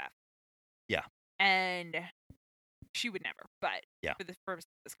a BFF. Yeah. And she would never, but yeah. for the purpose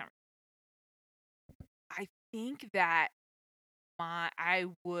of this conversation, I think that I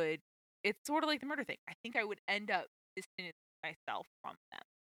would. It's sort of like the murder thing. I think I would end up distancing myself from them.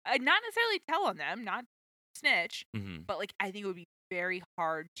 Not necessarily tell on them, not snitch, but like I think it would be very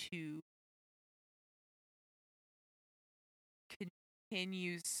hard to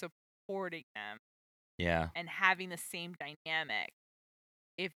continue supporting them. Yeah. And having the same dynamic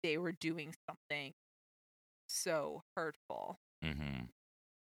if they were doing something so hurtful.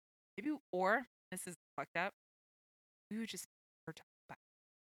 Maybe, or this is fucked up. We would just never talk about it.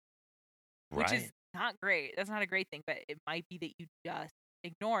 Which is not great. That's not a great thing, but it might be that you just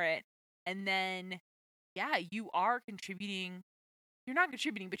ignore it. And then, yeah, you are contributing. You're not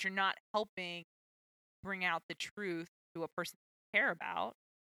contributing, but you're not helping bring out the truth to a person you care about.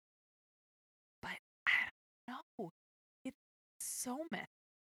 But I don't know. It's so messy.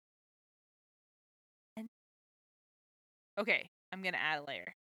 And okay, I'm going to add a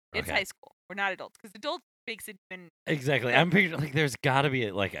layer. It's high school. We're not adults, because adults makes it even exactly. I'm picturing like there's got to be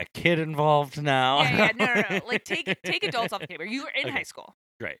like a kid involved now. Yeah. No. Like take adults off the table. You were in high school.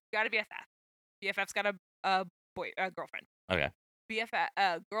 Great. You got a BFF. BFF's got a girlfriend. Okay.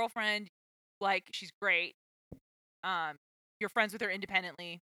 BFF girlfriend, like she's great. You're friends with her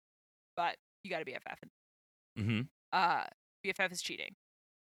independently, but you got a BFF. BFF is cheating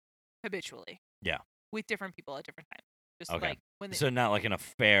habitually. Yeah. With different people at different times. Just okay. Like when so not like an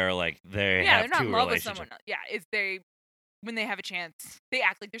affair, like they have they're not two in love with someone. Yeah, it's when they have a chance, they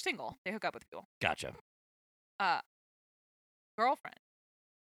act like they're single. They hook up with people. Gotcha. Girlfriend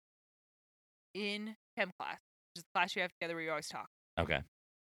in chem class, which is the class you have together where you always talk. Okay.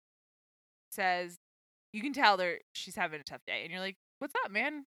 Says you can tell she's having a tough day, and you're like, "What's up,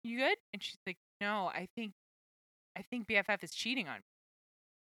 man? You good?" And she's like, "No, I think BFF is cheating on me."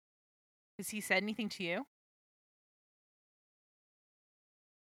 Has he said anything to you?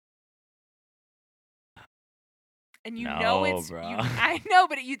 And know it's bro. I know,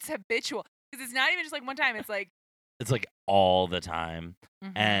 but it's habitual, because it's not even just like one time. It's like all the time,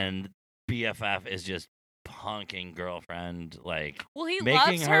 and BFF is just punking girlfriend, like he making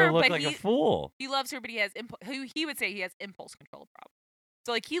loves her look but like a fool. He loves her, but he has he would say he has impulse control problem.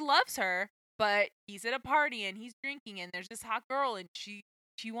 So like he loves her, but he's at a party and he's drinking, and there's this hot girl, and she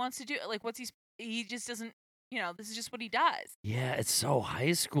wants to do like he just doesn't. This is just what he does. Yeah, it's so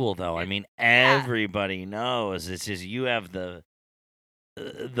high school, though. I mean, everybody knows. It's just you have the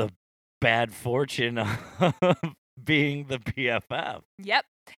bad fortune of being the BFF. Yep.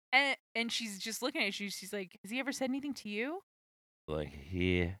 And she's just looking at you. She's like, "Has he ever said anything to you?" Like,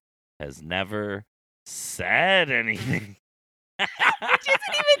 he has never said anything. Which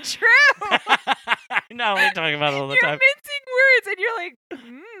isn't even true. I know, we're talking about it all the time. You're mincing words, and you're like,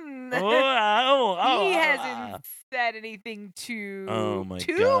 he hasn't said anything to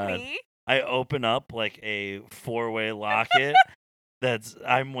me. I open up like a 4-way locket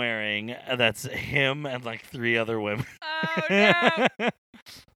I'm wearing. That's him and like 3 other women. Oh no!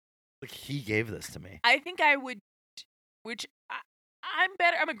 Like, he gave this to me. I think I would, which I'm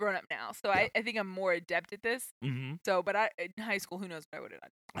better. I'm a grown up now, so I think I'm more adept at this. So, but in high school, who knows what I would have done?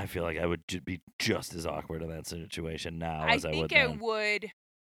 I feel like I would be just as awkward in that situation now as I would then. I think I would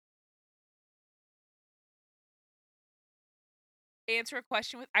answer a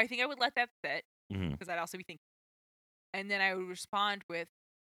question with. I think I would let that sit, because I'd also be thinking, and then I would respond with,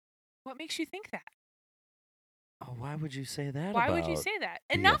 "What makes you think that?" Oh, why would you say that? Why would you say that?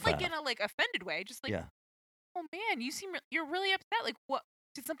 And not like in a offended way, just like, "Oh man, you're really upset. Like, what?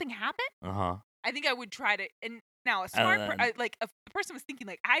 Did something happen?" I think I would try to, and now a smart if the person was thinking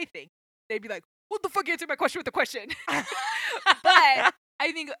like I think, they'd be like, "What the fuck? Answer my question with a question." But I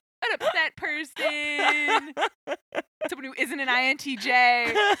think an upset person, someone who isn't an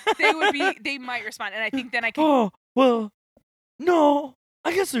INTJ, they might respond, and I think then I can. Oh well, no.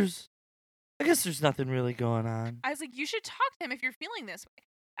 I guess there's nothing really going on. I was like, you should talk to him if you're feeling this way.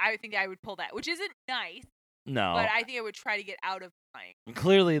 I think I would pull that, which isn't nice. No. But I think I would try to get out of lying.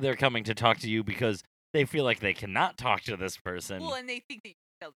 Clearly, they're coming to talk to you because they feel like they cannot talk to this person. Well, and they think that you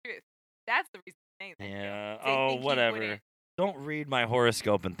tell the truth. That's the reason they're saying that. Yeah. Oh, whatever. Don't read my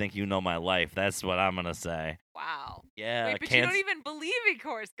horoscope and think you know my life. That's what I'm gonna say. Wow. Yeah. Wait, but you don't even believe in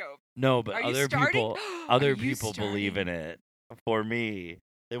horoscopes. No, but other people believe in it. For me,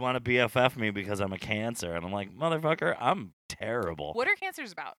 they want to BFF me because I'm a Cancer, and I'm like, motherfucker, I'm terrible. What are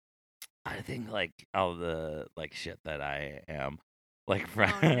Cancers about? I think like all the shit that I am. like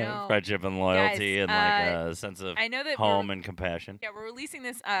no. friendship and loyalty, Guys, and like a sense of I know that home and compassion. Yeah, we're releasing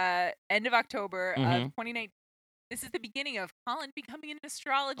this end of October of 2019. This is the beginning of Colin becoming an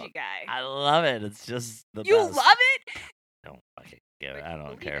astrology guy. I love it. It's just the You best. love it? I don't fucking give it. I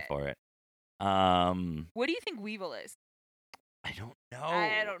don't care for it. What do you think Weevil is? I don't know.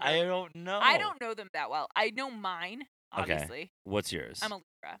 I don't know. I don't know them that well. I know mine, obviously. Okay. What's yours? I'm a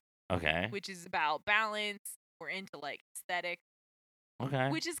Libra. Okay. Which is about balance. We're into like aesthetic. Okay.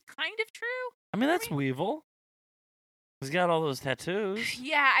 Which is kind of true. I mean, that's Weevil. He's got all those tattoos.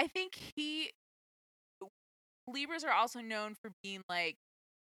 Yeah, I think Libras are also known for being like,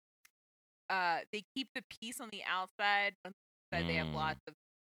 they keep the peace on the outside. On the inside, they have lots of,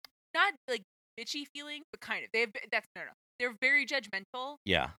 not like bitchy feelings, but kind of. They're very judgmental.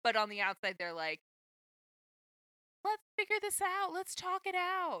 Yeah. But on the outside, they're like, let's figure this out. Let's talk it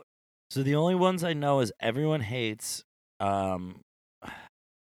out. So the only ones I know is everyone hates, not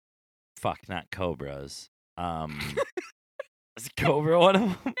cobras. Is Cobra one of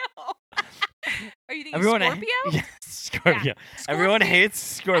them? No. Are you thinking Scorpio? Yes, Scorpio. Yeah. Everyone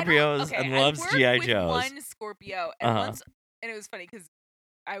hates Scorpios and loves G.I. Joes. One Scorpio, and and it was funny because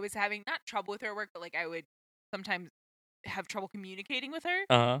I was having not trouble with her work, but like I would sometimes have trouble communicating with her.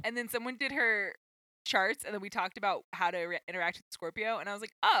 And then someone did her charts, and then we talked about how to interact with Scorpio, and I was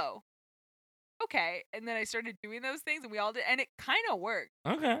like, oh, okay. And then I started doing those things, and we all did, and it kind of worked.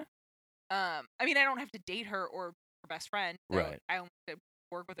 Okay. I mean, I don't have to date her or her best friend. So right. I only have to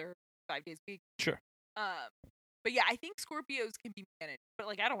work with her 5 days a week. Sure. But yeah, I think Scorpios can be managed, but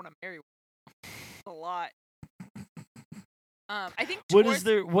like I don't want to marry one. A lot. I think what is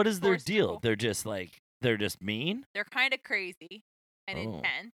their deal? They're just mean? They're kind of crazy and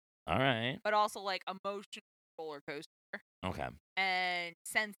intense. All right. But also like emotional roller coaster. Okay. And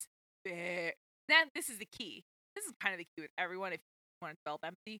sensitive. This is the key. This is kind of the key with everyone if you want to develop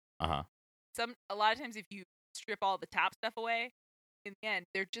empathy. A lot of times if you strip all the top stuff away, in the end,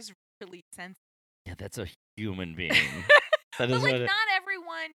 they're just really sensitive. Yeah, that's a human being. But like not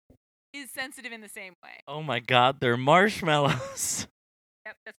everyone is sensitive in the same way. Oh my God, they're marshmallows.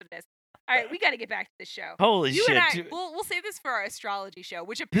 Yep, that's what it is. All right, we got to get back to the show. Holy shit. You and I, we'll save this for our astrology show,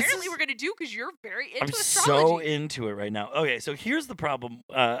 which apparently we're going to do because you're very into astrology. I'm so into it right now. Okay, so here's the problem.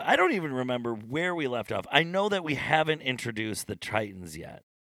 I don't even remember where we left off. I know that we haven't introduced the Tritons yet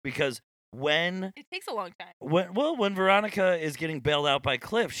because it takes a long time. When Veronica is getting bailed out by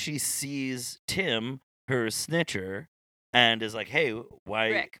Cliff, she sees Tim, her snitcher, and is like, hey, why...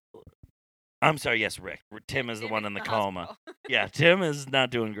 Rick. I'm sorry, yes, Rick. Tim is the one in the coma. Yeah, Tim is not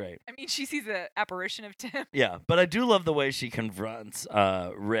doing great. I mean, she sees the apparition of Tim. Yeah, but I do love the way she confronts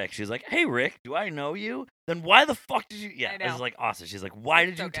Rick. She's like, hey, Rick, do I know you? Then why the fuck did you... Yeah, this is like awesome. She's like, why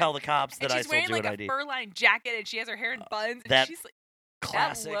did you tell the cops that I sold you an ID? She's wearing like a fur-lined jacket, and she has her hair in buns, and she's like...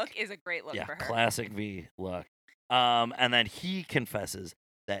 Classic. That look is a great look for her. Classic V look. And then he confesses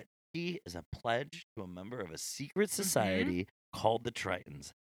that he is a pledge to a member of a secret society called the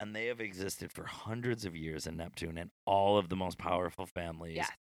Tritons. And they have existed for hundreds of years in Neptune. And all of the most powerful families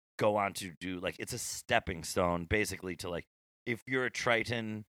go on to do, like, it's a stepping stone, basically, to, like, if you're a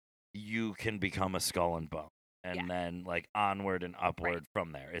Triton, you can become a Skull and Bone. And then, like, onward and upward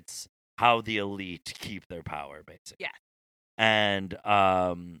from there. It's how the elite keep their power, basically. Yeah. And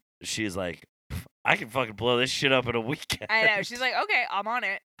she's like, I can fucking blow this shit up in a weekend. I know. She's like, okay, I'm on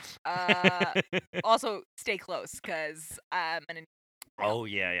it. Also, stay close, because I'm an... Oh,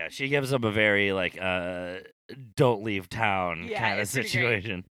 yeah. She gives him a very, like, don't leave town kind of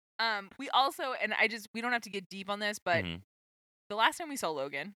situation. We also, and we don't have to get deep on this, but the last time we saw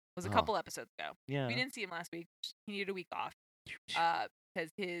Logan was a couple episodes ago. Yeah. We didn't see him last week. He needed a week off. Because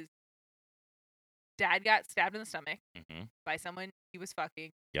his dad got stabbed in the stomach by someone he was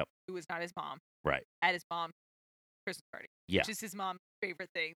fucking who was not his mom. Right. At his mom's Christmas party. Yeah. Which is his mom's favorite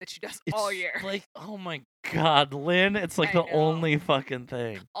thing that she does all year. Like, oh my God, Lynn. It's like the only fucking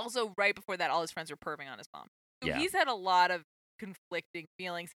thing. Also, right before that, all his friends were perving on his mom. So he's had a lot of conflicting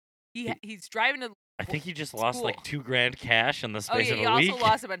feelings. He's driving to I think he just lost like $2,000 cash in the space of a week. He also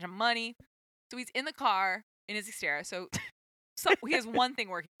lost a bunch of money. So he's in the car in his Xterra. So he has one thing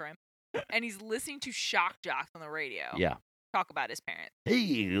working for him. And he's listening to shock jocks on the radio. Yeah. Talk about his parents.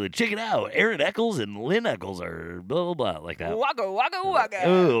 Hey, check it out. Aaron Eccles and Lynn Eccles are blah, blah, blah, like that. Wagga, wagga, wagga.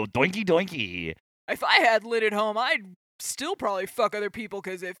 Oh, doinky, doinky. If I had Lynn at home, I'd still probably fuck other people,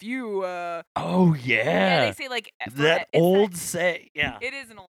 because if you, Oh, yeah. Yeah, they say, like... That old say, yeah. It is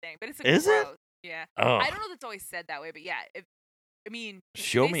an old saying, but it's Is it? Yeah. Oh. I don't know if it's always said that way, but yeah.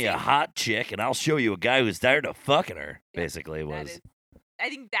 Show me a hot chick, and I'll show you a guy who's tired of fucking her, basically, was... I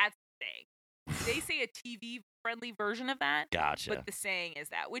think that's the thing. They say a TV friendly version of that. Gotcha. But the saying is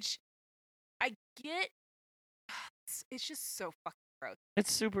that, which I get. It's just so fucking gross.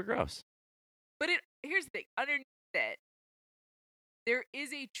 It's super gross. But here's the thing. Underneath it, there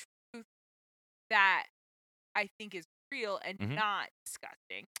is a truth that I think is real and not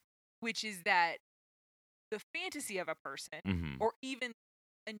disgusting, which is that the fantasy of a person, or even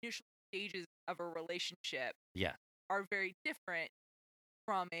initial stages of a relationship, are very different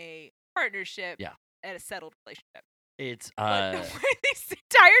from a partnership at a settled relationship. It's but the way they say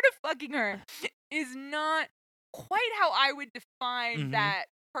tired of fucking her is not quite how I would define that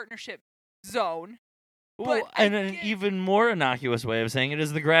partnership zone. Well, and an even more innocuous way of saying it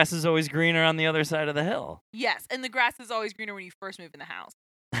is the grass is always greener on the other side of the hill. Yes, and the grass is always greener when you first move in the house.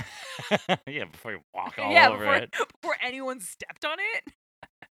 Yeah, before you walk all over it. Before anyone stepped on it.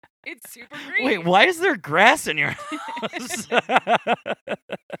 It's super green. Wait, why is there grass in your house?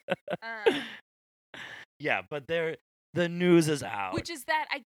 Yeah, but the news is out. Which is that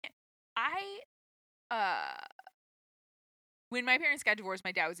when my parents got divorced,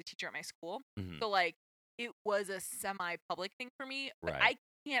 my dad was a teacher at my school. So, like, it was a semi-public thing for me. But I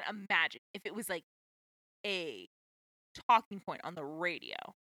can't imagine if it was, like, a talking point on the radio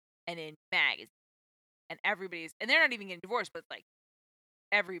and in magazines and and they're not even getting divorced, but, like,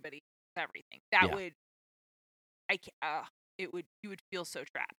 everybody, everything. That would, you would feel so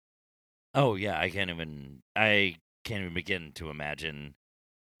trapped. Oh, yeah, I can't even begin to imagine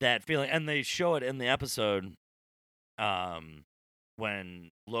that feeling. And they show it in the episode when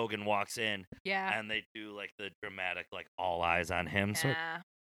Logan walks in. Yeah. And they do, like, the dramatic, like, all eyes on him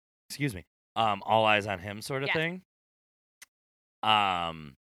excuse me. All eyes on him sort of thing.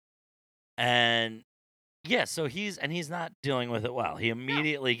 And yeah, so he's not dealing with it well. He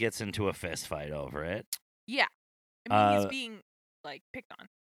immediately gets into a fist fight over it. Yeah. I mean, he's being, like, picked on.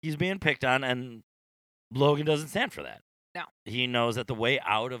 He's being picked on, and Logan doesn't stand for that. No. He knows that the way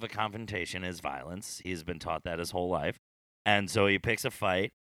out of a confrontation is violence. He's been taught that his whole life. And so he picks a fight.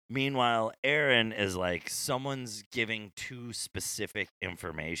 Meanwhile, Aaron is like, someone's giving too specific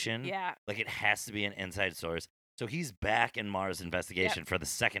information. Yeah. Like, it has to be an inside source. So he's back in Mars investigation for the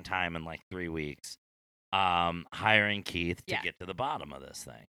second time in, like, 3 weeks, hiring Keith to get to the bottom of this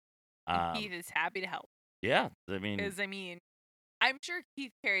thing. Keith is happy to help. Yeah. I mean... Because, I'm sure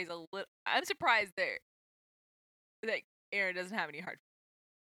Keith carries a little... I'm surprised that Aaron doesn't have any hard...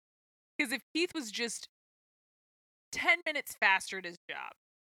 Because if Keith was just 10 minutes faster at his job...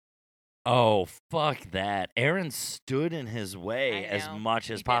 Oh, fuck that. Aaron stood in his way as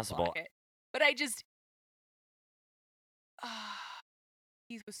much as possible. But I just...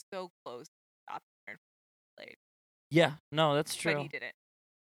 Keith was so close to stopping Aaron from playing. Yeah, no, that's true. But he didn't.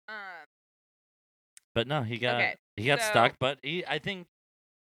 But no, he got stuck. But I think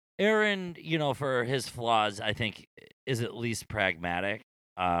Aaron, for his flaws, I think is at least pragmatic.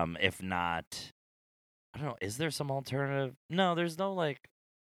 If not, I don't know. Is there some alternative? No, there's no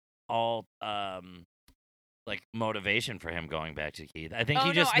motivation for him going back to Keith. I think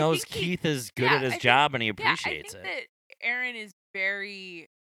he just knows Keith is good at his job and he appreciates it. I think that Aaron is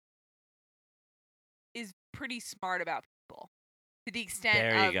pretty smart about people to the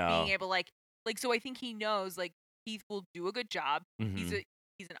extent of being able so I think he knows Keith will do a good job. He's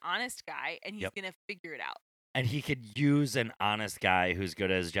an honest guy and he's gonna figure it out. And he could use an honest guy who's good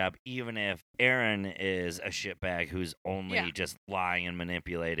at his job, even if Aaron is a shitbag who's only just lying and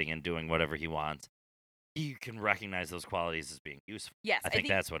manipulating and doing whatever he wants. He can recognize those qualities as being useful. Yes, I think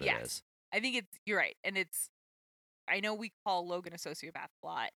that's what it is. I think you're right, and I know we call Logan a sociopath a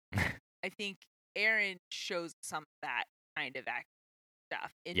lot. I think Aaron shows some of that kind of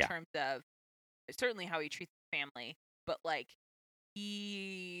stuff in terms of certainly how he treats the family, but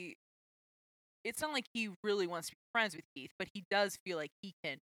it's not like he really wants to be friends with Keith, but he does feel like he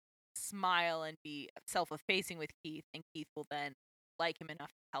can smile and be self-effacing with Keith, and Keith will then like him enough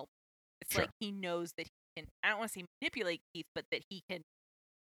to help. It's like he knows that he can, I don't want to say manipulate Keith, but that he can,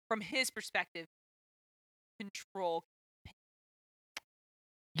 from his perspective, control.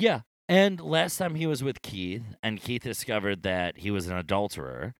 Yeah. And last time he was with Keith, and Keith discovered that he was an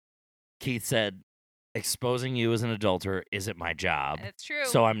adulterer, Keith said, exposing you as an adulterer isn't my job. That's true.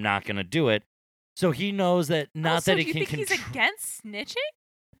 So I'm not going to do it. So he knows that that he can control. He's against snitching?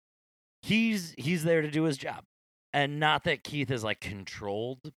 He's there to do his job. And not that Keith is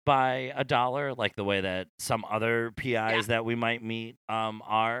controlled by a dollar, like the way that some other PIs that we might meet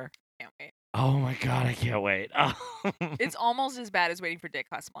are. Can't wait. Oh my God, I can't wait. It's almost as bad as waiting for Dick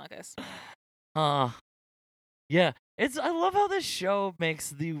Casablancas. Yeah. I love how this show makes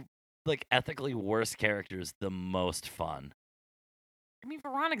the ethically worst characters the most fun. I mean,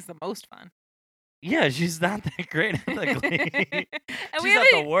 Veronica's the most fun. Yeah, she's not that great ethically. And she's not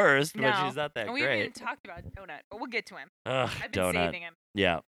the worst, but she's not that and great. We haven't even talked about Donut, but we'll get to him. Ugh, I've been Donut. saving him.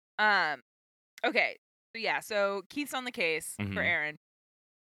 Yeah. Okay. So Keith's on the case for Aaron.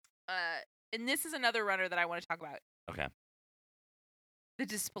 And this is another runner that I want to talk about. Okay. The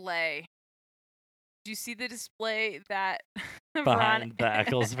display. Do you see the display that behind the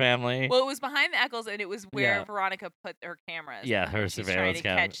Eccles family? Well, it was behind the Eccles, and it was where Veronica put her cameras. Yeah, her surveillance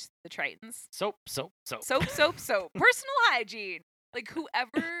camera. Catch the Tritons. Soap. Personal hygiene. Like,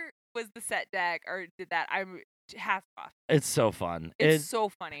 whoever was the set deck or did that, I'm hats off. It's so fun. It's so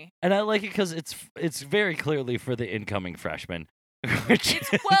funny. And I like it because it's very clearly for the incoming freshmen. Well,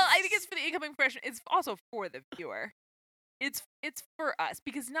 I think it's for the incoming freshman. It's also for the viewer. It's for us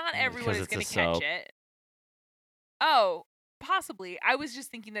because not everyone is going to catch it. Oh, possibly. I was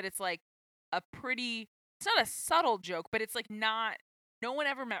just thinking that it's like it's not a subtle joke, but it's like not, no one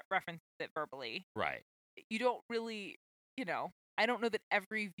ever references it verbally. Right. You don't really, I don't know that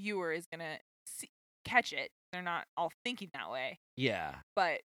every viewer is going to catch it. They're not all thinking that way. Yeah.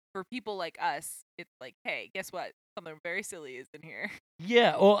 But for people like us, it's like, hey, guess what? Something very silly is in here.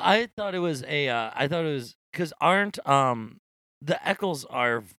 Yeah, well, I thought it was because aren't the Eccles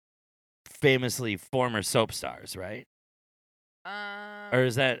are famously former soap stars, right? Or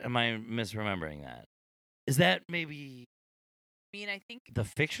am I misremembering that? Is that maybe? I mean, I think the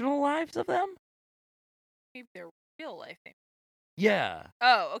fictional lives of them. Maybe their real life thing. Yeah.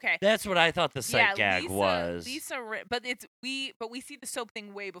 Oh, okay. That's what I thought the sight gag was. But we see the soap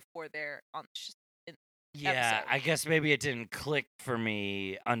thing way before they're on. Yeah, I guess maybe it didn't click for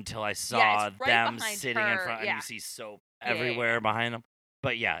me until I saw them sitting in front, and you see soap everywhere behind them.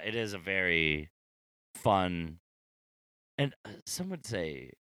 But yeah, it is a very fun, and some would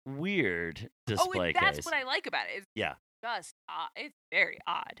say weird display case. That's what I like about it. It's just it's very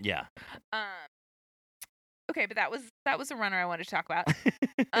odd. Yeah. Okay, but that was the runner I wanted to talk about.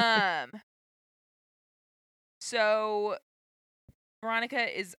 So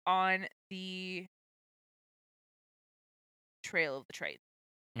Veronica is on the trail of the Triton,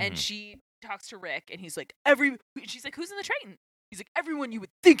 and she talks to Rick, and he's like, she's like, who's in the Triton? He's like, everyone you would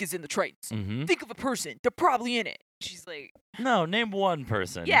think is in the Tritons. Think of a person, they're probably in it. She's like, no, name one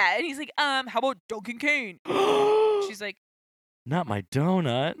person. Yeah, and he's like, how about Duncan Kane? She's like, not my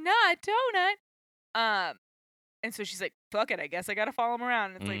donut. Not donut. And so she's like, fuck it, I guess I gotta follow him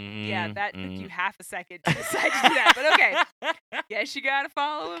around. And it's like, yeah, that took you half a second to decide to do that. But okay. Guess you gotta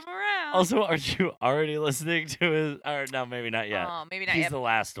follow him around. Also, aren't you already listening to his, or no, maybe not yet. Oh, maybe not yet. He's the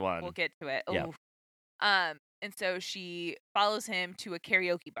last one. We'll get to it. Yep. And so she follows him to a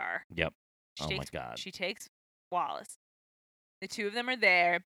karaoke bar. Yep. My God. She takes Wallace. The two of them are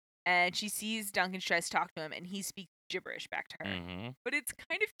there, and she sees Duncan Stress talk to him, and he speaks gibberish back to her. But it's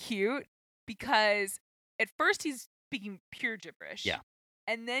kind of cute because at first he's speaking pure gibberish. Yeah.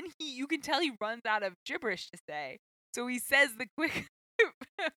 And then you can tell he runs out of gibberish to say. So he says the quick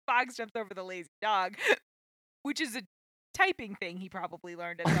Fox jumps over the lazy dog, which is a typing thing he probably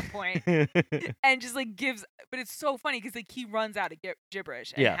learned at some point. And just like but it's so funny because like he runs out of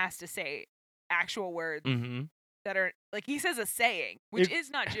gibberish and has to say actual words that are like, he says a saying, which is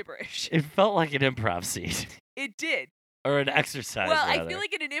not gibberish. It felt like an improv scene. It did. Or an exercise. Well, rather. I feel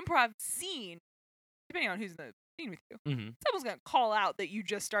like in an improv scene, depending on who's in the scene with you, someone's going to call out that you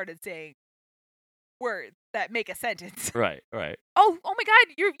just started saying words that make a sentence. Right. Oh my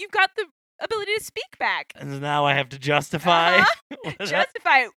God, you've got the ability to speak back. And now I have to justify.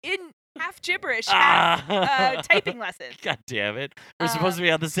 Justify in half gibberish, half typing lesson. God damn it. We're supposed to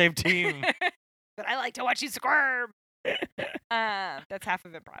be on the same team. But I like to watch you squirm. That's half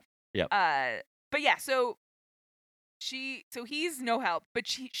of improv. Yep. But yeah, so he's no help, but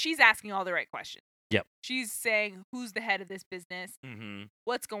she's asking all the right questions. Yep. She's saying, who's the head of this business?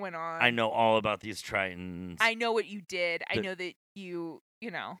 What's going on? I know all about these Tritons. I know what you did. I know that you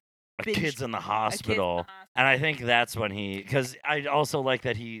know. A kid's in the hospital. And I think that's when because I also like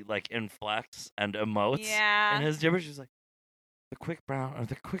that he like inflects and emotes. Yeah. And his gibberish is like, the quick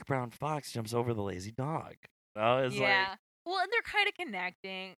brown fox jumps over the lazy dog. Oh, it's like, well, and they're kind of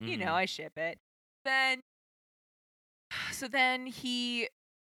connecting. You know, I ship it. Then he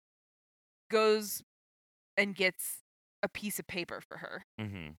goes and gets a piece of paper for her.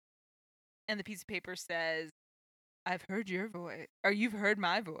 And the piece of paper says, I've heard your voice. Or you've heard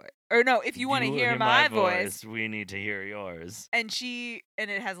my voice. Or no, if you want to hear my voice, we need to hear yours. And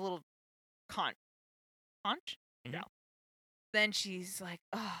it has a little conch? No. Then she's like,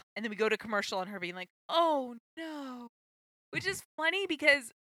 oh. And then we go to commercial and her being like, oh no. Which is funny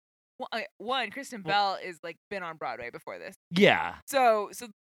because one, Kristen Bell is like been on Broadway before this. Yeah. So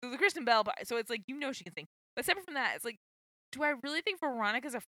So the Kristen Bell part. So it's like, she can sing. But separate from that, it's like, do I really think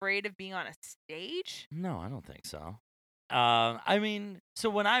Veronica's afraid of being on a stage? No, I don't think so. I mean, so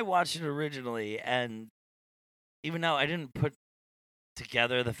when I watched it originally, and even now I didn't put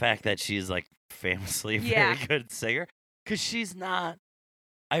together the fact that she's like famously a very good singer, because she's not.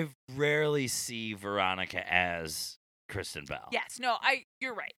 I rarely see Veronica as Kristen Bell. Yes, no,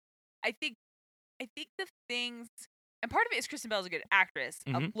 you're right. I think the things, and part of it is Kristen Bell's a good actress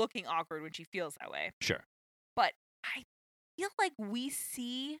of looking awkward when she feels that way. Sure. But I feel like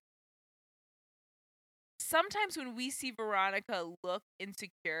sometimes when we see Veronica look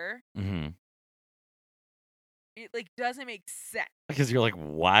insecure, it like doesn't make sense. Because you're like,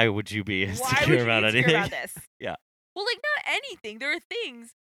 why would you be insecure about anything? About this? Yeah. Well, like not anything. There are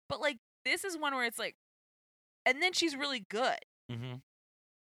things, but like this is one where it's like, and then she's really good.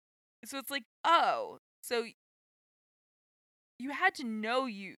 So it's like, oh, so you had to know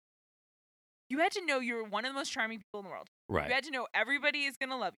you had to know you're one of the most charming people in the world. Right. You had to know everybody is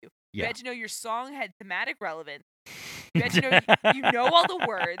gonna love you. Yeah. You had to know your song had thematic relevance. You had to know you know all the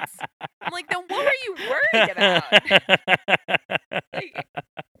words. I'm like, then what were you worried about? Like,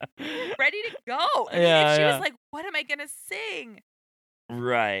 ready to go. I mean, if she was like, what am I gonna sing?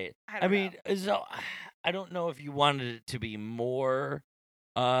 Right. I mean, so I don't know if you wanted it to be more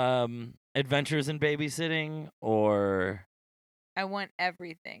adventures in babysitting, or I want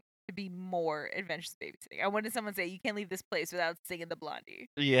everything to be more adventures in babysitting. I wanted someone to say, you can't leave this place without singing the Blondie.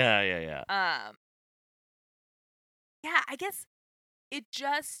 Yeah. Yeah, I guess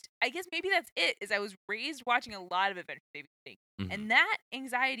maybe that's it, is I was raised watching a lot of adventure babysitting. And that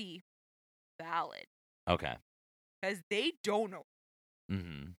anxiety, valid. Okay. Because they don't know.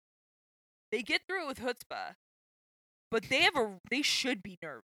 They get through it with chutzpah, but they should be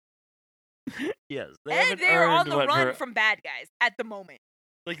nervous. Yes. And they're on the run from bad guys at the moment.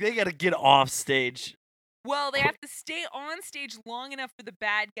 Like, they gotta get off stage. Well, they have to stay on stage long enough for the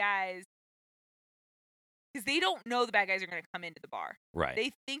bad guys, because they don't know the bad guys are going to come into the bar. Right.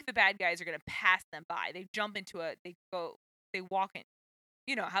 They think the bad guys are going to pass them by. They jump into they walk in.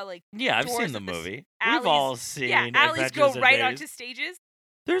 You know how, like, yeah, I've seen the movie. We've all seen. Yeah, alleys go right onto stages.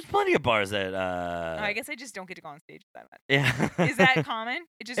 There's plenty of bars that. I guess I just don't get to go on stage that much. Yeah. Is that common?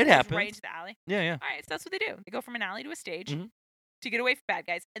 It just goes happens. right into the alley. Yeah. All right, so that's what they do. They go from an alley to a stage to get away from bad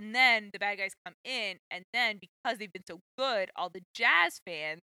guys, and then the bad guys come in, and then because they've been so good, all the jazz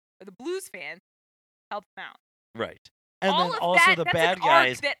fans or the blues fans help them out. Right. And then also the bad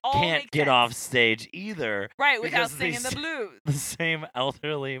guys can't get off stage either. Right, without singing the blues. The same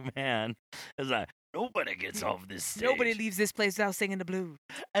elderly man is like, nobody gets off this stage. Nobody leaves this place without singing the blues.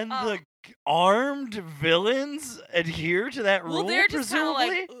 And the armed villains adhere to that rule, well, they're just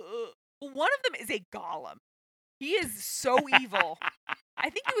presumably? Like, one of them is a golem. He is so evil. I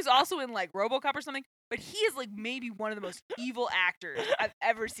think he was also in, like, RoboCop or something, but he is, like, maybe one of the most evil actors I've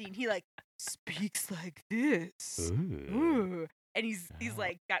ever seen. He, like, speaks like this. Ooh. And he's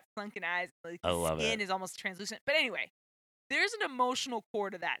like, got sunken eyes. Like, his skin is almost translucent. But anyway, there's an emotional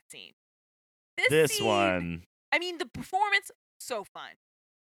core to that scene. This scene, one. I mean, the performance, so fun.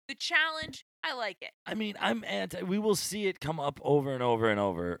 The challenge, I like it. I mean, we will see it come up over and over and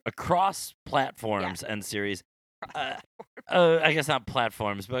over across platforms and series. I guess not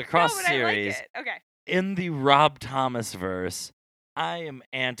platforms, but across series. I like it. Okay. In the Rob Thomas verse, I am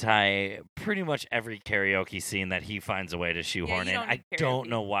anti pretty much every karaoke scene that he finds a way to shoehorn in. I don't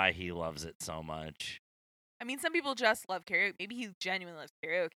know why he loves it so much. I mean, some people just love karaoke. Maybe he genuinely loves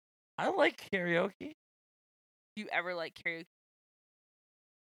karaoke. I like karaoke. Do you ever like karaoke?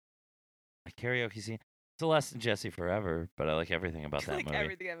 A karaoke scene? Celeste and Jesse Forever, but I like everything about that movie.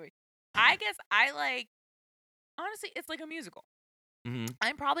 Everything about movie. I guess I like, honestly, it's like a musical.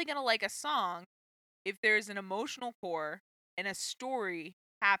 I'm probably going to like a song if there's an emotional core and a story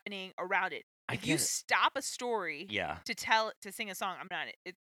happening around it. If you stop a story to sing a song, I'm not it.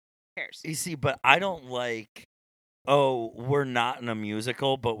 Who cares? You see, but I don't like, we're not in a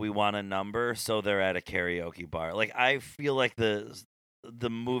musical, but we want a number, so they're at a karaoke bar. Like, I feel like the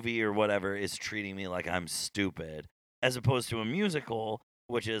movie or whatever is treating me like I'm stupid, as opposed to a musical,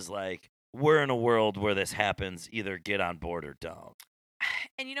 which is like, we're in a world where this happens, either get on board or don't.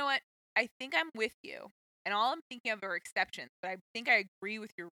 And you know what? I think I'm with you. And all I'm thinking of are exceptions, but I think I agree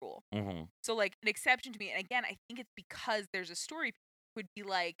with your rule. So, like, an exception to me, and again, I think it's because there's a story, would be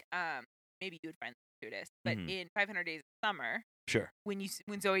like, maybe you would find this gratuitous, but in 500 Days of Summer, sure, when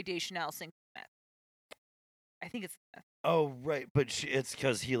Zooey Deschanel sings Smith, I think it's Seth. Oh, right. But it's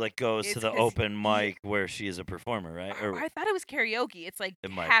because he goes to the open mic where she is a performer, right? Or I thought it was karaoke. It's like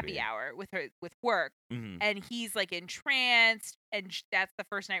happy hour with work. Mm-hmm. And he's entranced. And that's the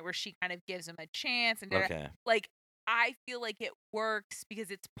first night where she kind of gives him a chance. And okay. I feel like it works because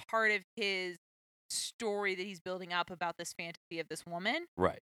it's part of his story that he's building up about this fantasy of this woman.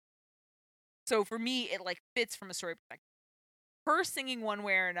 Right. So for me, it fits from a story perspective. Her singing one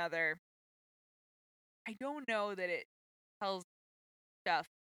way or another, I don't know that it tells stuff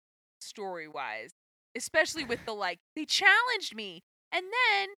story-wise, especially with the they challenged me, and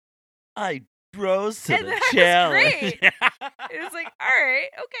then I rose to the challenge. Great. It was all right,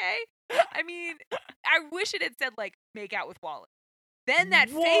 okay. I mean, I wish it had said make out with Wallace. Then that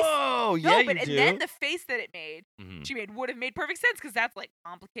face. Whoa, yeah, but then the face that it made, she would have made perfect sense because that's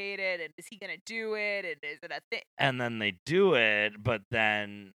complicated, and is he gonna do it, and is it a thing? And then they do it, but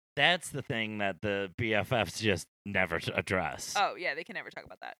then. That's the thing that the BFFs just never address. Oh, yeah, they can never talk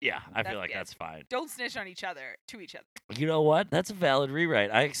about that. Yeah, I feel like that's fine. Don't snitch on each other, to each other. You know what? That's a valid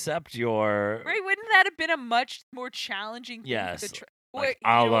rewrite. I accept your... Right, wouldn't that have been a much more challenging thing? Yes.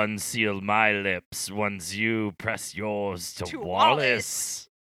 I'll unseal my lips once you press yours to Wallace.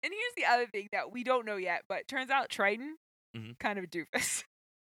 And here's the other thing that we don't know yet, but turns out Triton, kind of a doofus.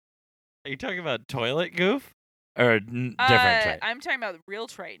 Are you talking about toilet goof? Or different Triton? I'm talking about real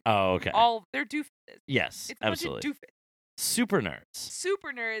Triton. Oh, okay. They're doofuses. Yes, it's a absolutely. Bunch of doofus. Super nerds.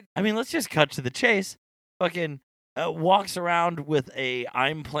 Super nerds. I mean, let's just cut to the chase. Fucking walks around with a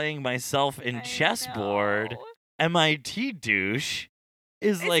I'm playing myself in chessboard. MIT douche.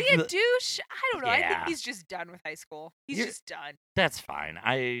 Is he a douche? I don't know. Yeah. I think he's just done with high school. He's just done. That's fine.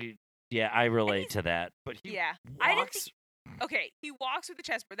 I relate to that. But he walks... I didn't think... Okay, he walks with the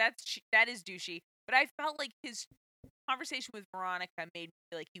chessboard. That is douchey. But I felt like his conversation with Veronica made me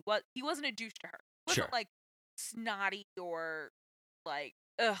feel like he wasn't a douche to her. He wasn't snotty or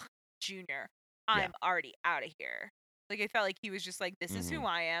ugh, Junior, I'm already out of here. I felt like he was just this is who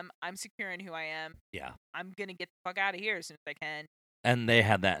I am. I'm secure in who I am. Yeah. I'm gonna get the fuck out of here as soon as I can. And they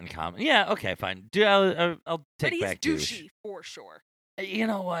had that in common. Yeah, okay, fine. I'll take back douche. But he's douchey for sure. You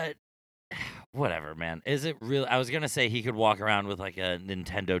know what? Whatever, man. Is it real? I was gonna say he could walk around with a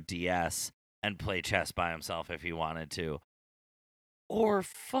Nintendo DS and play chess by himself if he wanted to. Or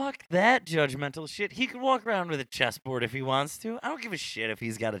fuck that judgmental shit. He could walk around with a chessboard if he wants to. I don't give a shit if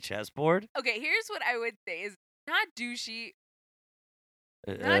he's got a chessboard. Okay, here's what I would say is not douchey.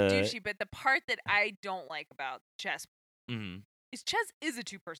 Not douchey, but the part that I don't like about chess is chess is a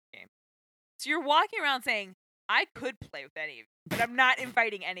two-person game. So you're walking around saying, I could play with any of you, but I'm not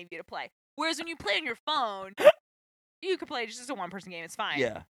inviting any of you to play. Whereas when you play on your phone... You could play just as a one-person game. It's fine.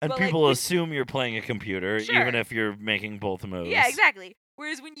 Yeah, and people assume you're playing a computer, even if you're making both moves. Yeah, exactly.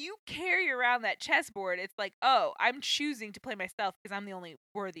 Whereas when you carry around that chessboard, it's oh, I'm choosing to play myself because I'm the only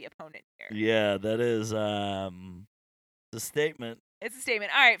worthy opponent here. Yeah, that is the statement. It's a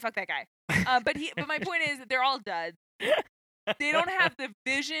statement. All right, fuck that guy. But my point is that they're all duds. They don't have the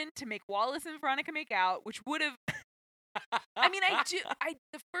vision to make Wallace and Veronica make out, which would have. I mean,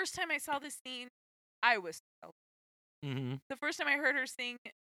 the first time I saw this scene, I was so. The first time I heard her sing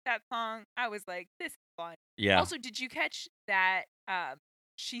that song, I was like, this is fun. Yeah. Also, did you catch that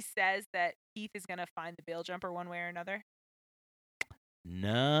she says that Keith is going to find the bail jumper one way or another?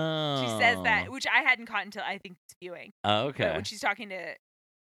 No. She says that, which I hadn't caught until I think this viewing. Oh, okay. But when she's talking to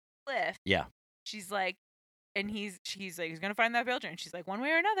Cliff, she's like, and she's like, he's going to find that bail jumper. And she's like, one way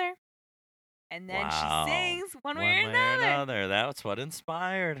or another. And then she sings one way or another. That's what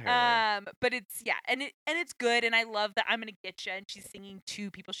inspired her. But it's and it's good, and I love that I'm gonna get you, and she's singing to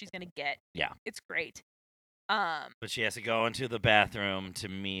people she's gonna get. Yeah, it's great. But she has to go into the bathroom to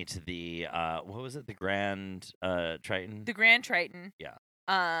meet the what was it? The Grand Triton. The Grand Triton. Yeah.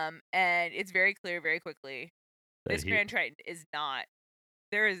 And it's very clear very quickly. This Grand Triton is not.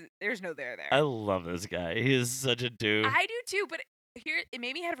 There's no there. I love this guy. He is such a dude. I do too, but. Here, it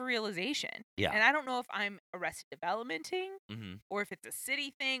made me have a realization. Yeah. And I don't know if I'm Arrested Developmenting, or if it's a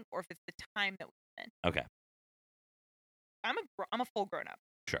city thing, or if it's the time that we're in. Okay. I'm a full grown up.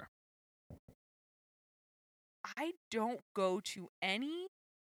 Sure. I don't go to any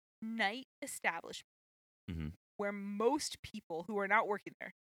night establishment where most people who are not working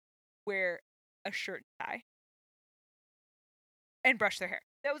there wear a shirt and tie and brush their hair.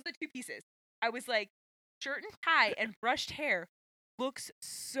 That was the two pieces. I was like, shirt and tie and brushed hair looks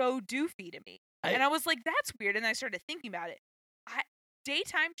so doofy to me. And I was like, that's weird. And I started thinking about it.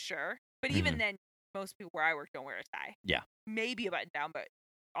 Daytime, sure. But even then, most people where I work don't wear a tie. Yeah. Maybe a button down, but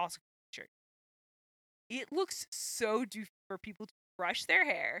also a shirt. It looks so doofy for people to brush their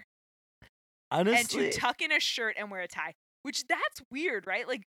hair Honestly, and to tuck in a shirt and wear a tie, which that's weird, right?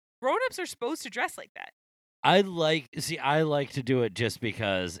 Like grown-ups are supposed to dress like that. I like to do it just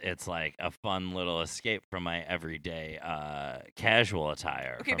because it's like a fun little escape from my everyday casual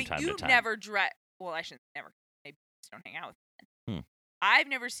attire Okay, from but time you to time. never dress. Well, I shouldn't never. Maybe just don't hang out with men. I've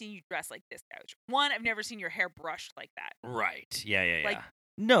never seen you dress like this, Couch. One, I've never seen your hair brushed like that. Right. Yeah. Like,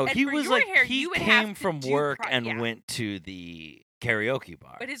 no, he was like hair, he came from work and went to the karaoke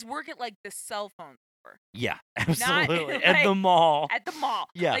bar. But his work at like the cell phone store. Yeah, absolutely. Not, at the mall. At the mall.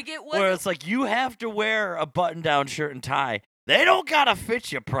 Yeah. Like it was. Where it's like you have to wear a button-down shirt and tie. They don't gotta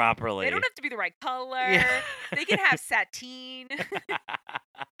fit you properly. They don't have to be the right color. Yeah. They can have sateen.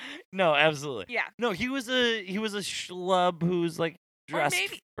 No, absolutely. Yeah. No, he was a schlub who's like dressed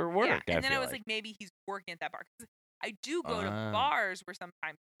for work. Yeah. And then I was like, maybe he's working at that bar. I do go to bars where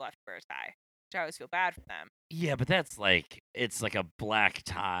sometimes people have to wear a tie, which I always feel bad for them. Yeah, but that's like it's like a black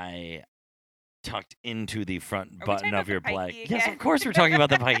tie tucked into the front button of your black. Yes, of course we're talking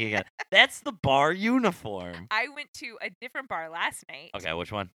about the Pikey again. That's the bar uniform. I went to a different bar last night. Okay,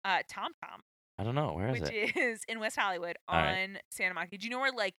 which one? Tom Tom. I don't know. Where is it? Which is in West Hollywood on Santa Monica. Do you know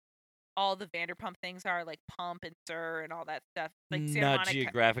where like all the Vanderpump things are, like Pump and Sir and all that stuff? Like Santa Not Monica.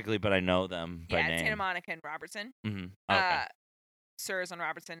 Geographically, but I know them by name. Santa Monica and Robertson. Mm-hmm. Okay. Sir's on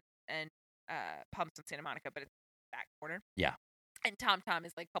Robertson and Pump's on Santa Monica, but it's that corner. Yeah. And Tom Tom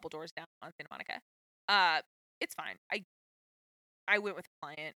is like a couple doors down on Santa Monica. It's fine. I went with a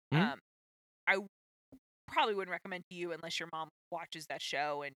client. Mm-hmm. I probably wouldn't recommend to you unless your mom watches that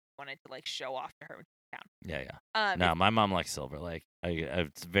show and wanted to like show off to her when she's down. Yeah. No, my mom likes Silver Lake.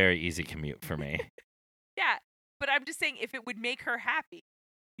 It's a very easy commute for me. Yeah, but I'm just saying if it would make her happy,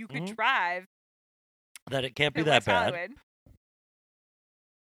 you could drive. That it can't be that bad. Hollywood.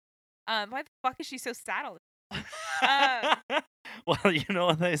 Why the fuck is she so saddled? Well, you know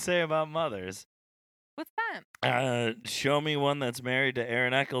what they say about mothers. What's that? Show me one that's married to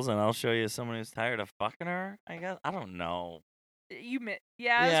Aaron Eccles, and I'll show you someone who's tired of fucking her. I guess I don't know.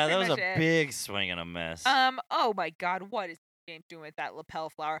 Yeah, that was a big swing and a miss. Oh my God, what is James doing with that lapel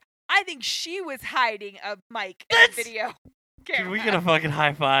flower? I think she was hiding a mic in the video. Can we get a fucking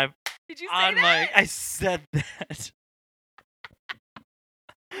high five? Did you say that? Mic. I said that.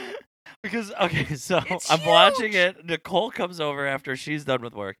 Because so I'm watching it. Nicole comes over after she's done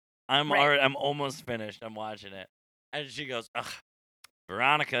with work. I'm almost finished. I'm watching it, and she goes, "Ugh,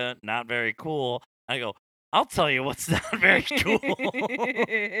 Veronica, not very cool." I go, "I'll tell you what's not very cool.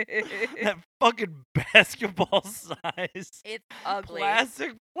 That fucking basketball size. It's ugly.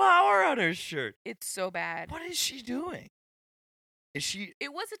 Plastic flower on her shirt. It's so bad. What is she doing? Is she?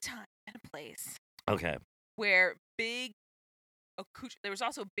 It was a time and a place. Okay. Where there was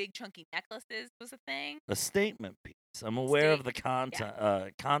also big chunky necklaces was a thing. A statement piece. I'm aware of the concept.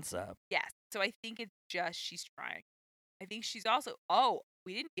 Yes. So I think it's just she's trying. I think she's also.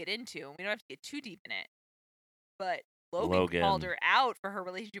 We didn't get into, and we don't have to get too deep in it. But Logan called her out for her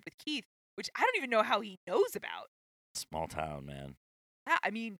relationship with Keith, which I don't even know how he knows about. Small town, man. Yeah,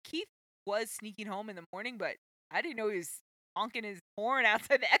 I mean, Keith was sneaking home in the morning, but I didn't know he was honking his horn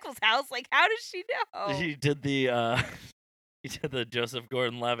outside the Eccles house. Like, how does she know? He did the Joseph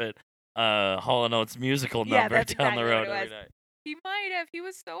Gordon-Levitt Hall & Oates musical number down the road every night. He might have. He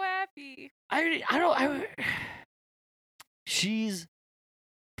was so happy. She's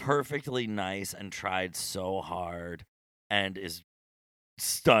perfectly nice and tried so hard and is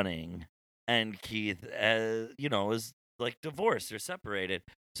stunning. And Keith, is like divorced or separated.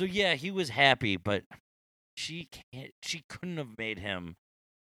 So yeah, he was happy, but she couldn't have made him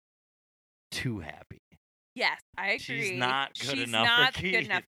too happy. Yes, I agree. She's not good enough for Keith. Good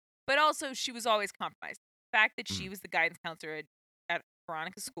enough. But also, she was always compromised. The fact that she was the guidance counselor at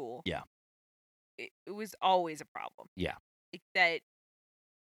Veronica's school. Yeah. It was always a problem. Yeah.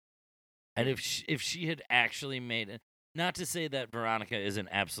 And if she had actually made it, not to say that Veronica isn't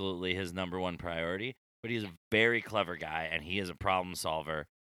absolutely his number one priority, but he's a very clever guy and he is a problem solver.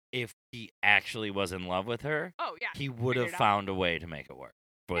 If he actually was in love with her, he would have found a way to make it work.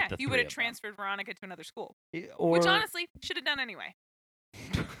 He would have transferred Veronica to another school, which honestly should have done anyway.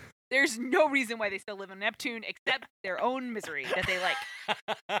 There's no reason why they still live on Neptune except their own misery that they like.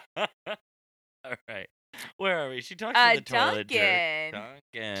 All right. Where are we? She talks to the toilet jerk.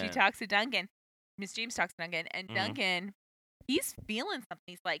 Duncan. She talks to Duncan. Miss James talks to Duncan. And Duncan, he's feeling something.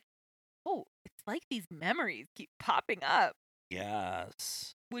 He's like, it's like these memories keep popping up.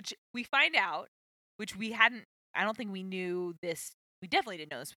 Yes. Which we find out, which we hadn't, I don't think we knew this. We definitely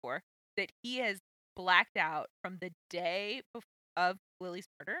didn't know this before, that he has blacked out from the day of Lily's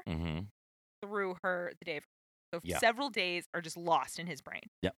murder through the day of her. So several days are just lost in his brain.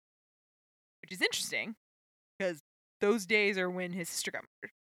 Yep. Which which is interesting because those days are when his sister got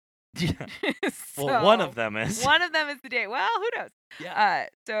murdered. Yeah. Well, one of them is. One of them is the day. Well, who knows? Yeah.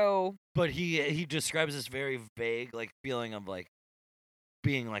 So. But he describes this very vague like feeling of like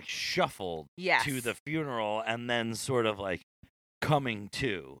being like shuffled to the funeral and then sort of like coming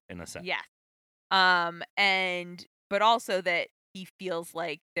to in a sense. Yes. But also that he feels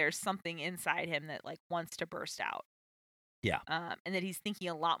like there's something inside him that like wants to burst out. Yeah. And that he's thinking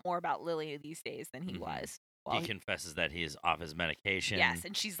a lot more about Lily these days than he was. He confesses that he is off his medication. Yes,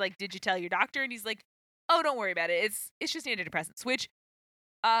 and she's like, "Did you tell your doctor?" And he's like, "Oh, don't worry about it. It's just antidepressants." Which,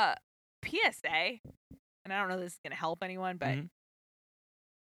 PSA, and I don't know if this is gonna help anyone, but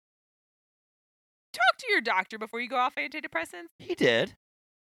talk to your doctor before you go off antidepressants. He did.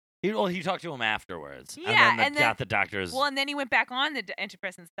 He talked to him afterwards. Yeah, and then got the doctor's. Well, and then he went back on the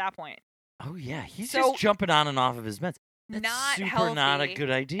antidepressants at that point. Oh yeah, he's just jumping on and off of his meds. That's not super healthy. Not a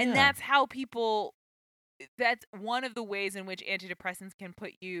good idea. And that's how people. That's one of the ways in which antidepressants can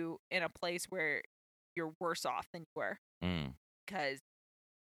put you in a place where you're worse off than you were. Because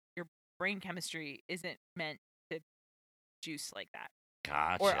your brain chemistry isn't meant to juice like that.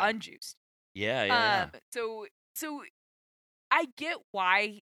 Gotcha. Or unjuiced. Yeah. So I get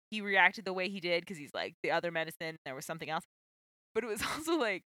why he reacted the way he did, because he's like, the other medicine, there was something else. But it was also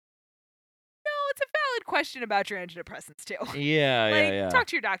like, no, it's a valid question about your antidepressants too. Yeah, Talk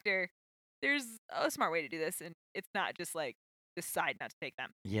to your doctor. There's a smart way to do this, and it's not just like decide not to take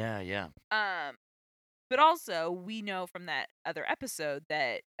them. Yeah. But also we know from that other episode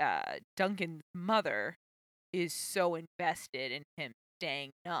that Duncan's mother is so invested in him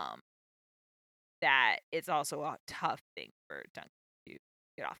staying numb that it's also a tough thing for Duncan to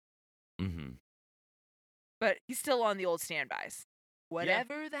get off. But he's still on the old standbys.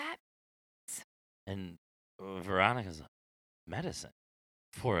 Whatever that is. And Veronica's medicine.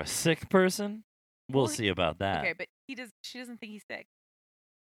 For a sick person? We'll see about that. Okay, but she doesn't think he's sick.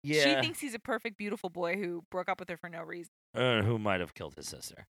 Yeah. She thinks he's a perfect, beautiful boy who broke up with her for no reason. Who might have killed his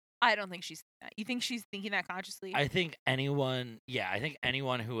sister. I don't think she's thinking that. You think she's thinking that consciously? I think anyone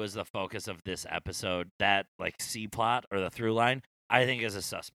who was the focus of this episode, that like C plot or the through line, I think is a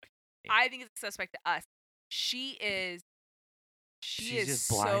suspect. I think it's a suspect to us. She's just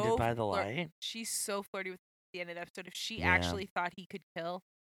blinded by the light. She's so flirty with the end of the episode. If she actually thought he could kill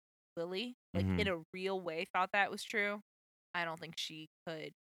Lily, like in a real way, thought that was true, I don't think she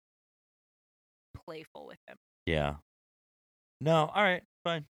could playful with him. Yeah. No, all right,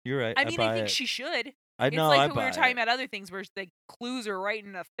 fine. You're right. I think she should. I know. It's like we were talking about other things where the clues are right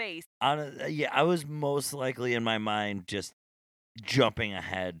in the face. I was most likely in my mind just jumping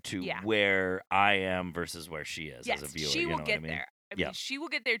ahead to where I am versus where she is as a viewer. She will get what I mean? there. I mean, she will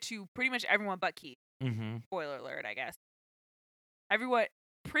get there to pretty much everyone but Keith. Spoiler alert, I guess.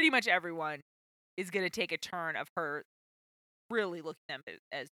 Pretty much everyone is going to take a turn of her really looking at them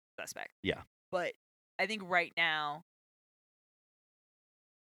as suspect. Yeah. But I think right now,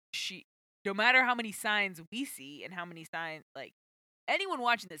 no matter how many signs we see and how many signs, like, anyone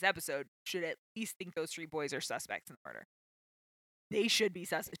watching this episode should at least think those three boys are suspects in the murder. They should be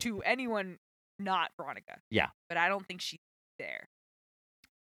suspect to anyone not Veronica. Yeah. But I don't think she's there.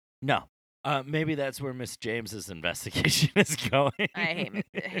 No. Maybe that's where Miss James's investigation is going. I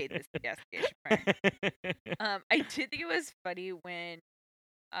hate this investigation part. I did think it was funny when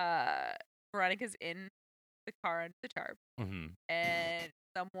Veronica's in the car under the tarp, and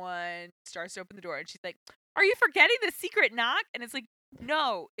someone starts to open the door, and she's like, "Are you forgetting the secret knock?" And it's like,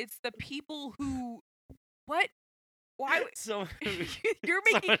 no, it's the people who. What? Why? So you're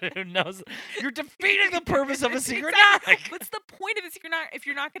making who knows? You're defeating the purpose of a secret knock. What's the point of a secret knock if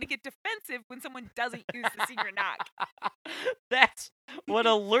you're not going to get defensive when someone doesn't use the secret knock? That's what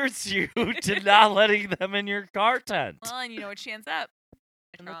alerts you to not letting them in your car tent. Well, and you know what she ends up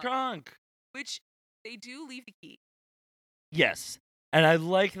in the trunk, which they do leave the key. Yes, and I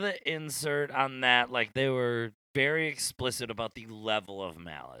like the insert on that. Like they were very explicit about the level of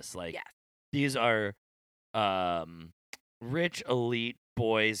malice. Like these are. Rich elite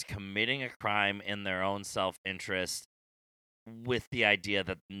boys committing a crime in their own self-interest with the idea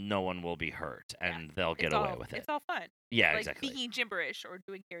that no one will be hurt and they'll get away with it. It's all fun. Yeah, like exactly. Speaking gibberish or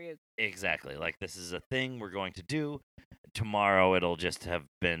doing karaoke. Exactly. Like this is a thing we're going to do. Tomorrow it'll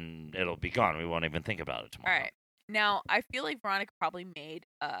be gone. We won't even think about it tomorrow. All right. Now, I feel like Veronica probably made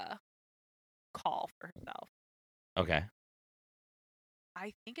a call for herself. Okay.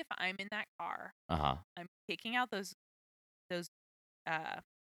 I think if I'm in that car, I'm taking out those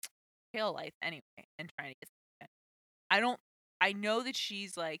tail lights anyway and trying to get some. I know that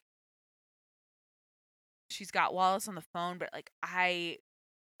she's got Wallace on the phone, but like I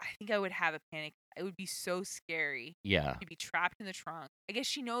I think I would have a panic. It would be so scary. Yeah. To be trapped in the trunk. I guess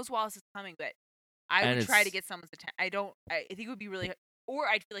she knows Wallace is coming, but I would try to get someone's attention. I think it would be really, or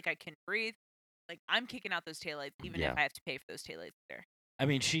I'd feel like I can breathe. Like, I'm kicking out those taillights, even if I have to pay for those taillights there. I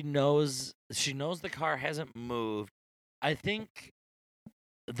mean, she knows the car hasn't moved. I think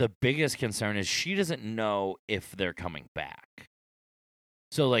the biggest concern is she doesn't know if they're coming back.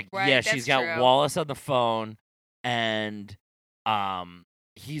 So, like, she's got Wallace on the phone, and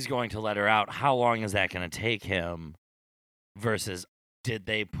he's going to let her out. How long is that going to take him? Versus, did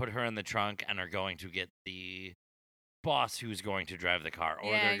they put her in the trunk and are going to get the boss who's going to drive the car,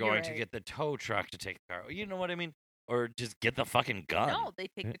 or they're going to get the tow truck to take the car? You know what I mean? Or just get the fucking gun. No, they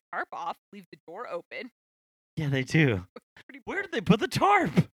take the tarp off, leave the door open. Yeah, they do. Where did they put the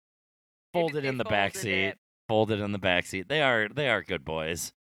tarp? Folded in the back seat. Folded in the back seat. They are good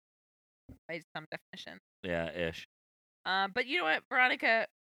boys. By some definition. Yeah, ish. But you know what, Veronica?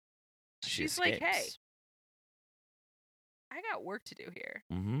 She's like, hey, I got work to do here.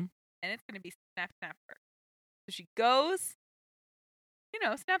 Mm-hmm. And it's going to be snap work. So she goes,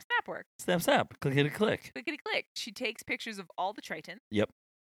 snap work. Snap. Clickety click. Clickety click. She takes pictures of all the Tritons. Yep.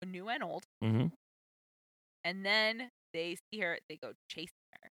 New and old. Mm-hmm. And then they see her. They go chasing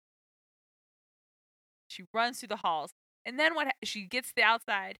her. She runs through the halls. And then she gets to the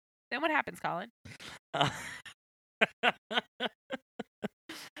outside. Then what happens, Colin?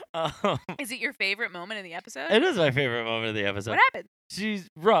 Is it your favorite moment in the episode? It is my favorite moment of the episode. What happens? She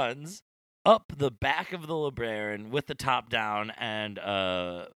runs up the back of the LeBaron with the top down and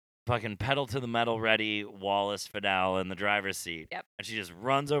fucking pedal to the metal ready Wallace Fidel in the driver's seat. Yep. And she just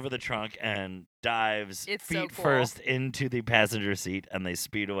runs over the trunk and dives feet so cool. first into the passenger seat, and they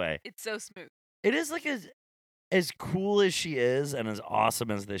speed away. It's so smooth. It is like as cool as she is and as awesome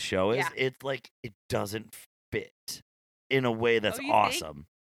as this show is, it's like it doesn't fit in a way that's awesome. Think?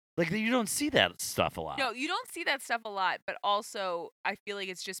 Like, you don't see that stuff a lot. No, you don't see that stuff a lot, but also I feel like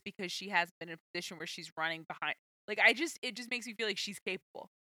it's just because she has been in a position where she's running behind. Like, it just makes me feel like she's capable.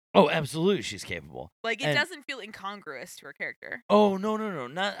 Oh, absolutely, she's capable. Like, it doesn't feel incongruous to her character. Oh, no.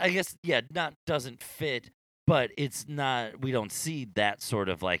 Not, I guess, not doesn't fit, but it's not, we don't see that sort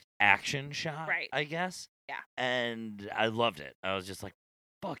of, like, action shot, right? I guess. Yeah. And I loved it. I was just like,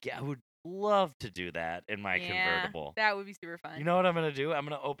 fuck yeah, I would love to do that in my convertible. That would be super fun. You know what I'm going to do? I'm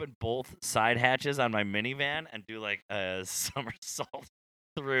going to open both side hatches on my minivan and do, like, a somersault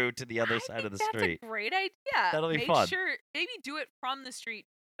through to the other side of the street. That's a great idea. That'll be fun. Maybe do it from the street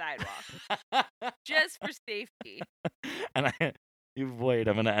sidewalk. Just for safety. And you wait,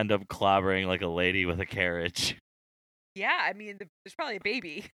 I'm going to end up clobbering like a lady with a carriage. Yeah, I mean, there's probably a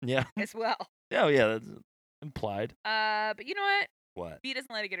baby. Yeah. As well. Oh, yeah, that's implied. But you know what? What? B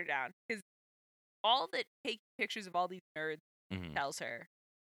doesn't let it get her down. Because all that taking pictures of all these nerds tells her,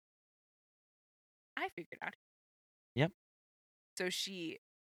 I figured out. Yep. So she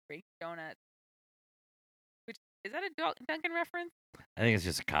brings donuts. Which, is that a Duncan reference? I think it's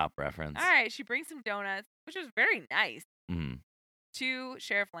just a cop reference. All right, she brings some donuts, which was very nice, mm-hmm. to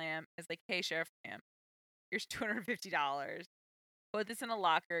Sheriff Lamb. It's like, hey, Sheriff Lamb, here's $250. Put this in a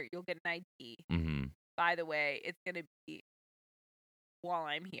locker. You'll get an ID. Mm-hmm. By the way, it's going to be while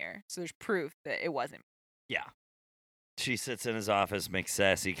I'm here. So there's proof that it wasn't. Yeah. She sits in his office, makes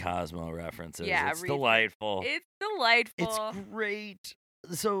sassy Cosmo references. Yeah, it's delightful. It's delightful. It's great.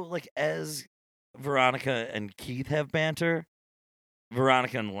 So, like, as Veronica and Keith have banter,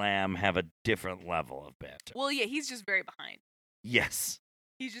 Veronica and Lamb have a different level of banter. Well, yeah, he's just very behind. Yes.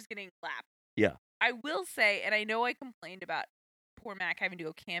 He's just getting lapped. Yeah. I will say, and I know I complained about poor Mac having to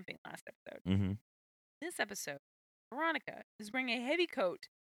go camping last episode. Mm-hmm. This episode, Veronica is wearing a heavy coat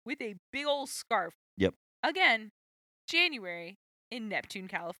with a big old scarf. Yep. Again, January in Neptune,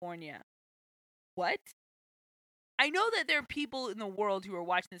 California. What? I know that there are people in the world who are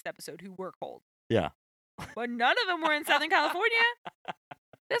watching this episode who were cold. Yeah. But none of them were in Southern California.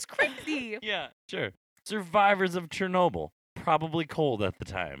 That's crazy. Yeah, sure. Survivors of Chernobyl. Probably cold at the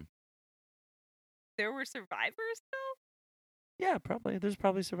time. There were survivors, though? Yeah, probably. There's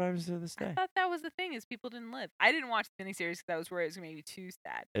probably survivors to this day. I thought that was the thing, is people didn't live. I didn't watch the miniseries because I was worried it was going to be too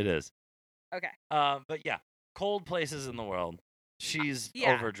sad. It is. Okay. But yeah, cold places in the world. She's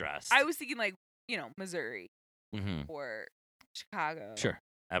overdressed. I was thinking, like, Missouri mm-hmm. or Chicago. Sure.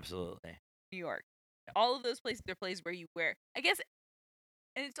 Absolutely. New York. All of those places are places where you wear, I guess,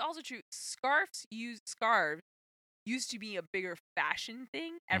 and it's also true, scarves used to be a bigger fashion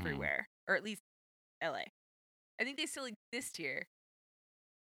thing everywhere, or at least LA. I think they still exist here.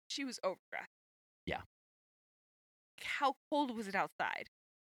 She was overdressed. Yeah. How cold was it outside?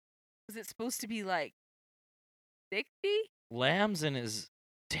 Was it supposed to be like 60? Lamb's in his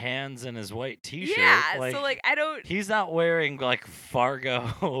tans and his white t-shirt. Yeah, like, so I don't. He's not wearing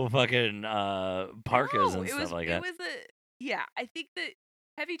Fargo fucking parkas and stuff like that. It was I think that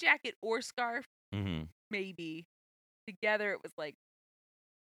heavy jacket or scarf, maybe together. It was like,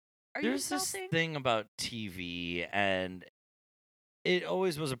 there's this thing about TV, and it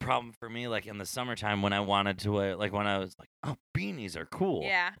always was a problem for me. Like in the summertime when I wanted to wear, when I was like, oh, beanies are cool.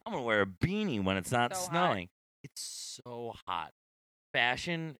 Yeah, I'm gonna wear a beanie when it's not snowing. It's so hot.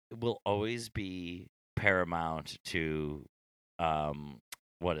 Fashion will always be paramount to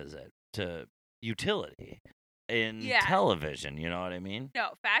what is it, to utility in television, you know what I mean? No,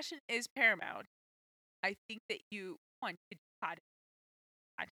 fashion is paramount. I think that you want to hot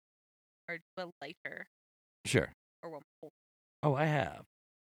or a lighter, sure, or one. Oh, I have.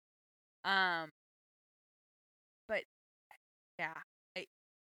 But yeah,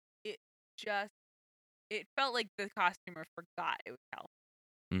 it felt like the costumer forgot it was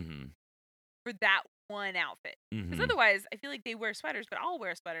California. For that one outfit. Because otherwise, I feel like they wear sweaters, but I'll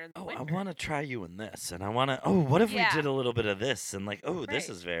wear a sweater in the winter. I want to try you in this, and I want to. Oh, what if we did a little bit of this, and this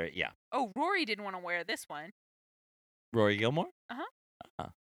is very Oh, Rory didn't want to wear this one. Rory Gilmore? Uh-huh.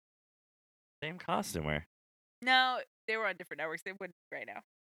 Same costumer. No, they were on different networks. They wouldn't right now.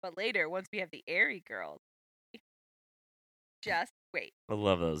 But later, once we have the Airy girls, just wait. I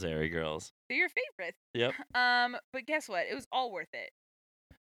love those Airy girls. They're your favorites. Yep. But guess what? It was all worth it.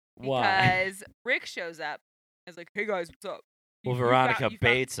 Why? Because Rick shows up and is like, hey guys, what's up? Well, Veronica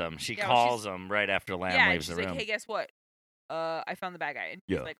baits him. She calls him right after Lamb leaves the room. Like, hey, guess what? I found the bad guy. And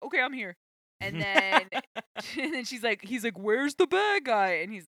he's like, okay, I'm here. And then and then he's like, where's the bad guy?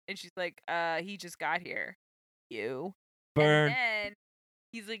 And she's like, he just got here. You. Burn. And then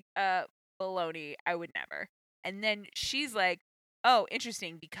he's like, baloney, I would never. And then she's like, oh,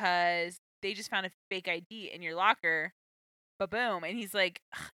 interesting, because they just found a fake ID in your locker. Ba-boom. And he's like,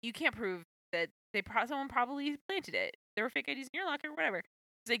 you can't prove that someone probably planted it. There were fake IDs in your locker or whatever.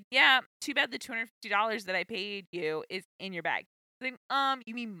 He's like, yeah, too bad the $250 that I paid you is in your bag. He's like,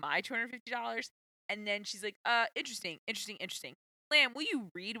 you mean my $250? And then she's like, interesting. Lamb, will you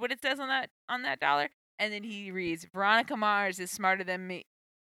read what it says on that dollar? And then he reads, Veronica Mars is smarter than me.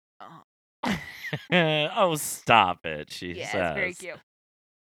 Oh, oh, stop it, she says. Yeah, it's very cute.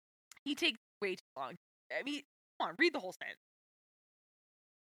 He takes way too long. I mean, come on, read the whole sentence.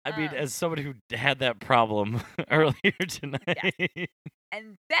 I mean, as somebody who had that problem earlier tonight. Yes.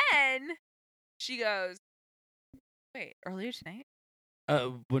 And then she goes, wait, earlier tonight?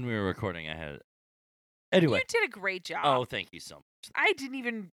 When we were recording, I had it. Anyway. You did a great job. Oh, thank you so much. I didn't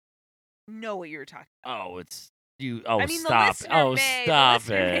even know what you were talking about. Oh, it's you. Oh, I mean, stop. The stop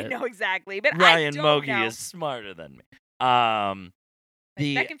it. May know exactly, but Ryan I don't Mogi know. is smarter than me. My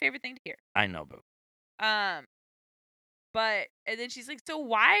second favorite thing to hear. I know, boo. But and then she's like, so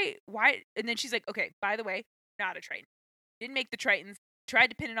why? And then she's like, okay, by the way, not a Triton. Didn't make the Tritons. Tried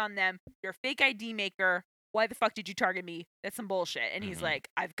to pin it on them. You're a fake ID maker. Why the fuck did you target me? That's some bullshit. And he's like,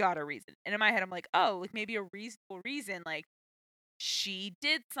 I've got a reason. And in my head, I'm like, oh, like maybe a reasonable reason. Like she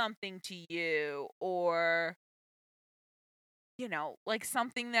did something to you, or like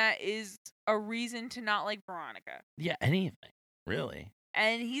something that is a reason to not like Veronica. Yeah, anything, really.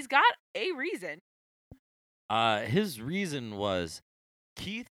 And he's got a reason. His reason was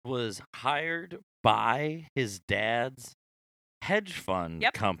Keith was hired by his dad's hedge fund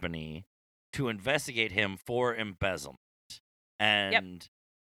company to investigate him for embezzlement. And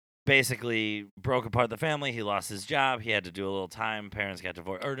basically broke apart the family. He lost his job. He had to do a little time. Parents got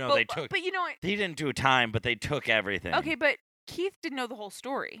divorced. Or no, they took. But you know what? He didn't do time, but they took everything. Okay, but Keith didn't know the whole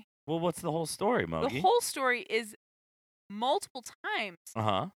story. Well, what's the whole story, Mogi? The whole story is multiple times.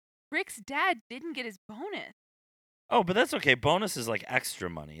 Rick's dad didn't get his bonus. Oh, but that's okay. Bonus is like extra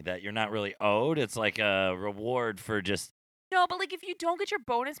money that you're not really owed. It's like a reward for just... No, but like if you don't get your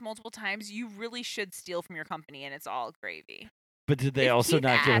bonus multiple times, you really should steal from your company and it's all gravy. But did they also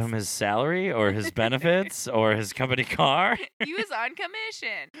not give him his salary or his benefits or his company car? He was on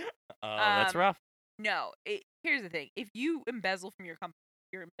commission. Oh, that's rough. No, here's the thing. If you embezzle from your company,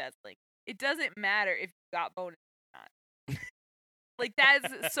 you're embezzling. It doesn't matter if you got bonus or not. Like,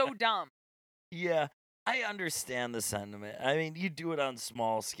 that's so dumb. Yeah, I understand the sentiment. I mean, you do it on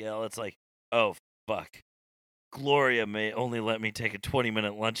small scale. It's like, oh, fuck. Gloria may only let me take a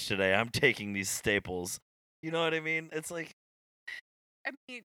 20-minute lunch today. I'm taking these staples. You know what I mean? It's like... I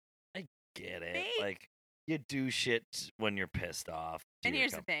mean... I get it. Like, you do shit when you're pissed off. And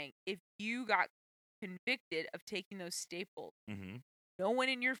here's the thing. If you got convicted of taking those staples, no one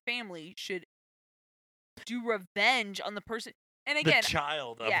in your family should do revenge on the person... And again, the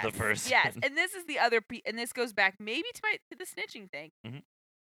child of the person. Yes, and this is the other and this goes back maybe to the snitching thing.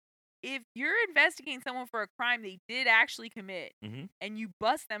 if you're investigating someone for a crime they did actually commit, and you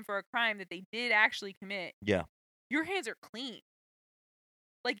bust them for a crime that they did actually commit, your hands are clean.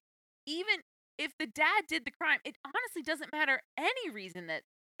 Like, even if the dad did the crime, it honestly doesn't matter any reason that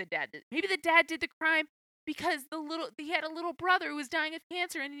the dad did. Maybe the dad did the crime because he had a little brother who was dying of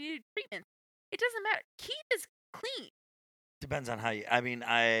cancer and he needed treatment. It doesn't matter. Keith is clean. Depends on how you. I mean,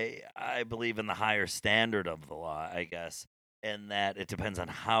 I believe in the higher standard of the law, I guess, and that it depends on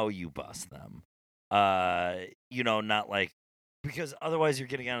how you bust them. Not like, because otherwise you're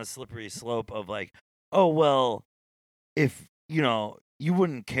getting on a slippery slope of like, oh well, if you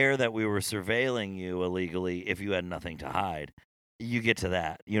wouldn't care that we were surveilling you illegally if you had nothing to hide. You get to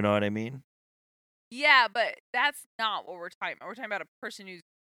that. You know what I mean? Yeah, but that's not what we're talking about. We're talking about a person who's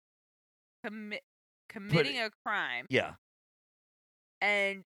committing a crime. Yeah.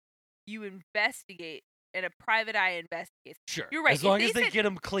 And you investigate, and a private eye investigates. Sure. You're right. As long as they get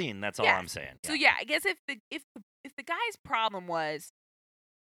him clean, that's all I'm saying. Yeah. So yeah, I guess if the guy's problem was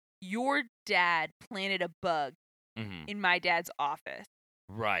your dad planted a bug in my dad's office.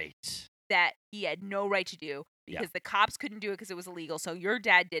 Right. That he had no right to do because the cops couldn't do it because it was illegal. So your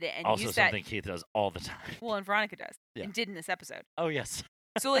dad did it and also used something Keith does all the time. Well, and Veronica does. And did in this episode. Oh, yes.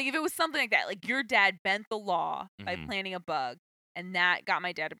 So like if it was something like that, like your dad bent the law by planting a bug and that got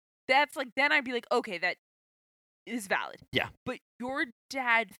my dad, that's like, then I'd be like, okay, that is valid. Yeah. But your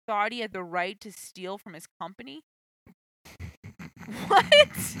dad thought he had the right to steal from his company? What?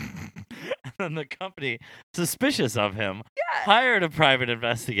 And then the company, suspicious of him, hired a private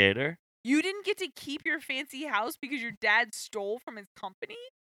investigator. You didn't get to keep your fancy house because your dad stole from his company?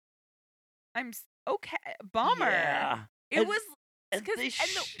 Okay. Bummer. Yeah. It was because the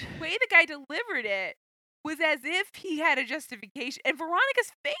way the guy delivered it was as if he had a justification. And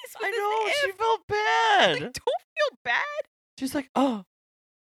Veronica's face was she felt bad. Like, don't feel bad. She's like, oh,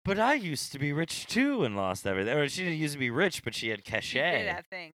 but I used to be rich too and lost everything. Or she didn't used to be rich, but she had cachet. She did that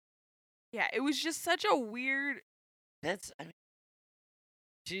thing. Yeah, it was just such a weird.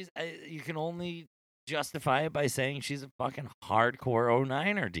 You can only justify it by saying she's a fucking hardcore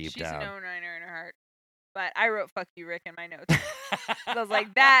 09er deep down. She's an 09er in her heart. But I wrote "fuck you, Rick" in my notes. I was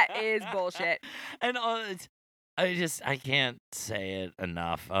like, that is bullshit. And I can't say it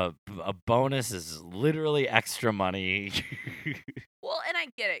enough. A bonus is literally extra money. Well, and I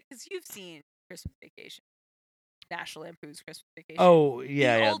get it because you've seen Christmas Vacation, National Lampoon's Christmas Vacation. Oh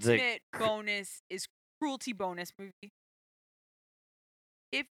yeah, the ultimate bonus is Cruelty bonus movie.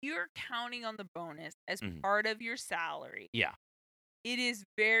 If you're counting on the bonus as part of your salary, it is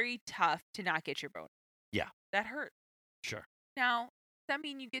very tough to not get your bonus. Yeah. That hurts. Sure. Now, does that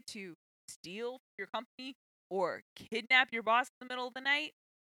mean you get to steal your company or kidnap your boss in the middle of the night?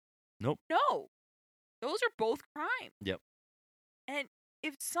 Nope. No. Those are both crimes. Yep. And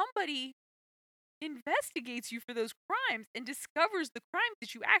if somebody investigates you for those crimes and discovers the crimes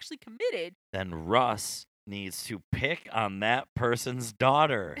that you actually committed, then Russ needs to pick on that person's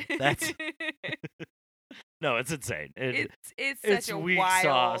daughter. That's no, it's insane. It's such a weak wild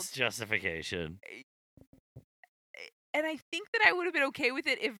sauce justification. And I think that I would have been okay with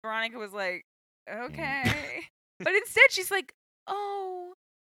it if Veronica was like, okay. But instead she's like, oh,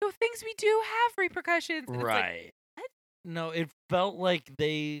 the things we do have repercussions. And right. It's like, no, it felt like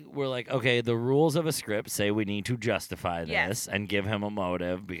they were like, okay, the rules of a script say we need to justify this and give him a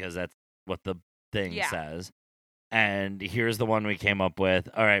motive because that's what the thing says. And here's the one we came up with.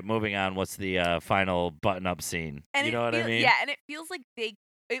 All right, moving on. What's the final button-up scene? And you know what I mean? Yeah, and it feels like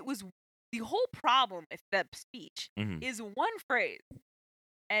it was the whole problem with the speech is one phrase.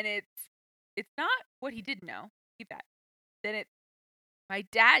 And it's not what he didn't know. Keep that. Then it's, my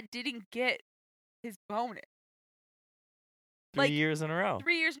dad didn't get his bonus. 3 years in a row.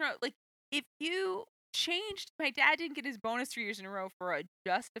 3 years in a row. Like, if you changed, my dad didn't get his bonus 3 years in a row for a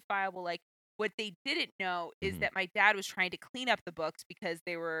justifiable, like, what they didn't know is that my dad was trying to clean up the books because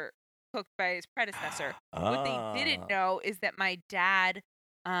they were cooked by his predecessor. What they didn't know is that my dad,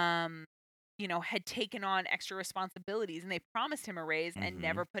 had taken on extra responsibilities and they promised him a raise and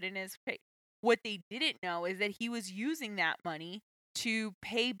never put in his pay. What they didn't know is that he was using that money to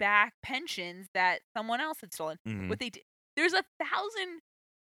pay back pensions that someone else had stolen. What they did, there's 1,000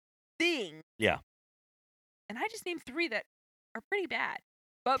 things. Yeah. And I just named 3 that are pretty bad,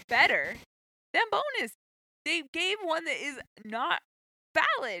 but better than bonus. They gave one that is not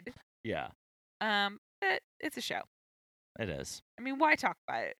valid. Yeah. But it's a show. It is. I mean, why talk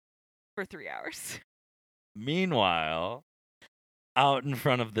about it for 3 hours? Meanwhile, out in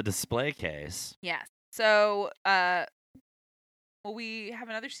front of the display case. Yes. So, we have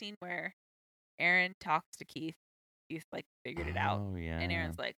another scene where Aaron talks to Keith. Keith, figured it out. Oh, yeah. And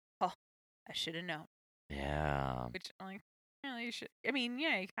Aaron's like, oh, I should have known. Yeah. Which, like, you should. I mean,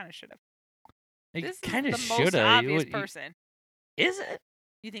 yeah, you kind of should have. You This kind is of the should most have. obvious person. Is it?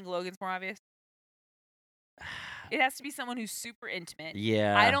 You think Logan's more obvious? It has to be someone who's super intimate.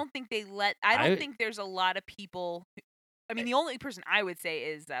 Yeah. I don't think they let. I don't think there's a lot of people. I mean, the only person I would say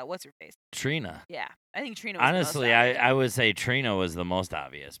is what's her face? Trina. Yeah, I think Trina was Honestly, the most obvious. I would say Trina was the most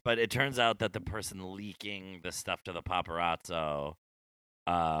obvious, but it turns out that the person leaking the stuff to the paparazzo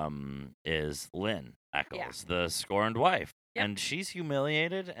is Lynn Eccles, the scorned wife. Yep. And she's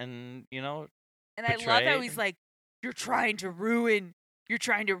humiliated and, And betrayed. I love how he's like, you're trying to ruin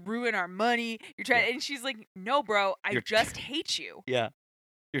our money. You're trying, and she's like, no, bro, I just hate you. Yeah.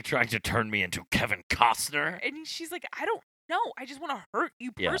 You're trying to turn me into Kevin Costner. And she's like, I don't know. I just want to hurt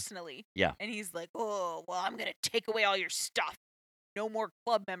you personally. Yeah. And he's like, oh, well, I'm going to take away all your stuff. No more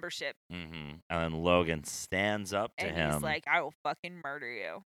club membership. Mm-hmm. And then Logan stands up to him. And he's like, I will fucking murder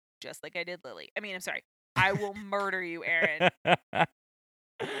you. Just like I did Lily. I mean, I'm sorry. I will murder you, Aaron.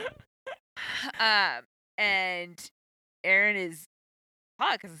 And Aaron is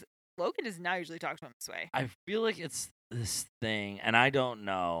hot because Logan does not usually talk to him this way. I feel like it's this thing, and I don't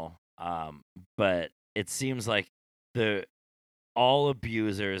know, but it seems like all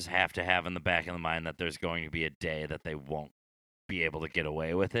abusers have to have in the back of the mind that there's going to be a day that they won't be able to get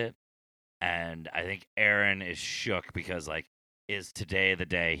away with it. And I think Aaron is shook because, like, is today the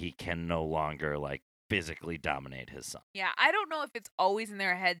day he can no longer, like, physically dominate his son? Yeah, I don't know if it's always in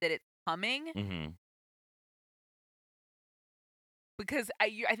their head that it's coming. Mm-hmm. Because I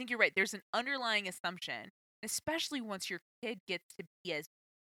think you're right. There's an underlying assumption, especially once your kid gets to be as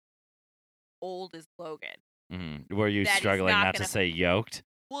old as Logan. Mm-hmm. Were you struggling not to say yoked?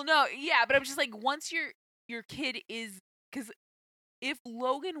 Well, no, yeah, but I'm just like, once your kid is, because if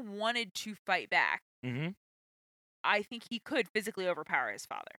Logan wanted to fight back, I think he could physically overpower his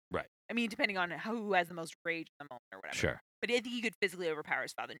father. Right. I mean, depending on who has the most rage in the moment or whatever. Sure. But I think he could physically overpower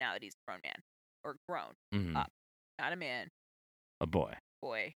his father now that he's a grown man or grown up, not a man. A boy,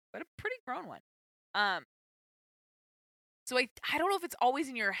 but a pretty grown one. So I don't know if it's always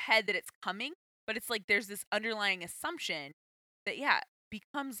in your head that it's coming, but it's like there's this underlying assumption that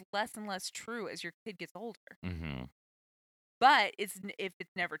becomes less and less true as your kid gets older. Mm-hmm. But if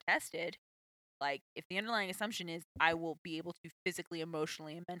it's never tested, like if the underlying assumption is I will be able to physically,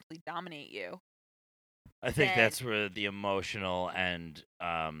 emotionally, and mentally dominate you. I think that's where the emotional and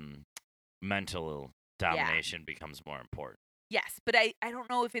mental domination becomes more important. Yes, but I don't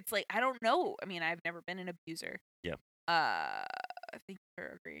know if it's like, I don't know. I mean, I've never been an abuser. Yeah. I think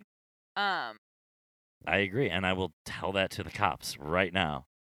you're agreeing. I agree, and I will tell that to the cops right now.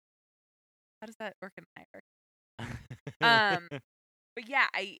 How does that work in Nyberg? But yeah,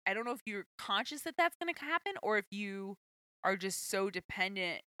 I don't know if you're conscious that that's going to happen, or if you are just so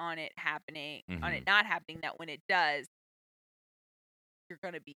dependent on it happening, on it not happening, that when it does, you're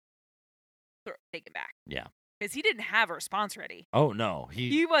going to be taken back. Yeah. Because he didn't have a response ready. Oh, no.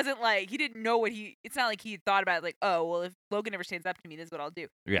 He wasn't like, he didn't know it's not like he thought about it like, oh, well, if Logan ever stands up to me, this is what I'll do.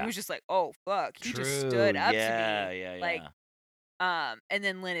 Yeah. He was just like, oh, fuck. He just stood up to me. Yeah. Like, and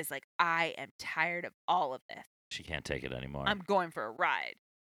then Lynn is like, I am tired of all of this. She can't take it anymore. I'm going for a ride.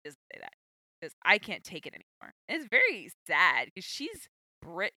 He doesn't say that. Because I can't take it anymore. And it's very sad because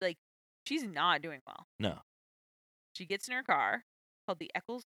she's not doing well. No. She gets in her car called the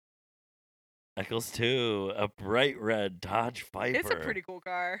Eccles 2, a bright red Dodge Viper. It's a pretty cool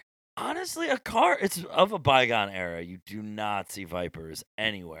car. Honestly, a car, it's of a bygone era. You do not see Vipers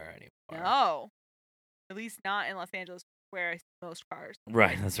anywhere anymore. No. At least not in Los Angeles, where I see most cars.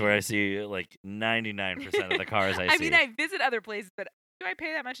 Right, that's where I see like 99% of the cars I see. I mean, I visit other places, but do I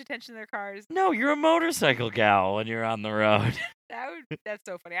pay that much attention to their cars? No, you're a motorcycle gal when you're on the road. That's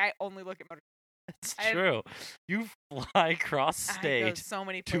so funny. I only look at motorcycles. It's true. You fly across state so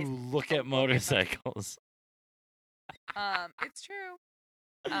many to look at motorcycles. It's true.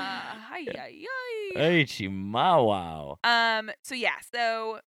 Hey, Chihuahua.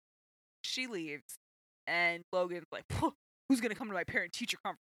 So she leaves, and Logan's like, who's gonna come to my parent-teacher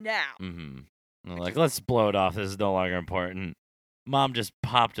conference now? Mm-hmm. Like, let's blow it off. This is no longer important. Mom just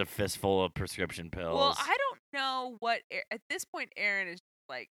popped a fistful of prescription pills. Well, I don't know what at this point Aaron is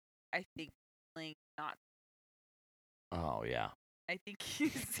like. I think not. Oh yeah. I think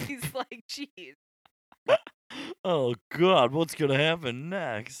he's like, geez. Oh God, what's gonna happen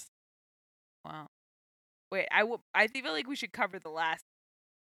next? Wow. Wait, I feel like we should cover the last.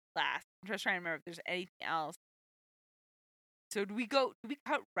 I'm just trying to remember if there's anything else. So do we cut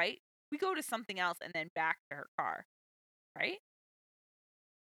right? We go to something else and then back to her car, right?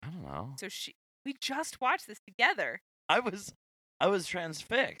 I don't know. So we just watched this together. I was I was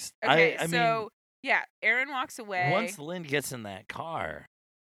transfixed. Okay, I mean, yeah, Aaron walks away. Once Lynn gets in that car.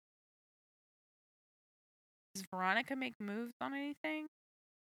 Does Veronica make moves on anything?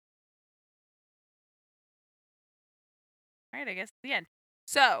 All right, I guess the end.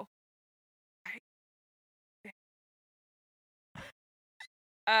 So,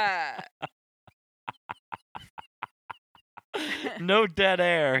 no dead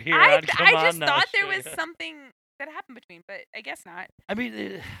air here. I just thought there was something that happened between, but I guess not. I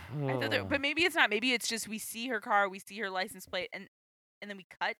mean, I thought but maybe it's not. Maybe it's just we see her car, we see her license plate, and then we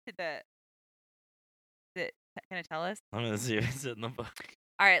cut to the. Is it gonna tell us? I'm gonna see if it's in the book.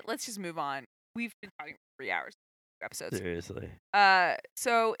 All right, let's just move on. We've been talking for 3 hours. Episodes. Seriously.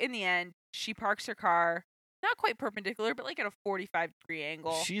 So in the end, she parks her car, not quite perpendicular, but like at a 45-degree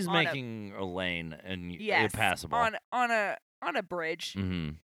angle. She's making a lane and impassable on a bridge.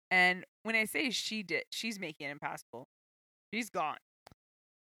 Mm-hmm. And when I say she's making it impassable. She's gone.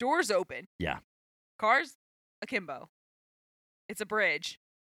 Doors open. Yeah. Car's akimbo. It's a bridge,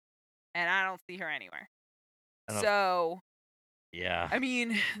 and I don't see her anywhere. So. Yeah. I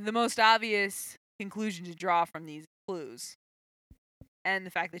mean, the most obvious conclusion to draw from these clues and the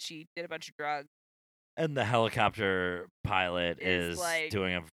fact that she did a bunch of drugs. And the helicopter pilot is like,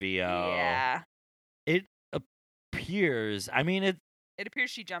 doing a VO. Yeah. It appears, I mean, it appears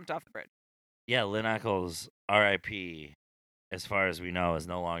she jumped off the bridge. Yeah, Lynn Eccles, R.I.P., as far as we know, is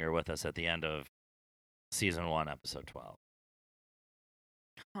no longer with us at the end of season 1, episode 12.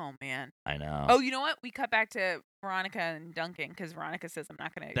 Oh, man. I know. Oh, you know what? We cut back to Veronica and Duncan because Veronica says, I'm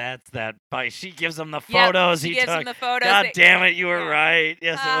not going to. That's that fight. She gives him the photos he gives took. Him the photos. God damn it, you were right.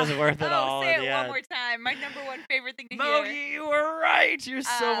 Yes, it was worth it all. Say it one more time. My number one favorite thing to hear. Mogi, you were right. You're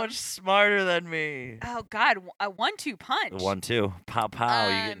so much smarter than me. Oh, God. A 1-2 punch. 1-2. Pow, pow.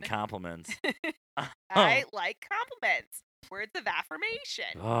 You getting compliments. I like compliments. Words of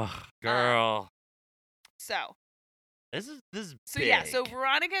affirmation. Oh, girl. So. This is so big. Yeah. So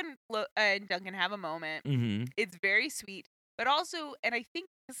Veronica and Duncan have a moment. Mm-hmm. It's very sweet, but also, and I think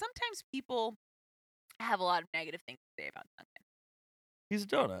sometimes people have a lot of negative things to say about Duncan. He's a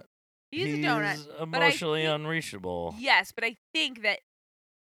donut. He's a donut. He's emotionally unreachable. Yes, but I think that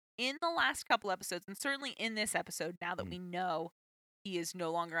in the last couple episodes, and certainly in this episode, now that we know he is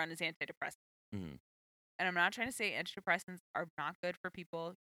no longer on his antidepressants, and I'm not trying to say antidepressants are not good for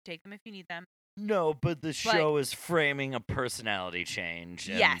people. Take them if you need them. No, but the show is framing a personality change,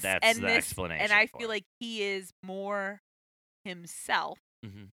 and that's the explanation. And I feel like he is more himself,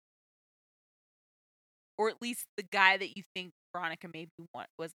 or at least the guy that you think Veronica maybe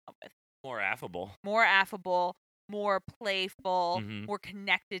was up with. More affable, more playful, more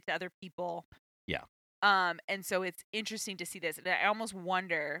connected to other people. Yeah. And so it's interesting to see this. And I almost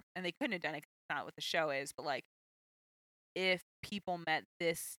wonder, and they couldn't have done it 'cause it's not what the show is, but like, if people met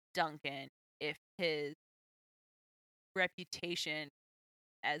this Duncan, if his reputation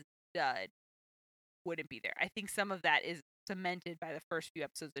as dud wouldn't be there. I think some of that is cemented by the first few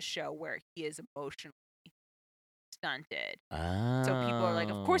episodes of the show where he is emotionally stunted. Oh. So people are like,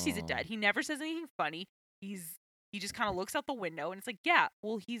 of course he's a dud. He never says anything funny. He just kind of looks out the window and it's like, yeah,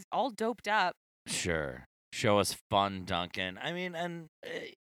 well, he's all doped up. Sure. Show us fun Duncan. I mean, and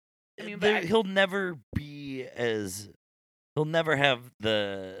he'll never be as... He'll never have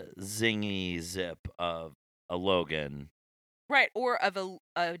the zingy zip of a Logan. Right, or of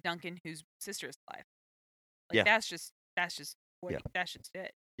a Duncan whose sister is alive. Like, that's just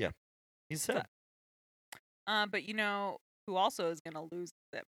it. Yeah. He said. But you know who also is going to lose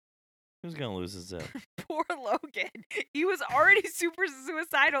his zip? Who's going to lose his zip? Poor Logan. He was already super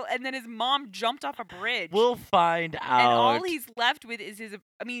suicidal, and then his mom jumped off a bridge. We'll find out. And all he's left with is his...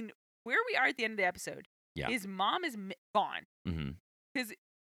 I mean, where we are at the end of the episode, his mom is gone. Because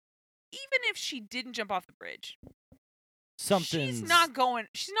even if she didn't jump off the bridge, she's not going...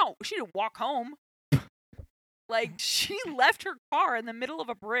 She didn't walk home. Like, she left her car in the middle of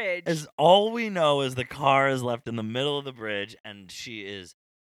a bridge. As all we know is the car is left in the middle of the bridge, and she is...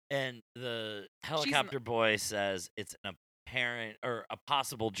 And the helicopter boy says it's an apparent or a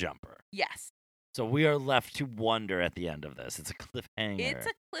possible jumper. Yes. So we are left to wonder at the end of this. It's a cliffhanger. It's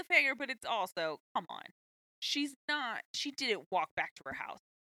a cliffhanger, but it's also, come on. She didn't walk back to her house.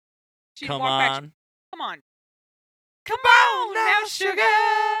 Come on. Come on now, sugar.